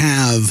didn't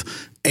have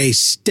a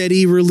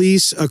steady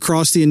release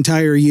across the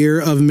entire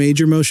year of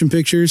major motion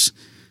pictures.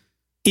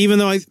 Even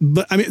though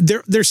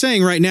they're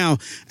saying right now,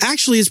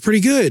 actually, it's pretty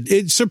good.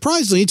 It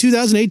surprisingly,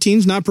 2018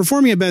 is not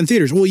performing at bad in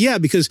theaters. Well, yeah,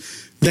 because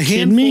the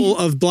handful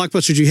of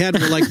blockbusters you had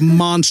were like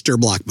monster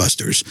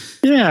blockbusters.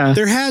 Yeah.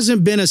 There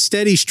hasn't been a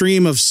steady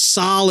stream of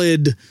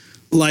solid,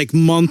 like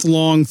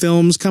month-long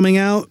films coming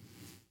out,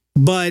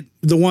 but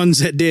the ones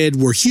that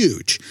did were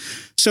huge.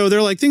 So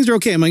they're like, things are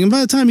okay. I'm like, and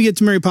by the time you get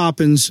to Mary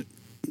Poppins,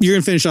 you're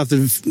going to finish off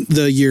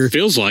the year.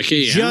 Feels like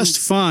it, yeah. Just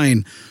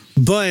fine.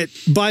 But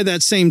by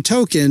that same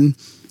token,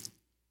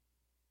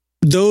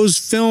 those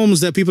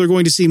films that people are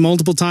going to see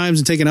multiple times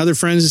and taking other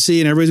friends to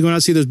see, and everybody's going out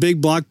to see those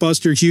big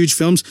blockbuster, huge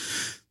films,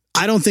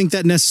 I don't think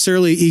that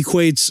necessarily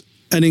equates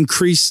an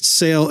increased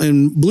sale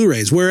in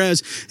Blu-rays.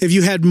 Whereas if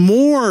you had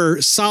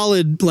more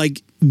solid,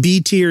 like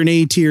B tier and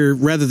A tier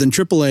rather than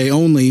AAA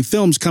only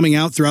films coming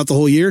out throughout the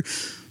whole year,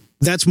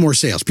 that's more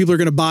sales. People are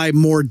going to buy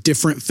more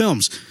different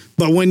films.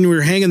 But when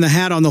we're hanging the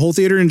hat on the whole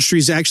theater industry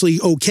is actually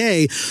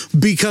okay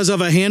because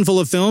of a handful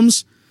of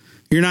films,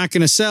 you're not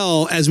going to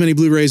sell as many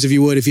Blu-rays if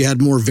you would if you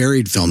had more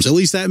varied films. At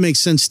least that makes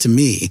sense to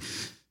me.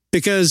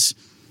 Because,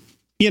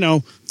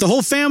 the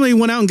whole family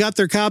went out and got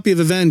their copy of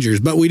Avengers,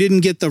 but we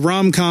didn't get the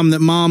rom-com that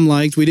mom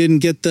liked. We didn't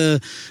get the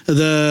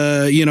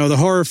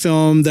horror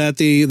film that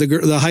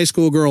the high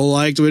school girl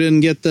liked. We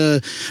didn't get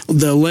the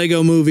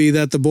Lego movie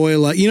that the boy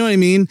liked. You know what I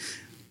mean?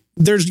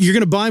 You're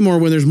going to buy more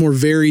when there's more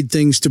varied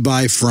things to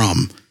buy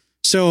from.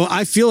 So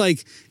I feel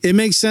like it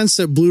makes sense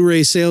that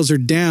Blu-ray sales are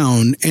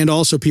down, and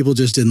also people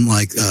just didn't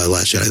like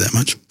Last Jedi that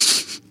much.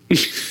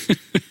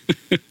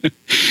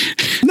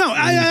 No,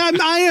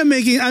 I'm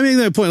making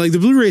that point. Like the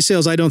Blu-ray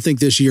sales, I don't think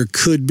this year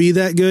could be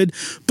that good.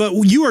 But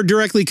you are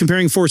directly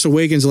comparing Force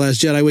Awakens to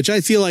Last Jedi, which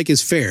I feel like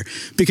is fair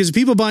because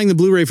people buying the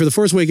Blu-ray for the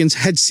Force Awakens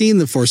had seen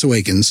the Force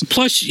Awakens.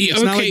 Plus,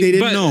 it's not like they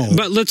didn't know.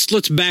 But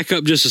let's back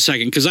up just a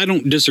second because I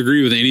don't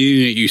disagree with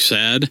anything that you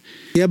said.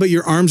 Yeah, but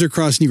your arms are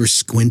crossed and you were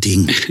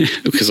squinting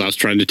because I was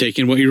trying to take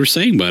in what you were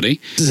saying, buddy.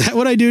 Is that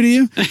what I do to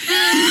you?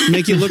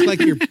 Make you look like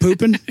you're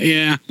pooping?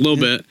 Yeah, a little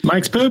bit.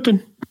 Mike's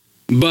pooping.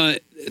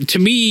 But to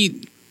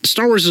me,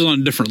 Star Wars is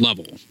on a different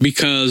level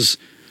because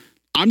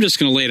I'm just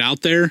going to lay it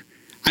out there.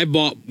 I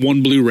bought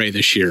one Blu-ray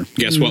this year.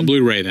 Guess what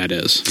Blu-ray that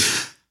is?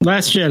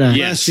 Last Jedi.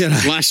 Yes,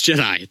 Last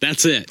Jedi.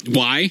 That's it.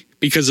 Why?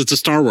 Because it's a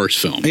Star Wars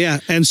film. Yeah,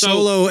 and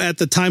Solo at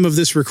the time of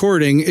this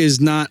recording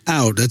is not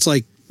out. That's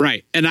like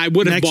right, and I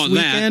would have bought that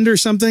next weekend or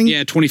something.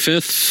 Yeah,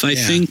 25th. I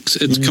think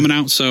it's coming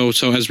out. So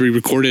as we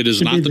record it,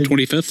 is not the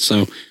 25th.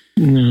 So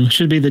no,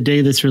 should be the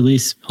day that's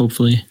released.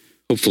 Hopefully,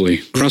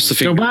 cross the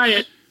finger. Go buy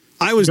it.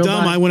 I was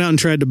dumb. I went out and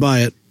tried to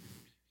buy it.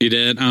 You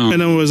did? Oh.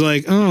 And I was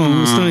like, it's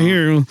not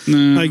here.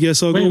 No. I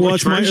guess I'll go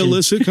watch my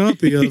illicit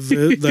copy of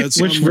it.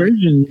 That's which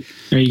version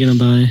are you going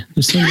to buy?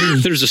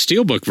 There's a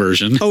Steelbook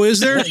version. Oh, is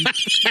there?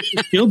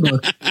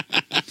 Steelbook.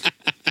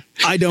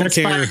 I don't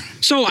care.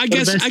 So I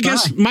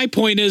guess my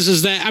point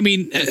is that, I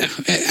mean,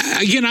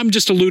 again, I'm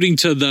just alluding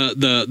to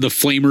the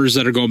flamers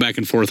that are going back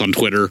and forth on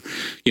Twitter,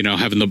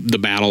 having the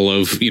battle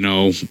of,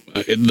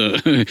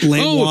 the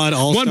Lame-wad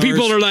All-Stars. One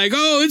people are like,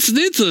 it's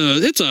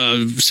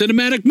a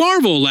cinematic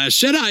marvel.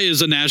 Last Jedi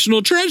is a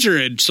national treasure.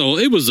 And so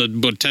it was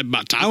about top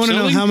I want to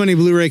know how many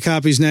Blu-ray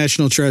copies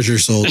National Treasure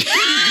sold.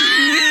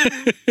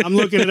 I'm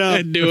looking it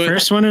up. The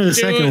first one or the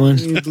second one?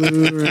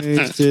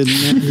 Blu-rays did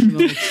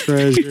National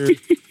Treasure.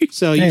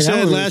 So you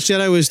said Last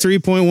Jedi was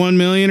 3.1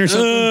 million or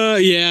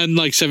something? Yeah, in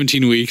like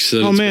 17 weeks.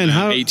 So oh man,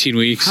 18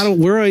 weeks.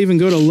 Where do I even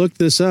go to look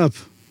this up?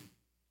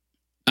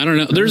 I don't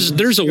know. There's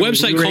a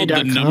website called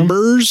The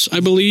Numbers, I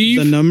believe.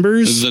 The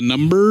Numbers? The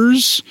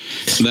Numbers.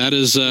 That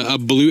is a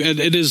blue.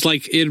 It is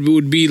like, it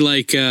would be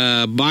like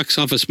Box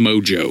Office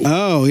Mojo.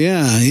 Oh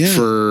yeah.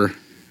 For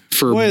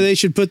boy, they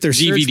should put their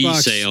DVD search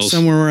box sales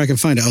somewhere where I can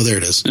find it. Oh, there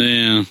it is.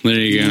 Yeah, there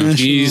you go.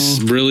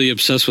 He's really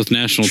obsessed with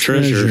National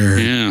Treasure.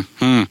 Yeah,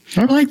 huh.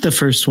 I like the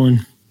first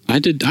one. I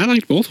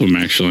liked both of them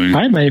actually.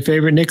 I had my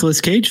favorite Nicolas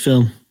Cage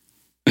film.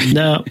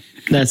 No,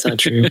 that's not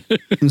true.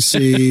 Let's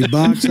see,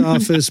 box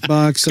office.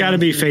 It's got to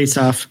be Face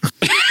Off.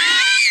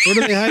 Where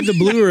do they hide the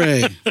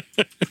Blu-ray?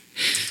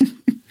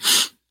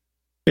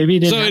 Maybe you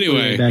didn't. So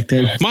anyway, back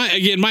then.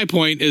 My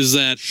point is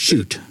that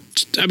shoot.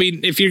 I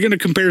mean, if you're going to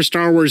compare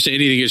Star Wars to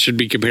anything, it should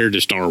be compared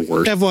to Star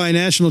Wars. FYI,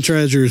 National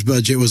Treasure's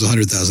budget was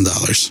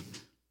 $100,000.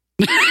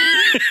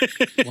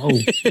 Whoa!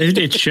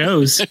 It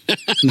shows.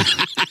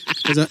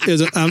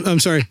 I'm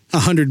sorry,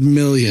 $100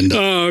 million.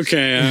 Oh,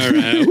 okay, all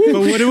right.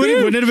 But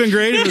wouldn't it have been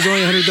great if it was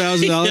only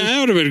 $100,000? Yeah, that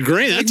would have been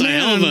great. That's a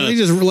hell of a. They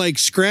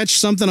just scratched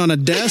something on a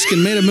desk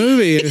and made a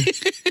movie.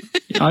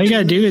 All you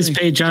gotta do is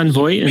pay John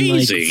Voight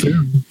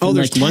and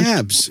there's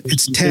tabs.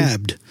 It's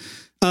tabbed.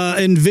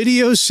 And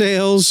video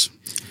sales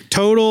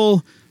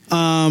total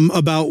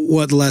about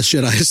what The Last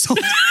Jedi is sold.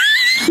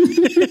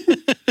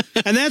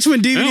 And that's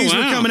when DVDs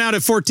were coming out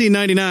at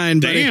 $14.99.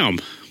 Damn.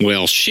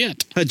 Well,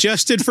 shit.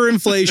 Adjusted for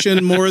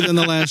inflation, more than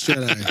The Last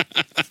Jedi.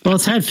 Well,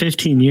 it's had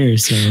 15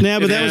 years. So. Yeah,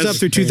 but that was up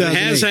through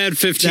 2008. It has had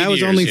 15 years. That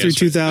was only through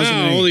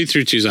 2008. Oh, only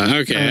through 2000.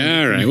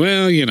 Okay, all right.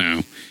 Well,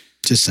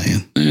 Just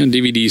saying.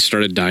 DVDs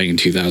started dying in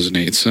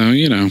 2008,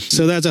 so,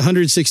 So that's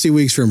 160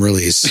 weeks from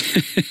release.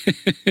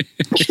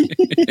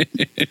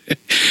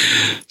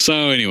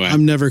 So anyway.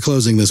 I'm never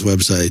closing this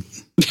website.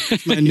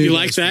 You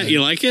like that?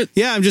 You like it?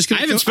 Yeah, I'm just going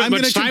to. I haven't spent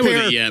much time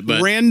with it yet,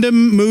 but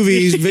random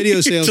movies video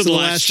sales to The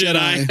Last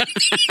Jedi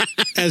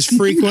as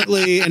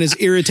frequently and as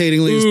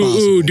irritatingly as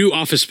possible. Ooh, do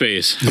Office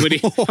Space. How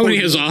many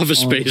has Office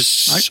Space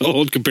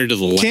sold compared to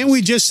the last? Can't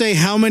we just say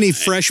how many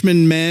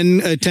freshman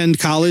men attend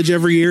college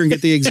every year and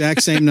get the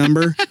exact same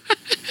number?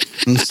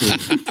 Let's see.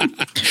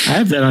 I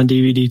have that on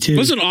DVD too.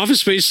 Wasn't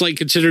Office Space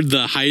considered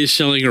the highest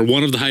selling or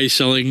one of the highest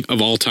selling of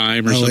all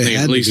time or something?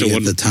 At least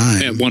at the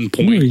time. At one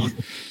point.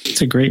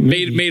 It's a great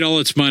movie. Made all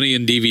its money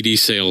in DVD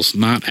sales,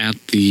 not at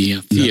the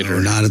theater.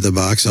 No, not at the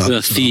box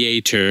office. The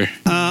theater.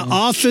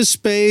 Office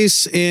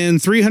Space in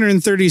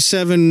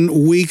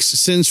 337 weeks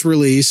since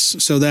release.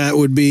 So that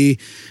would be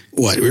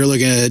what? We're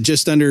looking at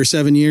just under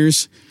 7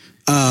 years.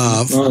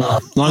 Longer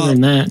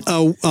than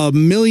that. A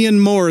million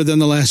more than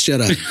The Last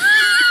Jedi.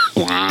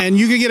 Wow. And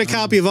you could get a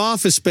copy of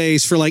Office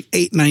Space for like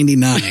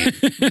 $8.99.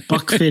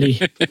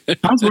 $1.50.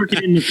 I was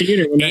working in the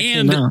theater when that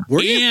came out.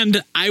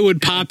 And I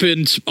would pop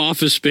in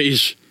Office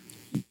Space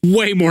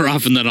way more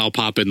often than I'll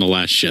pop in The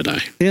Last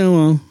Jedi. Yeah,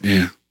 well.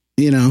 Yeah.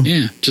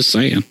 Yeah, just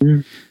saying.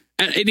 Yeah.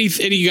 Any guys?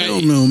 I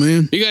don't know,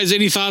 man. You guys,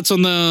 any thoughts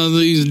on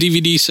these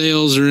DVD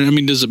sales, or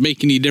does it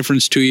make any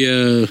difference to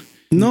you?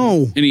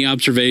 No. Any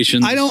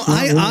observations? I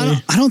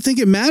don't think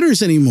it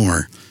matters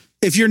anymore.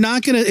 If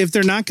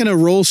they're not gonna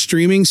roll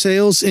streaming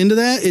sales into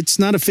that, it's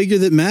not a figure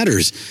that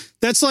matters.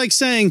 That's like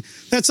saying,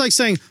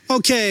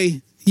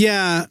 okay,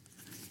 yeah,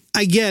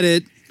 I get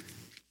it.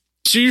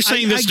 So you're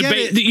saying this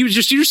debate?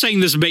 You're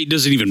saying this debate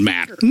doesn't even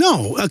matter?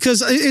 No,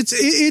 because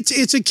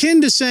it's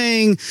akin to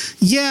saying,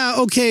 yeah,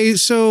 okay,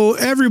 so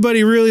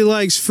everybody really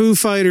likes Foo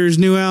Fighters'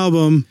 new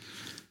album,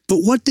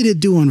 but what did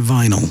it do on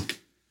vinyl?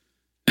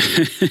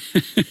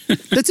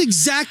 That's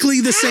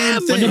exactly the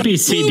same thing. Would it be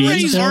CDs?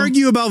 Blu-rays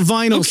argue about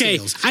vinyl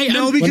sales.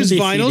 No, because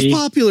vinyl's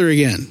popular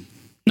again.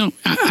 No,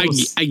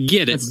 I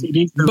get it,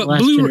 but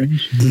Blu-ray.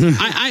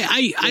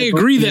 I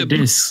agree that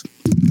it's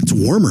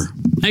warmer.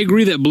 I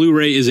agree that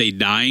Blu-ray is a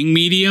dying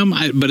medium,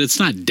 but it's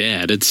not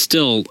dead. It's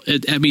still.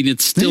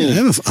 It's still.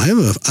 Hey, I have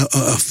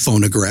a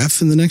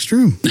phonograph in the next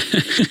room.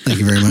 Thank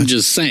you very much. I'm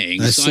just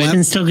saying. I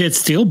can still get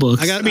steelbooks.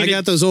 I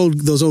got those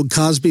old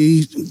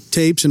Cosby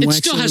tapes and it wax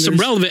still cylinders. has some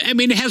relevance.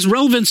 It has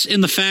relevance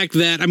in the fact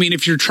that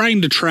if you're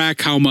trying to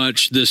track how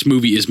much this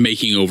movie is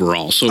making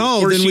overall, so of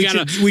course then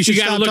we should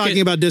stop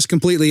talking about disc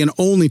completely and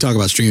only talk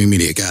about streaming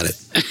media. Got it.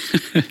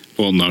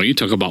 Well, no, you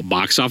talk about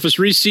box office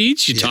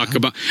receipts. You talk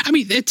about.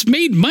 It's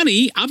made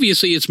money.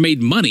 Obviously, it's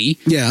made money.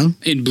 Yeah.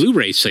 In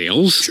Blu-ray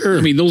sales.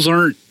 Sure. Those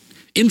aren't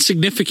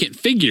insignificant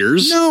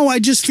figures. No, I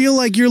just feel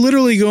like you're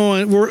literally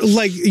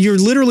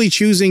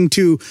choosing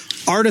to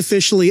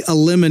artificially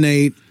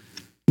eliminate.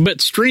 But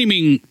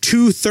streaming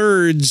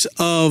 2/3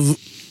 of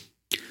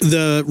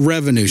the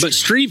revenue. But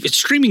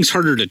streaming's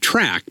harder to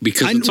track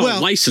because it's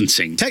all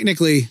licensing.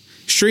 Technically,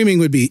 streaming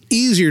would be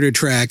easier to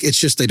track. It's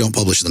just they don't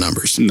publish the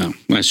numbers. No,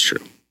 that's true.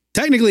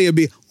 Technically, it'd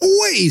be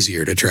way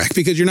easier to track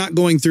because you're not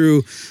going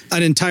through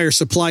an entire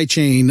supply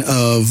chain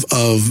of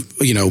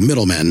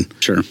middlemen.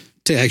 Sure.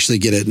 To actually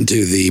get it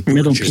into the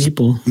middle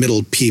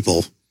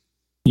people.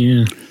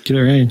 Yeah, get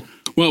it right.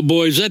 Well,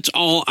 boys, that's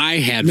all I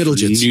had for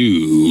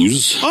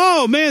news.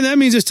 Oh, man, that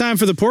means it's time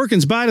for the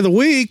Porkins Bite of the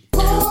Week.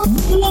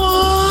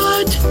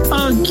 What?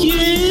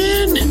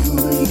 Again?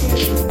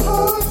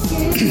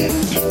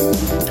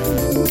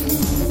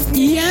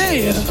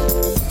 Yeah.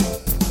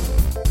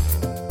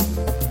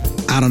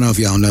 I don't know if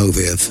y'all know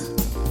this,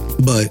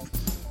 but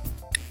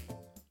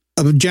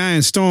a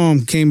giant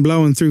storm came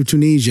blowing through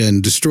Tunisia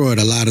and destroyed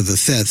a lot of the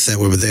sets that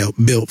were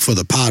built for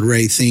the pod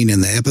race scene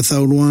in the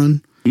episode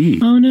 1.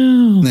 Oh,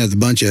 no. There's a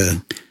bunch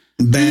of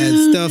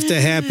bad stuff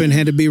that happened,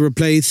 had to be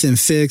replaced and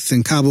fixed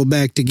and cobbled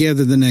back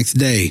together the next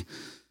day.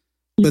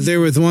 But there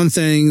was one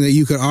thing that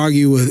you could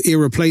argue was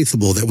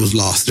irreplaceable that was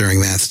lost during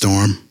that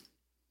storm.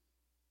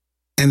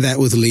 And that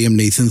was Liam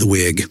Neeson's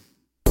wig.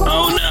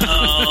 Oh, no.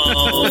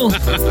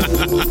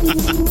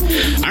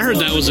 I heard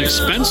that was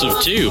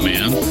expensive too,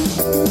 man.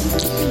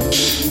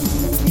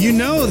 You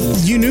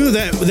knew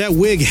that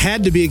wig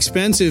had to be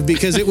expensive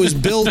because it was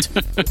built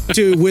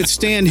to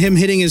withstand him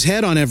hitting his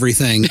head on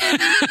everything.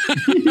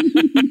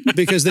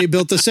 Because they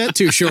built the set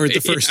too short the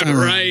first time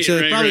around. So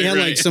it probably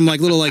had some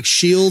little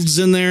shields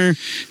in there.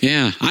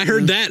 Yeah, I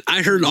heard that.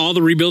 I heard all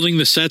the rebuilding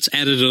the sets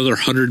added another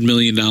 $100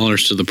 million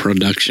to the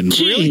production.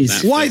 Really?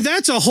 Why?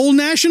 That's a whole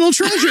national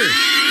treasure.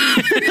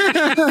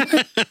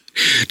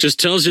 Just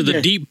tells you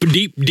the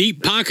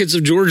deep pockets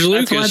of George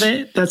Lucas.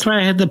 That's why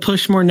I had to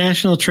push more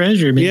National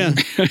Treasure. Man.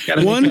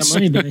 Yeah.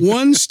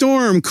 One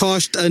storm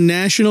cost a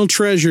national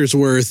treasure's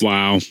worth.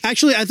 Wow.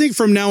 Actually, I think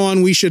from now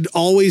on we should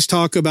always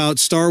talk about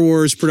Star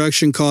Wars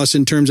production costs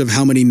in terms of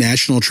how many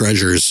national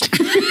treasures.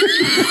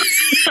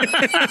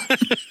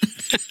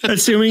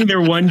 Assuming they're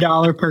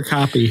 $1 per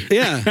copy.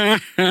 Yeah.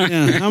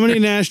 How many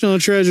national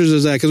treasures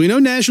is that? Because we know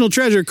National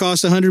Treasure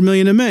costs $100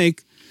 million to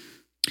make.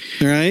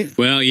 All right.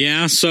 Well,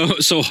 yeah. So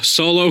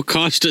Solo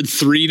costed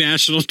 3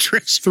 national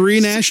treasures. 3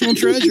 national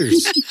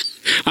treasures.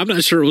 I'm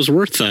not sure it was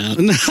worth that.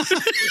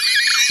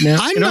 No,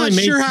 I'm not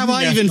sure how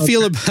I even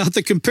feel about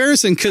the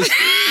comparison because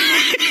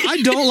I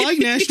don't like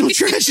National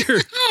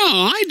Treasure.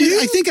 Oh, I do.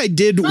 I think I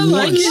did once.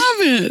 I love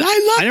it.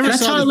 I never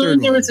That's saw how I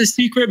learned there was a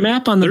secret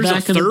map on the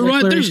back of the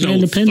one. There's no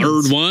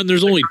third one.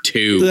 There's only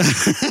 2.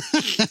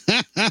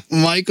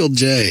 Michael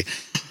J.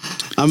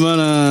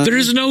 There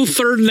is no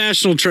third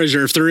National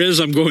Treasure. If there is,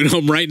 I'm going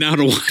home right now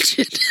to watch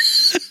it.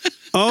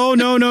 Oh,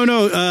 no.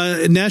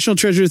 National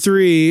Treasure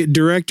 3,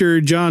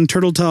 director John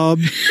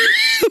Turteltaub.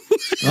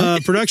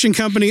 Production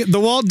company, the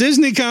Walt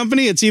Disney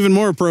Company. It's even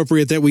more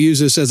appropriate that we use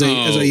this as a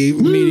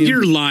medium.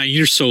 You're lying.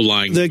 You're so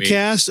lying. The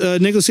cast,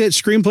 Nicholas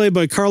Cage, screenplay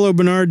by Carlo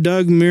Bernard,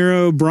 Doug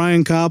Miro,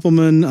 Brian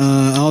Koppelman,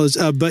 all this.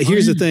 But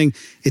here's the thing.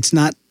 It's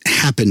not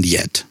happened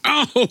yet.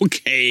 Oh,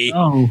 okay.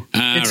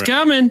 It's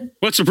coming.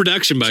 What's the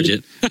production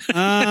budget?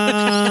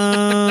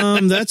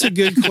 That's a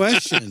good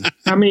question.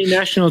 How many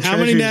national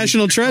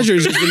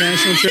treasures is the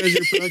National Treasure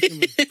production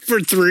budget?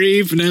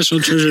 For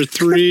National Treasure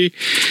 3.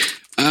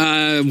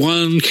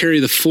 1 carry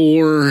the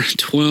 4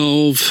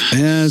 12.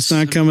 Yeah, it's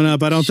not coming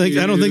up. I don't think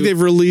they've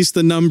released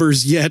the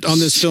numbers yet on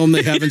this film.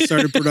 They haven't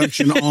started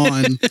production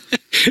on.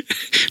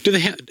 Do they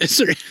have?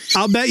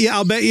 I'll bet you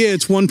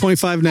it's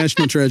 1.5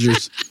 national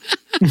treasures.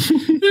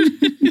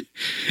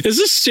 Is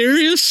this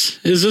serious?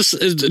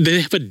 Do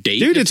they have a date?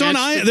 Dude, it's on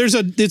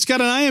it's got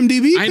an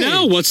IMDb page. I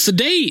know. What's the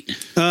date?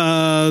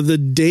 The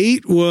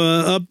date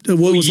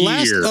was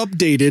last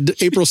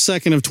updated April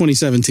 2nd of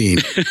 2017.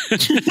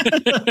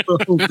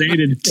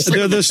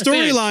 The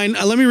storyline,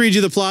 let me read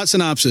you the plot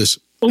synopsis.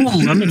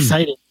 Oh, I'm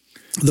excited.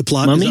 The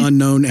plot Mummy? is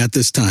unknown at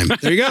this time.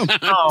 There you go.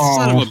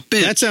 Son of a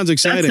bitch. That sounds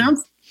exciting.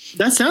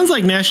 That sounds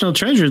like National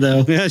Treasure,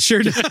 though. Yeah, it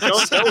sure does.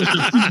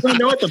 Don't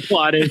know what the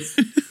plot is.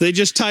 They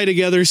just tie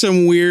together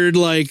some weird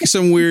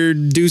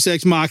Deus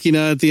Ex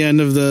Machina at the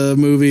end of the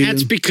movie.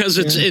 That's because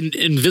it's in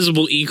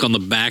invisible ink on the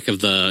back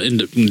of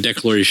the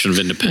Declaration of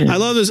Independence. I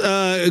love this.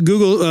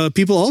 Google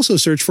people also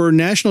search for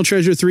National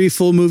Treasure 3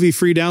 full movie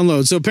free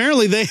download. So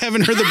apparently they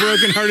haven't heard the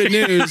brokenhearted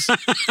news.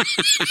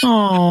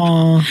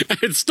 Aww.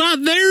 It's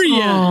not there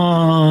yet.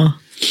 Aww.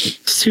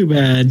 It's too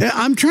bad.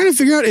 I'm trying to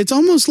figure out. It's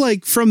almost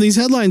like from these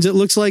headlines, it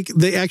looks like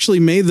they actually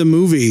made the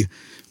movie,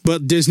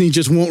 but Disney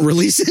just won't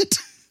release it.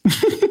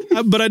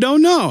 But I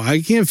don't know. I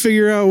can't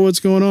figure out what's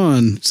going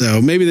on.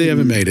 So maybe they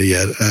haven't made it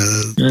yet.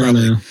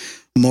 Probably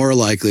more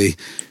likely.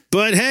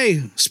 But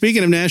hey,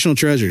 speaking of national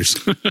treasures,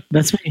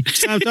 that's me.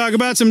 It's time to talk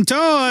about some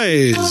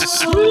toys.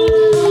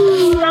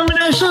 I'm a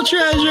national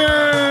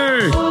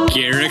treasure.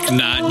 Garrick,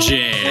 not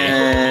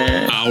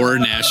Jay. Our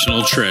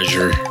national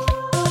treasure.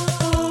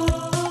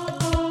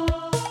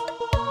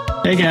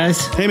 Hey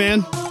guys. Hey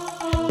man.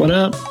 What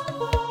up?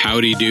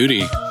 Howdy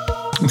doody.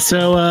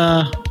 So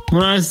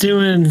when I was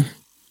doing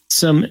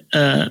some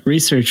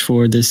research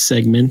for this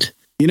segment,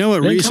 you know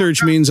what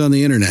research means on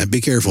the internet.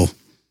 Be careful.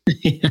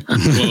 Yeah.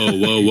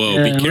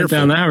 Whoa. Be careful.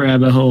 Down that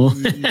rabbit hole.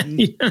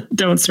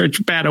 Don't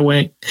search bat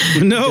away.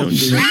 No,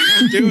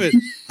 don't do it.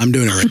 I'm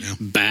doing it right now.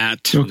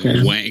 Bat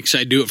wanks.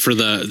 I do it for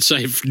the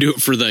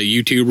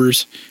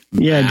YouTubers.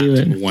 Yeah, do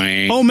it.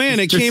 Wank. Oh man,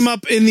 it came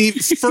up in the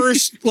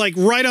first,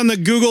 right on the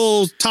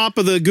Google top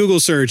of the Google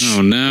search.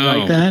 Oh no. You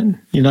like that?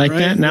 You like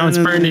that? Now it's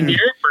burned into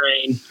your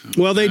brain.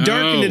 Well, they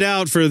darkened it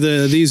out for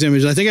these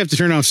images. I think I have to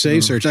turn off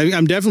save search.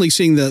 I'm definitely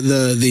seeing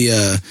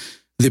the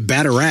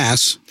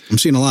Batarass. I'm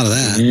seeing a lot of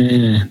that.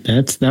 Yeah,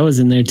 that was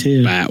in there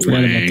too. Bat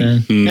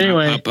wang.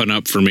 Anyway, up and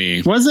up for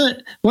me.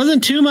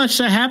 Wasn't too much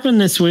that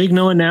happened this week.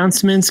 No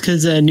announcements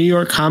because New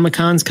York Comic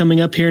Con's coming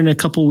up here in a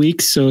couple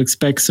weeks, so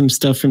expect some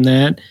stuff from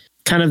that.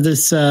 Kind of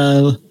this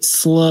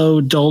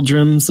slow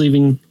doldrums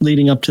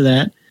leading up to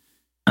that.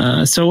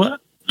 So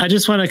I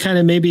just want to kind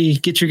of maybe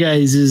get your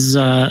guys'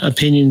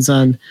 opinions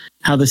on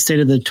how the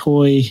state of the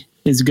toy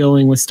is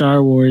going with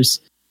Star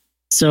Wars.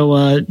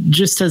 So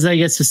just as I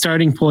guess the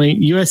starting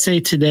point,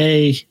 USA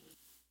Today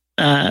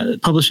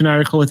published an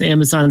article with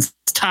Amazon's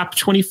top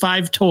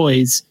 25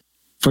 toys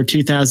for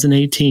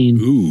 2018.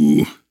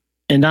 Ooh.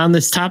 And on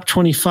this top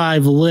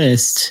 25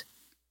 list,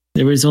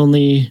 there was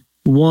only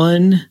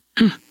one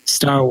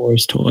Star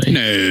Wars toy.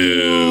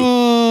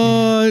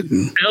 No.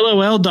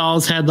 LOL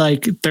dolls had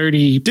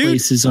 30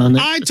 places on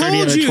there. I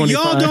told you,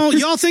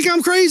 y'all think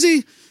I'm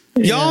crazy.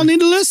 Y'all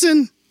need to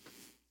listen.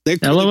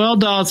 LOL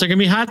dolls are going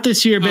to be hot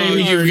this year,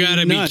 baby. Oh, you've got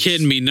to be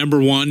kidding me.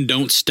 Number one,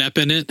 don't step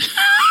in it.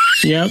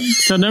 Yep.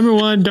 So number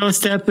one, don't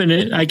step in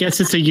it. I guess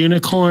it's a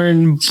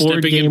unicorn board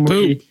Stepping game in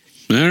where poop.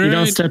 you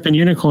don't step in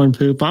unicorn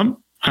poop. I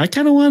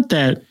kind of want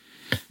that.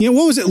 What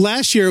was it?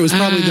 Last year, it was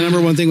probably the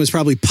number one thing was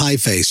probably Pie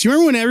Face. You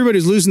remember when everybody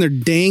was losing their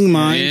dang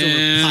minds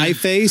over Pie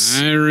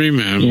Face? I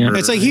remember. Yeah.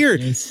 It's like, here,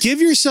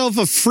 give yourself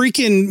a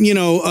freaking,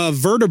 a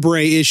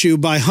vertebrae issue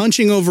by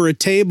hunching over a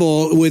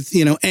table with,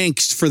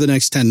 angst for the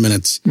next 10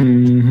 minutes.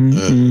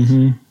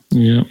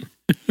 Yeah.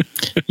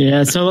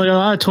 Yeah. So a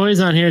lot of toys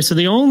on here. So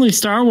the only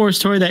Star Wars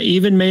toy that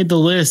even made the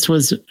list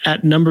was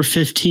at number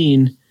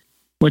 15,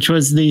 which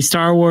was the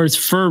Star Wars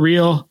For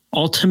Real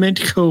Ultimate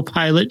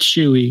Co-Pilot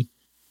Chewie,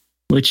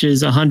 which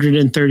is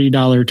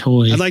 $130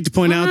 toy. I'd like to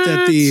point out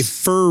that the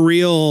For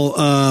Real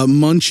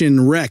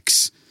Munchin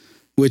Rex,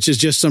 which is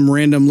just some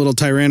random little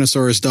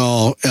Tyrannosaurus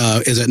doll,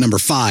 is at number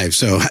 5.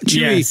 So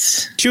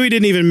Chewie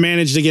didn't even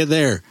manage to get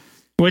there.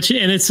 It's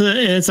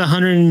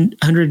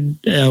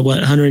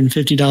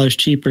 $150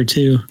 cheaper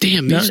too.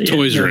 Damn, these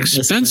toys are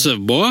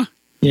expensive, boy.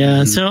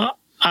 Yeah. So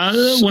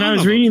when I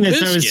was reading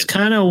this, I was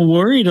kind of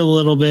worried a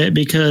little bit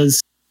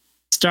because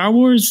Star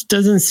Wars,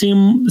 action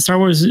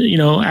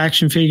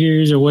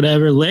figures or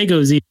whatever,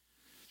 Legos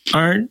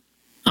aren't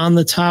on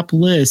the top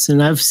list.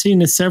 And I've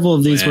seen several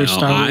of these where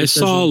Star Wars. I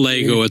saw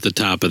Lego at the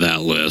top of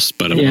that list,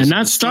 but it wasn't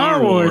not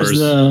Star Wars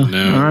though.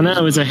 No. I know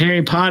it was a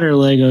Harry Potter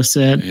Lego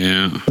set.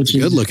 Yeah. Which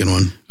is a good looking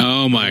one.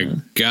 Oh my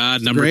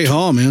God. Great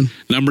haul, man.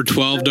 Number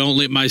 12. Don't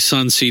let my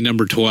son see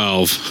number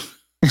 12.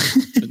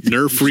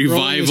 Nerf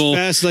revival.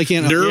 Fast as I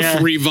can.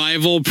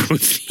 Revival.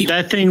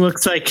 That thing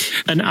looks like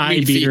an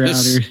eye beater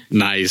outer.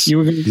 Nice. You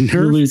were going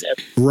to lose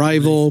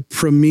Rival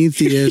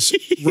Prometheus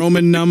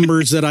Roman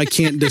numbers that I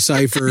can't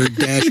decipher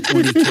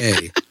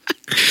 -20K.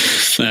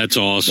 That's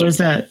awesome. What is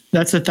that?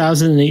 That's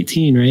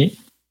 1018, right?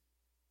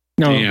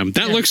 No. Damn,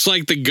 that looks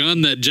like the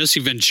gun that Jesse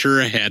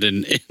Ventura had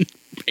in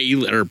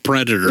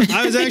Predator.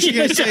 I was actually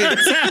going to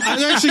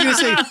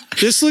say,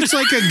 this looks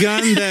like a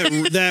gun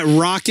that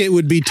Rocket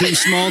would be too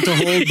small to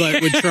hold,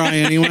 but would try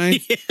anyway.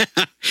 Yeah.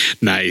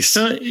 Nice.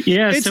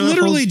 It's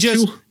literally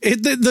just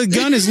The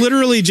gun is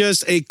literally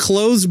just a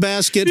clothes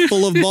basket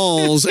full of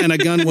balls and a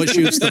gun what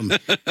shoots them.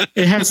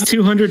 It has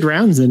 200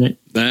 rounds in it.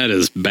 That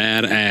is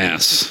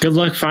badass. Good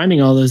luck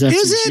finding all those after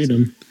you shoot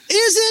them.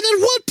 Is it?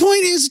 At what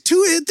point is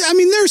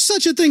there's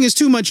such a thing as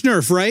too much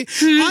Nerf, right?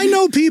 I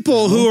know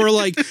people who are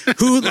like,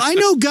 I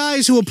know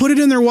guys who will put it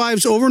in their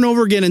wives over and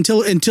over again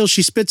until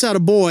she spits out a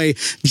boy,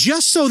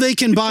 just so they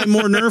can buy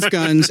more Nerf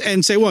guns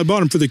and say, well, I bought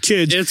them for the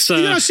kids. It's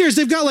serious.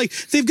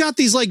 They've got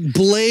these like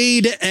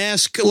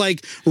Blade-esque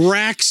like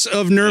racks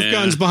of Nerf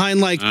guns behind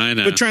behind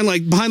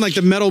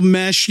the metal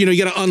mesh. You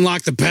got to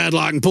unlock the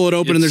padlock and pull it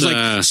open, and there's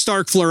like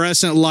stark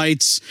fluorescent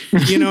lights.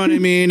 You know what I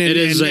mean? And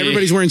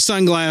everybody's wearing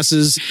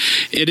sunglasses.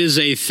 It is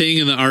a thing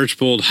in the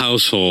Archbold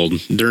household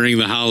during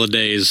the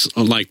holidays.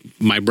 Like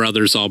my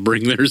brothers all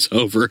bring theirs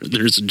over.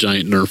 There's a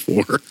giant Nerf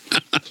war.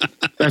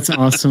 That's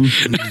awesome.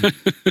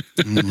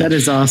 That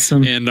is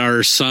awesome. And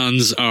our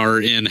sons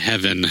are in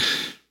heaven.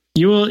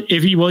 You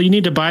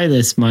need to buy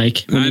this,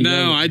 Mike. I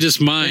know. I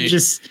just might.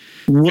 Just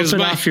whoop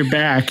it off your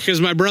back. Because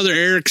my brother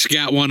Eric's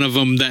got one of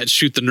them that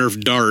shoot the Nerf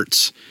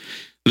darts.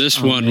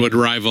 This one would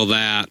rival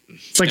that.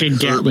 It's like a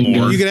Gatling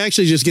gun. You could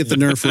actually just get the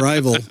Nerf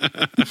rival. That's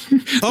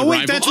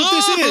what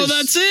this is. Oh,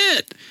 that's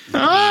it.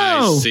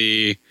 Oh, I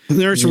see.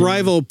 Nerf's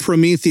rival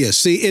Prometheus.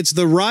 See, it's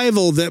the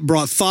rival that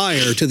brought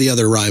fire to the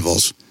other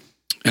rivals.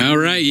 All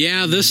right.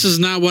 Yeah, this is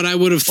not what I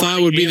would have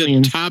thought would be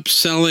the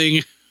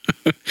top-selling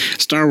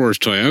Star Wars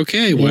toy.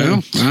 Okay,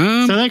 well.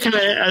 So that kind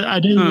of,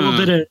 I did a little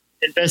bit of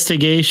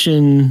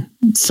investigation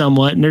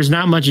somewhat, and there's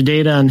not much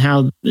data on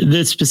how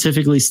this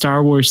specifically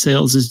Star Wars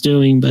sales is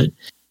doing, but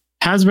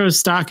Hasbro's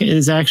stock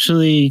is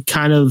actually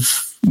kind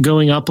of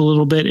going up a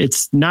little bit.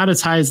 It's not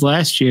as high as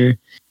last year,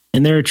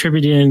 and they're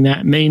attributing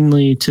that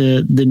mainly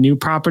to the new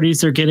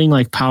properties they're getting,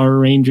 like Power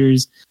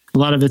Rangers. A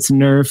lot of it's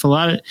Nerf.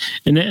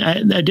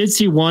 I did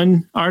see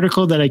one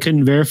article that I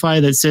couldn't verify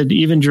that said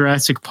even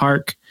Jurassic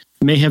Park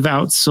may have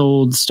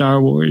outsold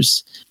Star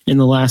Wars in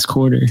the last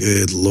quarter.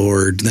 Good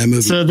Lord. That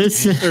movie. So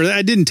this,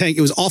 I didn't tank.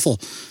 It was awful.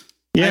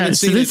 Yeah. I haven't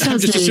seen it. I'm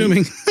just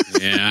assuming.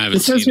 Yeah, I haven't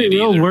this seen has me it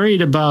real either.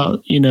 worried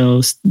about,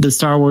 the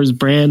Star Wars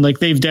brand. Like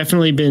they've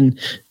definitely been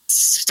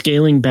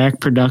scaling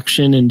back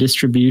production and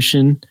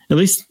distribution, at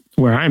least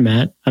where I'm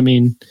at. I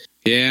mean,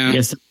 yeah, I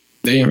guess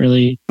they can't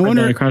really. I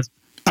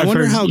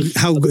wonder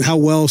how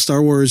well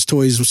Star Wars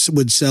toys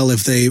would sell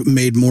if they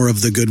made more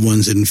of the good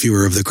ones and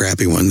fewer of the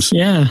crappy ones.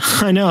 Yeah,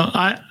 I know.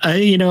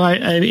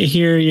 I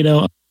hear,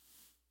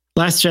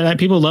 Last Jedi,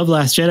 people love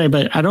Last Jedi,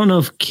 but I don't know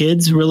if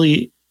kids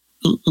really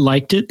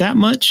liked it that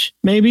much.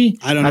 Maybe.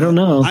 I don't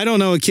know. I don't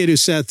know a kid who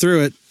sat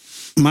through it.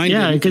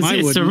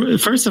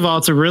 Because first of all,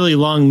 it's a really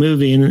long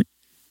movie and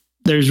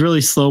there's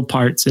really slow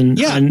parts, and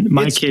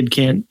my kid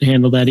can't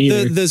handle that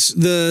either.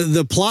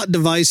 The plot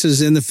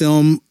devices in the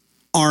film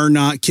are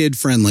not kid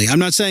friendly. I'm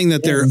not saying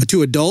that they're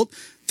too adult.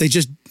 They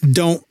just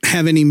don't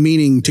have any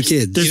meaning to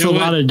kids. There's a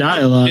lot of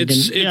dialogue.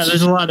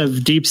 There's a lot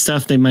of deep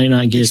stuff they might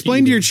not get.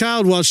 Explain to your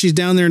child while she's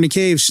down there in the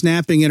cave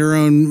snapping at her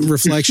own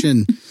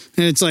reflection.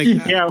 And it's like,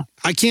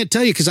 I can't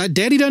tell you because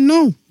Daddy doesn't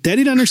know.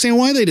 Daddy doesn't understand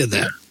why they did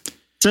that.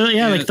 So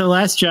like the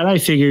Last Jedi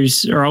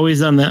figures are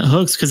always on that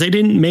hooks because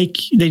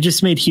they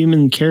just made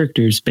human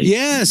characters.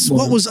 Yes.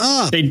 What was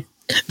up?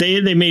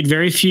 They made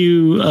very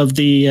few of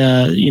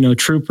the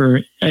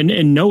trooper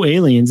and no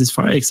aliens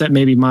except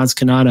maybe Maz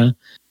Kanata.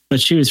 But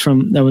she was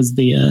that was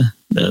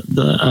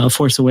the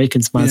Force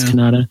Awakens Maz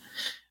Kanata.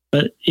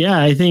 But yeah,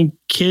 I think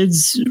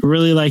kids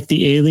really like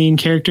the alien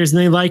characters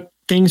and they like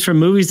things from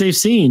movies they've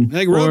seen.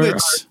 Like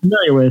robots.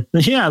 Familiar with.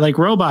 Yeah, like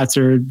robots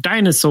or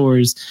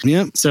dinosaurs.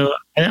 Yep. So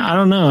I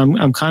don't know.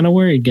 I'm kind of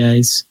worried,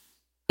 guys.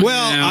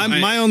 Well,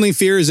 my only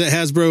fear is that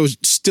Hasbro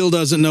still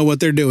doesn't know what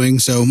they're doing.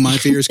 So my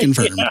fear is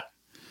confirmed.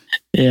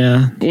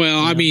 Yeah. Well,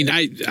 I mean,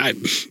 I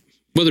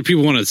whether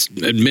people want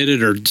to admit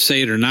it or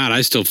say it or not,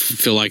 I still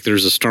feel like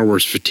there's a Star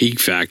Wars fatigue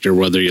factor,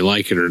 whether you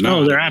like it or not.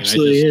 Oh, there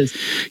absolutely is.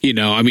 You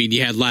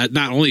had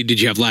not only did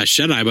you have Last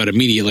Jedi, but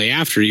immediately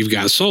after you've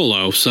got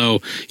Solo.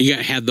 So you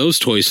had those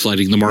toys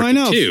flooding the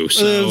market too.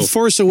 So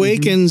Force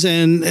Awakens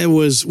and it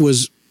was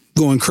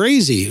going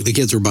crazy. The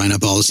kids were buying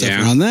up all the stuff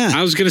around that.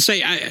 I was going to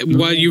say,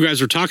 while you guys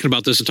were talking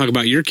about this and talking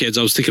about your kids,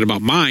 I was thinking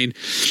about mine.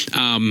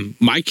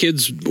 My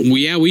kids,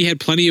 we had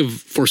plenty of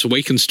Force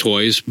Awakens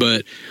toys,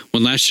 but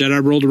when Last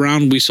Jedi rolled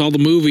around, we saw the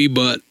movie,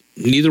 but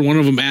neither one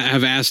of them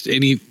have asked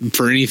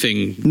for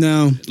anything.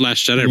 No.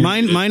 Last Jedi.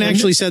 Mine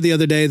actually said the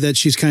other day that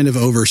she's kind of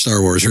over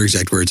Star Wars, her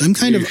exact words. I'm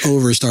kind of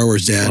over Star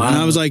Wars, Dad. Wow. And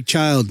I was like,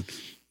 child,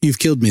 you've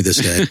killed me this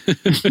day.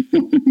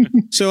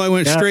 So I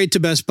went straight to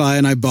Best Buy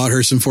and I bought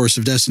her some Force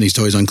of Destiny's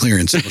toys on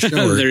clearance. I'll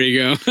show her. There you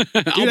go. Dude,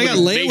 I got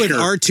Leia with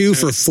R2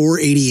 for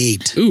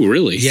 $488. Ooh,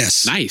 really?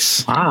 Yes.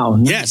 Nice. Wow.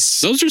 Nice.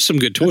 Yes. Those are some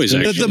good toys,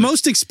 actually. The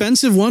most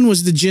expensive one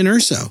was the Jyn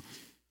Erso.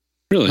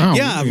 Really? Oh,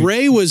 yeah,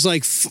 Rey was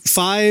like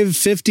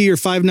 $550 or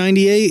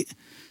 $598.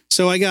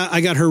 So I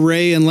got her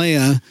Rey and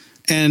Leia.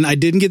 And I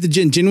didn't get the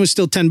Jyn. Jyn was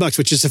still $10,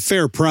 which is a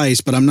fair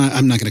price, but I'm not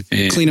going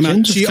to clean them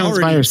out. She comes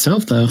by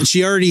herself, though.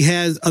 She already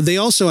had. They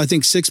also, I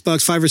think, $6,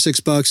 $5 or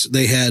 $6.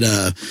 They had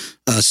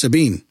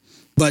Sabine,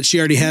 but she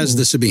already has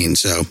the Sabine.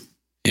 So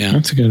Yeah,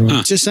 That's a good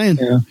one. Just saying.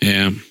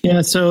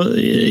 yeah. So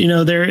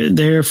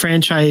their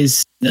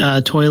franchise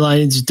toy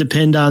lines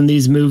depend on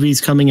these movies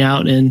coming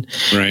out, and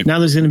Right. now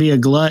there's going to be a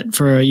glut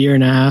for a year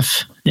and a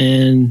half,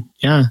 and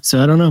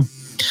so I don't know.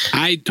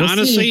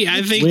 Honestly,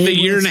 I think We'll the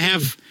year and a see.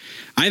 half.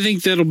 I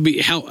think that'll be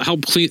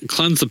help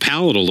cleanse the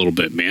palate a little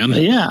bit, man.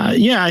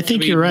 I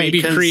think you're right.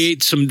 Maybe 'cause-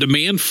 create some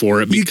demand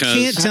for it You because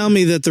can't tell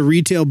me that the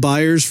retail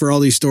buyers for all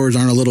these stores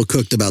aren't a little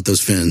cooked about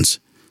those fins.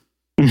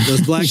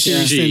 Those Black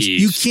Series fins. Jeez.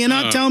 You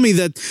cannot tell me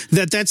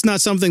that's not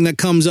something that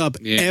comes up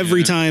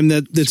every time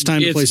that it's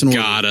time to place an order.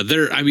 gotta.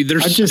 They're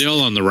just-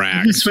 still on the I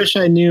rack. just wish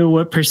I knew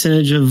what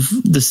percentage of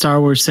the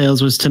Star Wars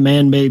sales was to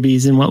man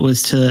babies and what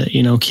was to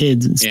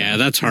kids and stuff. Yeah,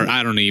 that's hard.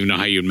 I don't even know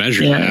how you'd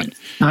measure Yeah, that.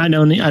 I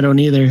don't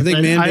either. I think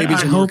But man babies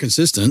I are more hope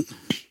consistent.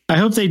 I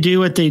hope they do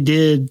what they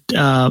did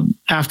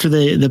after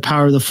the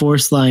Power of the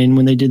Force line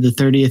when they did the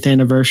 30th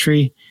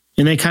anniversary,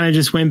 and they kind of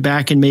just went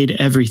back and made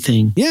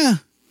everything. Yeah.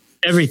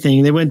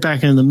 Everything. They went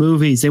back into the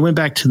movies. They went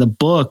back to the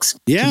books,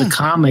 to the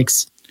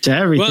comics, to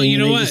everything. Well, you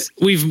know what?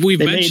 We've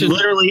They mentioned made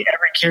literally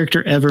every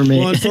character ever made.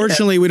 Well,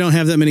 unfortunately, we don't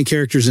have that many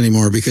characters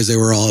anymore because they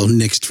were all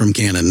nixed from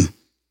canon.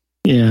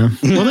 Yeah.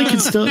 Well, they could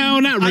still.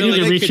 No, not I really.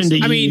 need to reach into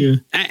I mean, EU.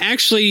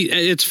 actually,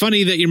 it's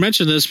funny that you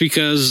mentioned this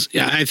because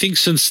I think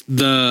since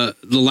the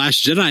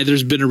Last Jedi,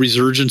 there's been a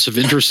resurgence of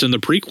interest in the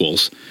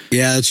prequels.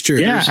 Yeah, that's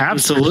true. Yeah,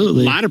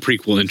 absolutely. A lot of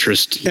prequel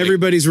interest.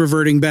 Everybody's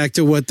reverting back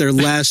to what their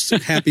last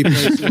happy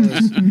place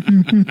was.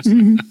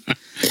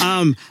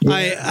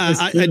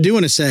 I do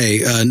want to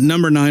say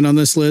number 9 on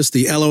this list,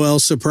 the LOL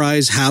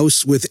surprise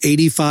house with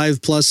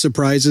 85 plus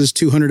surprises,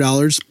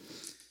 $200.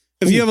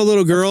 If you have a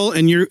little girl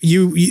and you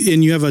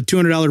have a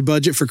 $200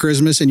 budget for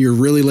Christmas and you're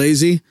really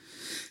lazy,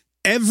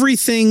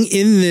 everything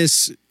in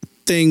this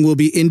thing will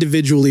be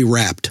individually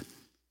wrapped.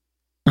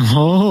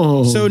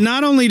 Oh. So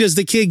not only does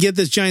the kid get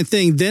this giant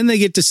thing, then they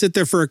get to sit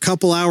there for a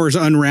couple hours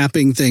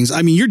unwrapping things.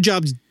 I mean, your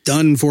job's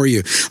done for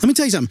you. Let me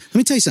tell you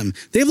something.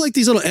 They have like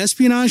these little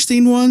espionage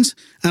themed ones.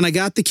 And I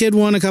got the kid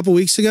one a couple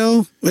weeks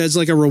ago as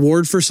like a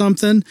reward for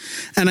something.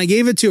 And I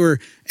gave it to her.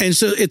 And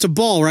so it's a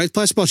ball, right?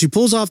 Plastic ball. She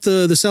pulls off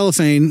the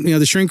cellophane,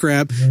 the shrink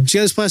wrap. Mm-hmm. She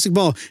has this plastic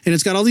ball and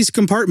it's got all these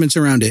compartments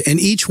around it. And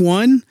each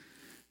one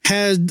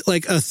had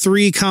like a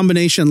 3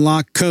 combination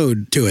lock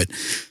code to it.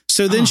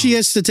 So then she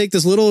has to take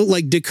this little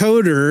like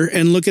decoder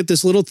and look at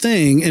this little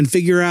thing and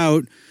figure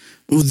out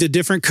the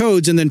different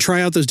codes and then try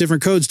out those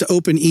different codes to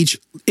open each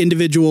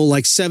individual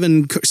like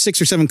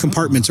 6 or 7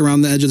 compartments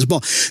around the edge of this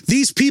ball.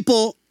 These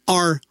people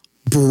are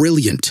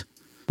brilliant.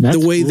 That's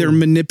the way cool. they're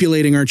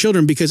manipulating our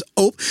children because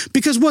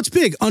what's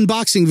big?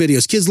 Unboxing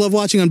videos. Kids love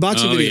watching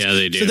unboxing videos. Yeah,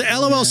 they do. So the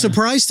LOL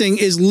surprise thing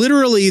is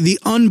literally the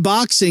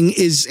unboxing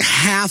is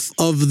half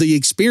of the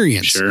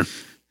experience. Sure.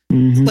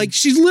 Mm-hmm. Like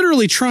she's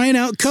literally trying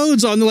out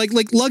codes on like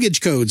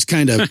luggage codes,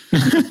 kind of.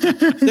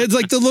 It's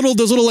like those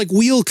little like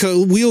wheel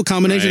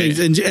combinations,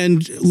 Right.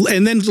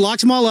 and then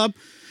locks them all up,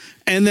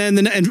 and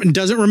then and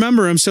doesn't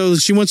remember them. So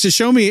she wants to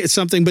show me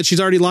something, but she's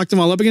already locked them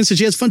all up again. So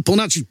she has fun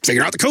pulling out. She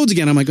figured out the codes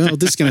again. I'm like, oh,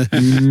 this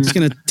is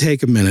gonna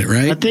take a minute,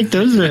 right? I think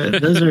those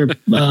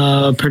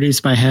are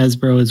produced by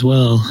Hasbro as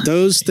well.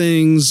 Those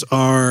things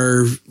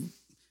are.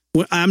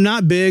 I'm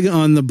not big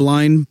on the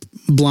blind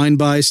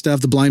buy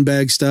stuff, the blind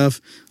bag stuff.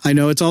 I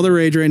know it's all the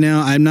rage right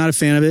now. I'm not a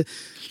fan of it.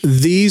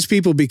 These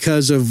people,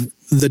 because of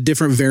the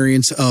different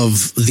variants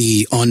of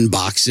the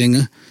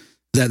unboxing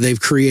that they've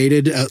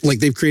created,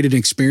 they've created an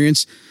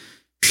experience.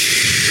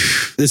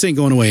 This ain't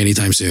going away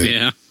anytime soon.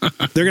 Yeah.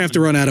 They're gonna have to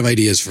run out of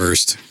ideas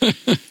first.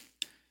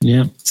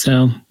 Yeah.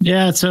 So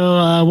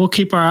we'll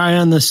keep our eye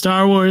on the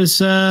Star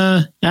Wars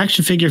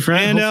action figure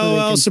front. And Hopefully they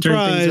LOL can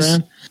turn things surprise.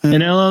 around.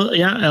 And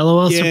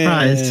LOL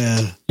surprise.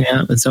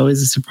 Yeah, it's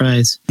always a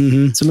surprise.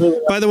 Mm-hmm.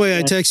 So By the way,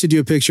 I texted you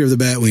a picture of the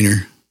bat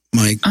wiener,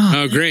 Mike.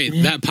 Oh, great.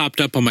 That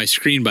popped up on my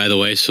screen, by the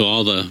way, so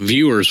all the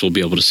viewers will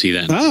be able to see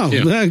that. Oh,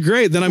 too.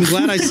 great. Then I'm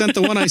glad I sent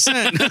the one I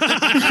sent.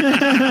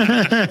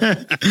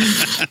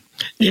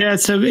 Yeah,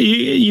 so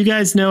you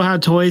guys know how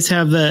toys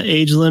have the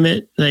age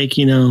limit, like,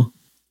 can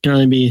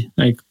only be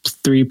like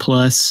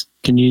 3+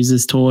 can use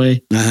this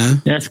toy. Uh-huh.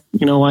 That's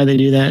why they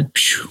do that.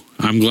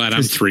 I'm glad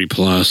I'm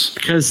 3+.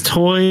 Because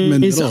toys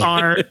Middle.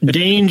 are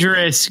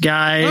dangerous,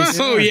 guys.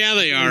 Oh, yeah,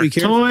 they are. Be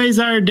careful. Toys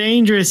are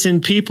dangerous,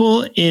 and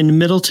people in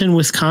Middleton,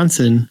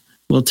 Wisconsin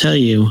will tell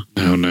you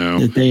Oh, no.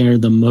 that they are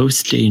the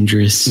most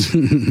dangerous.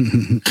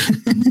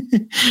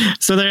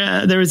 So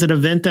there was an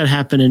event that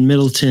happened in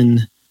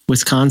Middleton,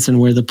 Wisconsin,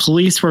 where the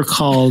police were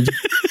called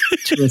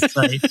to a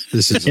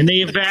site, and they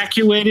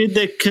evacuated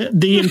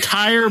the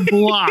entire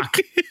block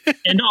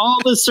and all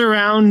the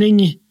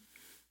surrounding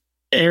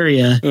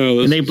area,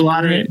 and they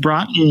brought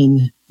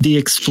in the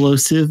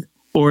explosive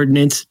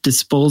ordnance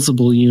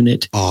disposable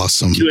unit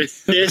Awesome. to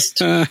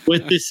assist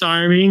with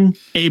disarming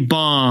a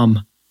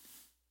bomb.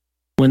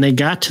 When they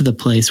got to the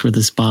place where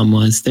this bomb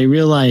was, they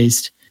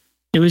realized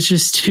it was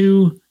just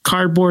 2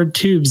 cardboard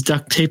tubes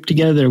duct taped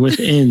together with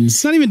ends.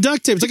 It's not even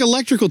duct tape. It's like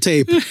electrical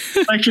tape.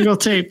 Electrical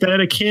tape that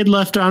a kid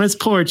left on his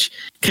porch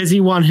because he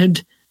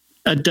wanted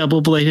a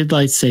double-bladed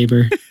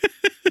lightsaber.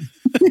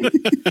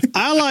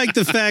 I like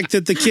the fact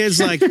that the kid's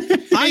like,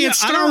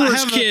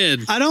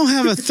 I don't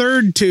have a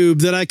third tube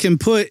that I can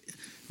put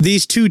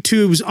these two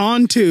tubes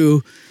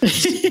onto.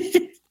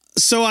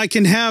 So I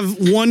can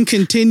have one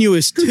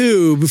continuous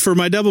tube for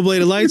my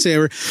double-bladed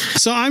lightsaber.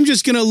 So I'm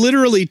just going to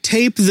literally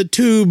tape the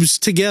tubes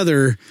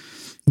together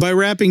by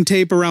wrapping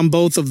tape around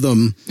both of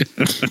them.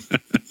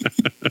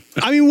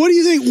 I mean, what do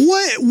you think?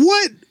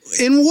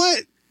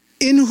 What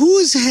in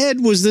whose head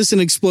was this an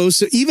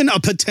explosive, even a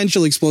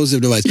potential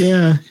explosive device?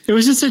 Yeah, it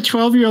was just a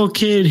 12-year-old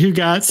kid who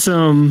got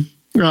some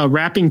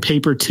wrapping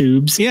paper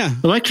tubes. Yeah.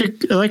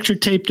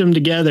 Electric taped them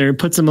together,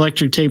 put some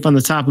electric tape on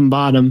the top and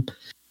bottom,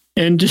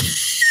 and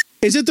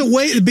is it the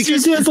way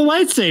because it's a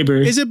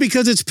lightsaber? Is it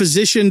because it's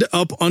positioned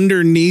up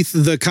underneath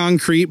the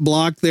concrete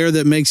block there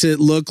that makes it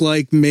look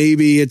like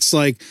maybe it's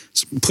like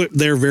put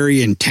there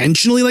very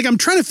intentionally? Like, I'm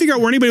trying to figure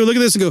out where anybody would look at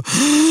this and go,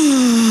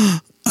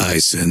 I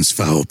sense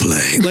foul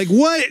play. Like,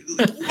 what?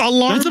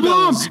 Alarm It's a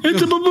bomb. bells.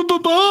 It's a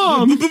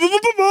bomb.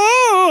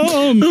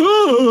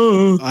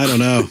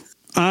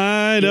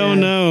 I don't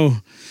know.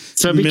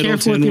 So be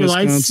careful with your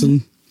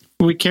Wisconsin.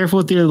 Be careful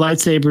with your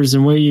lightsabers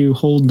and where you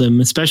hold them,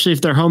 especially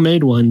if they're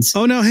homemade ones.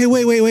 Oh no! Hey,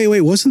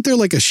 wait! Wasn't there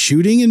like a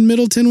shooting in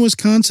Middleton,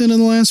 Wisconsin, in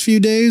the last few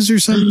days or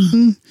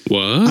something?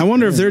 What? I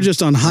wonder if they're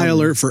just on high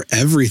alert for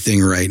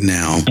everything right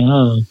now.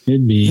 Oh,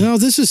 could be. No,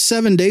 this is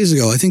 7 days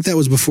ago. I think that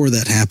was before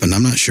that happened.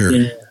 I'm not sure.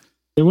 Yeah.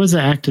 There was an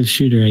active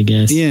shooter, I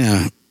guess.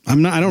 Yeah, I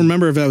don't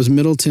remember if that was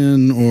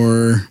Middleton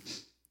or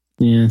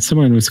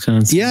somewhere in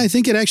Wisconsin. Yeah, I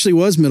think it actually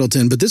was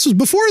Middleton, but this was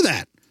before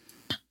that.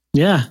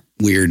 Yeah,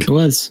 weird. It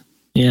was.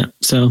 Yeah,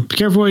 so be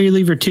careful where you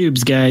leave your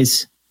tubes,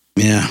 guys.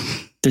 Yeah,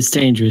 it's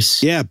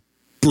dangerous. Yeah,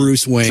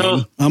 Bruce Wayne.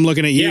 So, I'm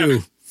looking at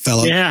you,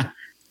 fella.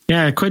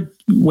 Yeah. Quit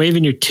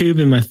waving your tube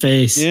in my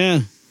face. Yeah,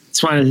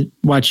 just want to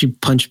watch you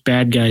punch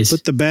bad guys.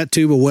 Put the bat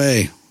tube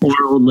away. Or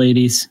old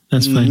ladies.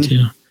 That's fine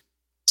too.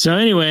 So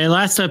anyway,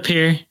 last up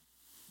here,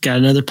 got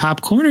another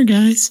pop corner,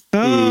 guys.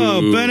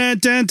 Oh,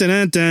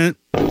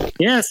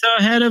 yeah. So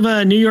ahead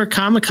of New York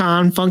Comic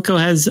Con, Funko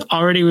has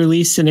already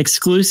released an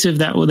exclusive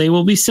that they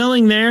will be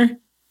selling there.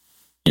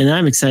 And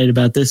I'm excited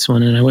about this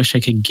one, and I wish I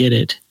could get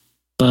it,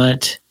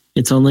 but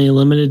it's only a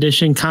limited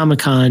edition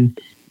Comic-Con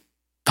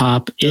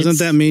pop. Doesn't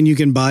that mean you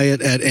can buy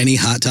it at any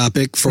Hot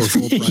Topic for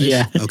full price?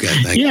 Yeah. Okay.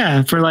 Thank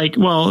you. For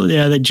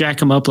they jack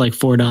them up like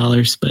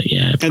 $4, but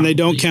yeah. Probably. And they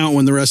don't count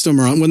when the rest of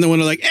them are on. When they're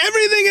like,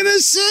 everything in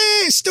this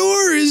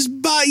store is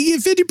you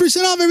get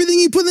 50% off everything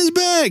you put in this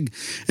bag.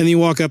 And then you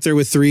walk up there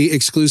with 3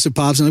 exclusive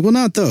pops and like, well,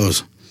 not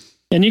those.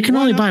 And you can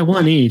only buy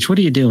one each. What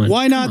are you doing?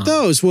 Why not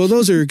those? Well,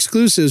 those are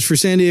exclusives for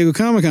San Diego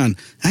Comic-Con.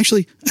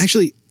 Actually,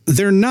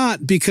 they're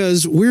not,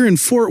 because we're in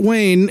Fort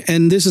Wayne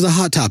and this is a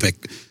Hot Topic.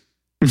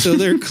 So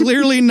they're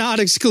clearly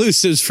not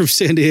exclusives from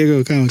San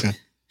Diego Comic-Con.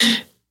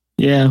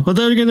 Yeah. Well,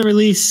 they're going to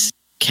release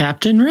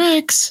Captain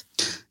Rex.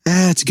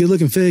 It's a good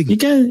looking fig.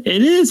 It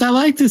is. I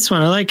like this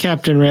one. I like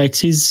Captain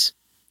Rex. He's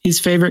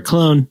favorite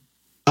clone.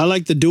 I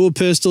like the dual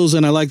pistols,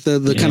 and I like the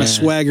kind of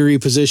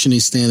swaggery position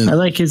he's standing in. I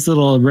like his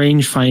little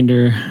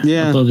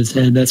rangefinder above his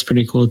head. That's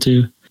pretty cool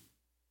too.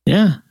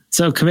 Yeah.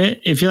 So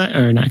if you like,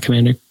 or not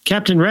Commander,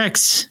 Captain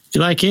Rex, if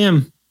you like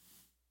him,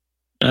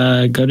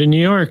 go to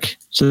New York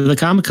to the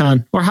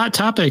Comic-Con or Hot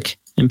Topic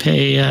and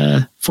pay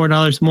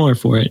 $4 more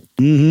for it.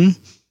 Mm-hmm.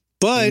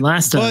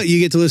 But you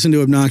get to listen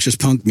to obnoxious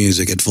punk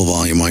music at full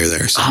volume while you're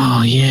there. So.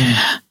 Oh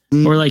yeah.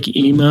 Or like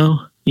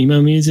emo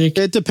music.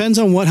 It depends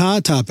on what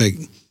Hot Topic.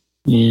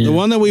 Yeah. The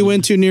one that we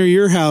went to near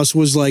your house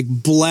was like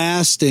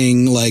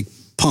blasting like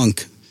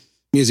punk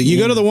music. You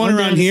go to the one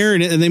around here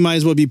and they might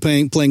as well be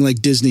playing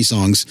like Disney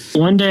songs.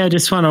 One day I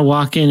just want to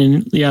walk in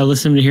and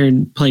listen to hear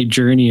and play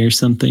Journey or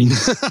something.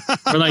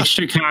 Or like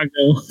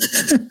Chicago.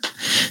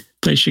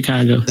 Play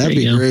Chicago. That'd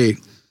be great.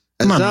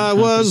 As I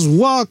was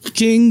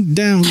walking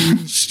down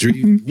the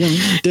street one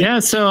day. Yeah,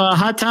 so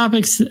Hot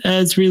Topics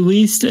has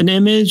released an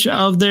image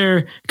of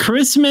their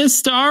Christmas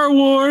Star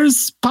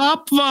Wars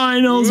pop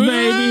vinyls,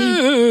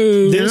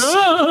 baby. This is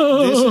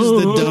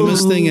the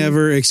dumbest thing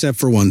ever, except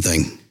for one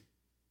thing.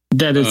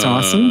 That is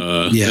awesome.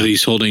 That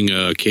he's holding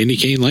a candy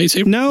cane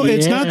lightsaber? No,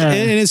 it's not.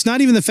 And it's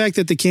not even the fact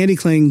that the candy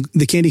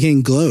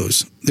cane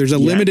glows. There's a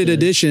limited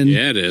edition.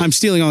 Yeah, it is. I'm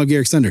stealing all of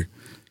Garrick's thunder.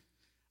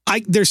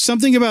 There's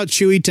something about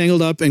Chewie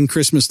tangled up in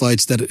Christmas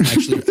lights that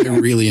actually I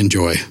really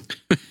enjoy.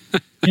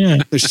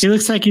 Yeah, he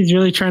looks like he's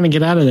really trying to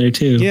get out of there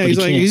too. Yeah,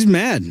 he's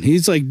mad.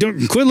 He's like,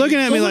 "Don't quit looking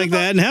at me like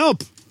that and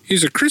help."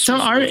 He's a Christmas.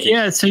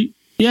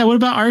 What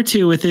about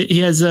R2 with it?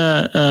 He has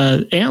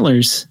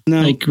antlers,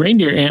 like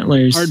reindeer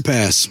antlers. Hard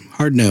pass.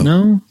 Hard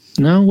no.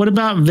 No. What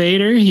about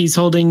Vader? He's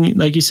holding,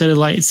 like you said, a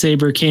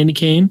lightsaber candy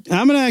cane.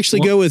 I'm gonna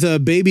actually go with a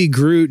baby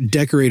Groot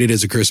decorated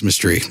as a Christmas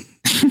tree.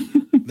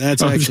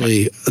 That's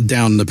actually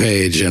down the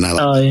page, and I like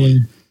that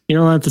one. You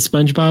don't like the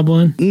SpongeBob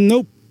one?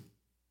 Nope.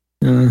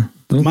 Okay.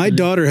 My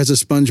daughter has a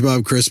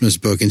SpongeBob Christmas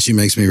book, and she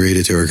makes me read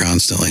it to her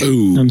constantly.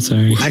 Ooh. I'm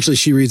sorry. Actually,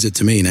 she reads it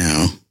to me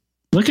now.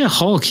 Look at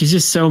Hulk. He's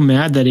just so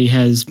mad that he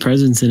has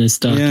presents in his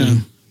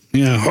stocking.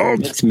 Yeah.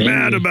 Hulk's It's mainly-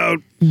 mad about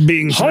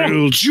being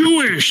thrilled.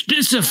 Jewish,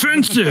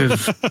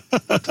 disoffensive.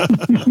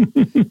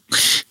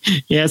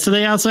 Yeah, so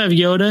they also have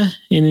Yoda,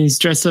 and he's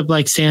dressed up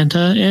like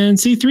Santa, and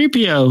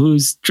C-3PO,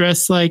 who's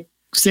dressed like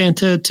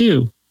Santa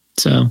too.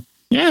 So,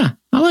 yeah,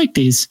 I like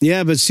these.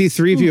 Yeah, but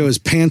C-3PO is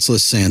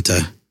pantsless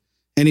Santa,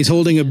 and he's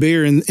holding a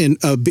beer in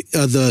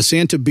the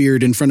Santa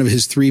beard in front of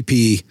his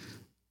 3PD.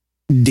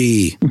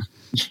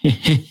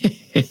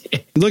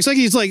 It looks like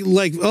he's like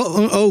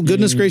oh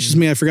goodness gracious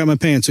me, I forgot my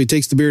pants. So he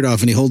takes the beard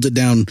off and he holds it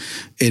down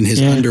in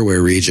his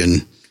underwear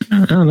region.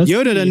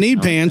 Yoda doesn't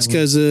need pants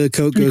because the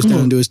coat goes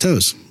down to his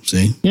toes.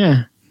 See?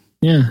 Yeah.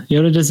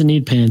 Yoda doesn't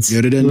need pants.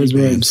 Yoda doesn't need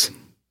pants.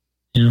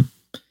 Yeah.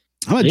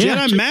 I'm a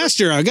Jedi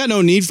Master. I got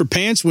no need for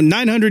pants. When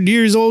 900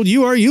 years old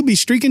you are, you'll be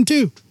streaking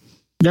too.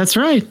 That's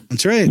right.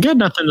 That's right. You got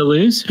nothing to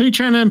lose. Who are you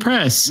trying to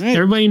impress? Right.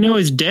 Everybody you know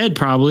is dead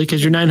probably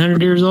because you're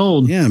 900 years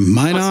old. Yeah,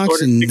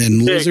 Minox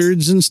and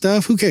lizards and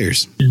stuff. Who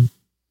cares?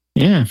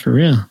 Yeah, for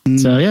real.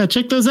 So yeah,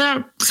 check those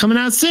out. It's coming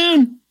out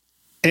soon.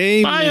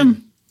 Amen. Buy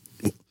them.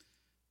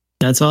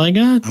 That's all I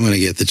got. I'm gonna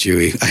get the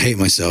Chewy. I hate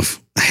myself.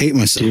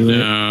 Do it.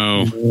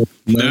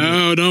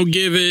 No, don't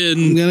give in.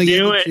 I'm gonna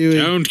get the it. Chewy.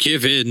 Don't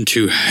give in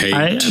to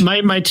hate.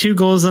 My two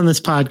goals on this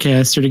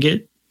podcast are to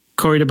get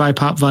Corey to buy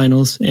pop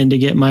vinyls and to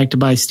get Mike to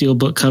buy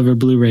steelbook cover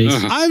Blu-rays.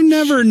 I've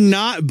never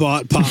not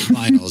bought pop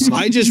vinyls.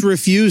 I just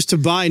refuse to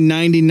buy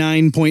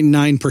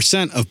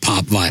 99.9% of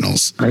pop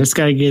vinyls. I just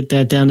got to get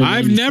that down to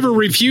I've 97%. never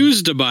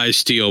refused to buy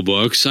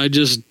steelbooks. I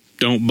just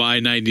don't buy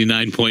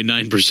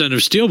 99.9% of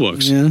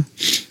steelbooks. Yeah.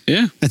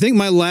 Yeah. I think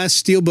my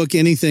last steelbook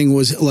anything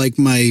was like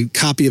my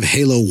copy of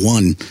Halo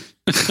 1.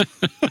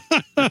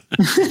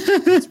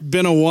 It's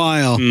been a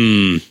while.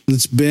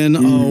 It's been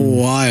a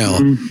while.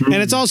 And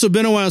it's also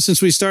been a while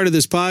since we started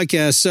this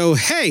podcast. So,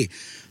 hey,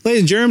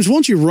 ladies and germs,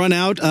 won't you run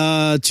out to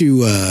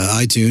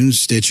iTunes,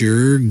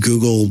 Stitcher,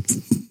 Google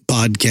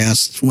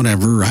Podcasts,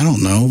 whatever. I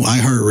don't know.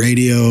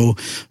 iHeartRadio,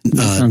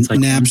 sounds like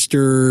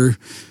Napster,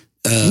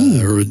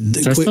 or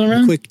that still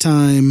around?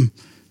 QuickTime.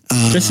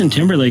 Justin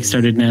Timberlake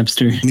started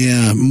Napster.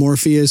 Yeah,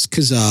 Morpheus,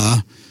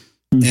 Kazaa.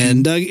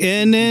 And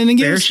then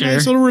give us a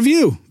nice little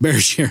review.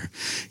 BearShare.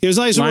 Give us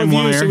a nice little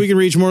review so we can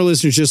reach more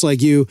listeners just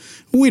like you.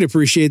 We'd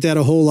appreciate that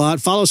a whole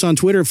lot. Follow us on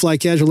Twitter at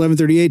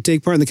FlyCasual1138.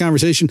 Take part in the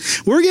conversation.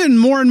 We're getting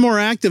more and more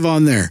active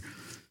on there.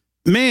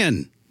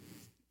 Man.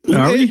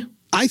 Are we?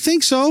 I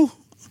think so.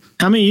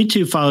 How many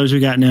YouTube followers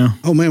we got now?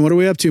 Oh, man. What are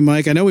we up to,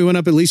 Mike? I know we went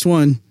up at least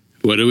one.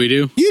 What do we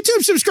do?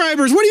 YouTube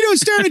subscribers. What are you doing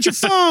staring at your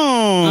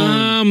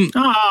phone?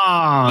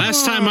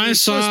 Last time I You're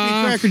supposed to be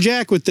saw, Cracker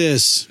Jack with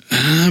this.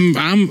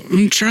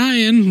 I'm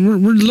trying.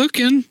 We're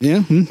looking.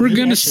 Yeah. We're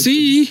gonna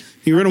see.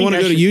 You're going to want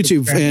to go to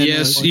YouTube. And,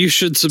 Yes, you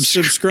should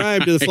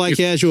subscribe to the Fly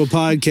Casual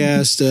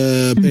podcast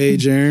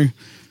page there.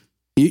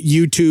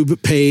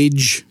 YouTube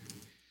page.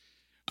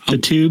 The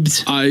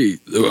tubes.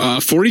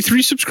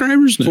 43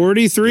 subscribers now.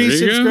 43 There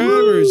you go.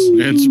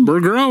 subscribers. We're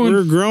growing.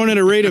 We're growing at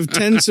a rate of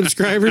 10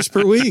 subscribers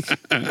per week,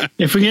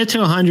 If we get to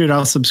 100,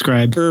 I'll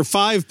subscribe. or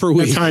 5 per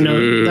week. That's how I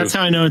know. That's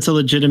how I know it's a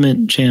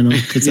legitimate channel.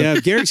 It's Yeah,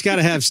 Garrick's got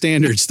to have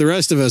standards. The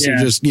rest of us are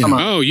Yeah, just, you know.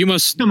 Oh, you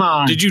must. Come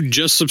on. Did you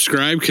just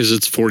subscribe? Because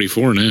it's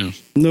 44 now.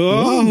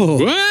 No.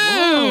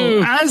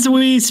 Whoa! as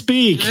we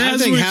speak. I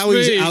As think we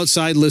Howie's speak.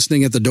 outside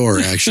listening at the door,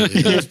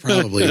 actually. That's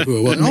probably who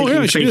it was. Oh,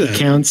 yeah, I should do Fake that.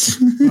 accounts.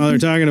 While they're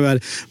talking about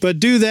it. But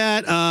do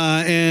that.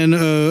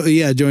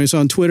 Join us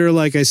on Twitter,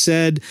 like I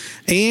said.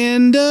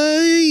 And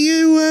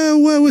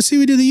we'll see.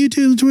 We do the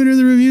YouTube, the Twitter,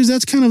 the reviews.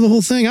 That's kind of the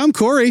whole thing. I'm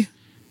Corey.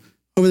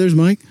 Over there's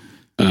Mike.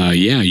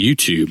 Yeah,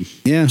 YouTube.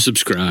 Yeah.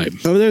 Subscribe.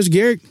 Over there's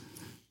Garrick.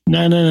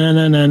 No.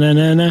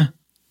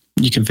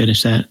 You can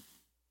finish that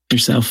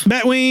yourself.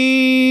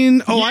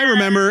 Batween. Oh, I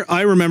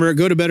remember.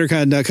 Go to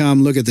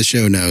betterkind.com. Look at the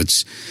show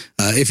notes.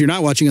 If you're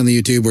not watching on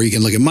the YouTube, where you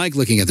can look at Mike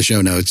looking at the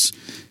show notes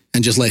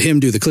and just let him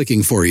do the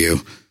clicking for you.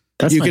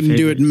 That's You my can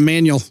do favorite.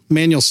 it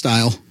manual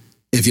style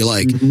if you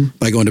like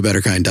by going to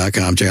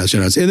betterkind.com. Check out the show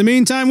notes. In the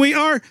meantime, we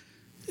are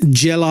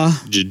Jella.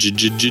 Jelly.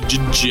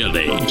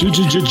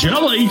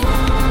 Jelly.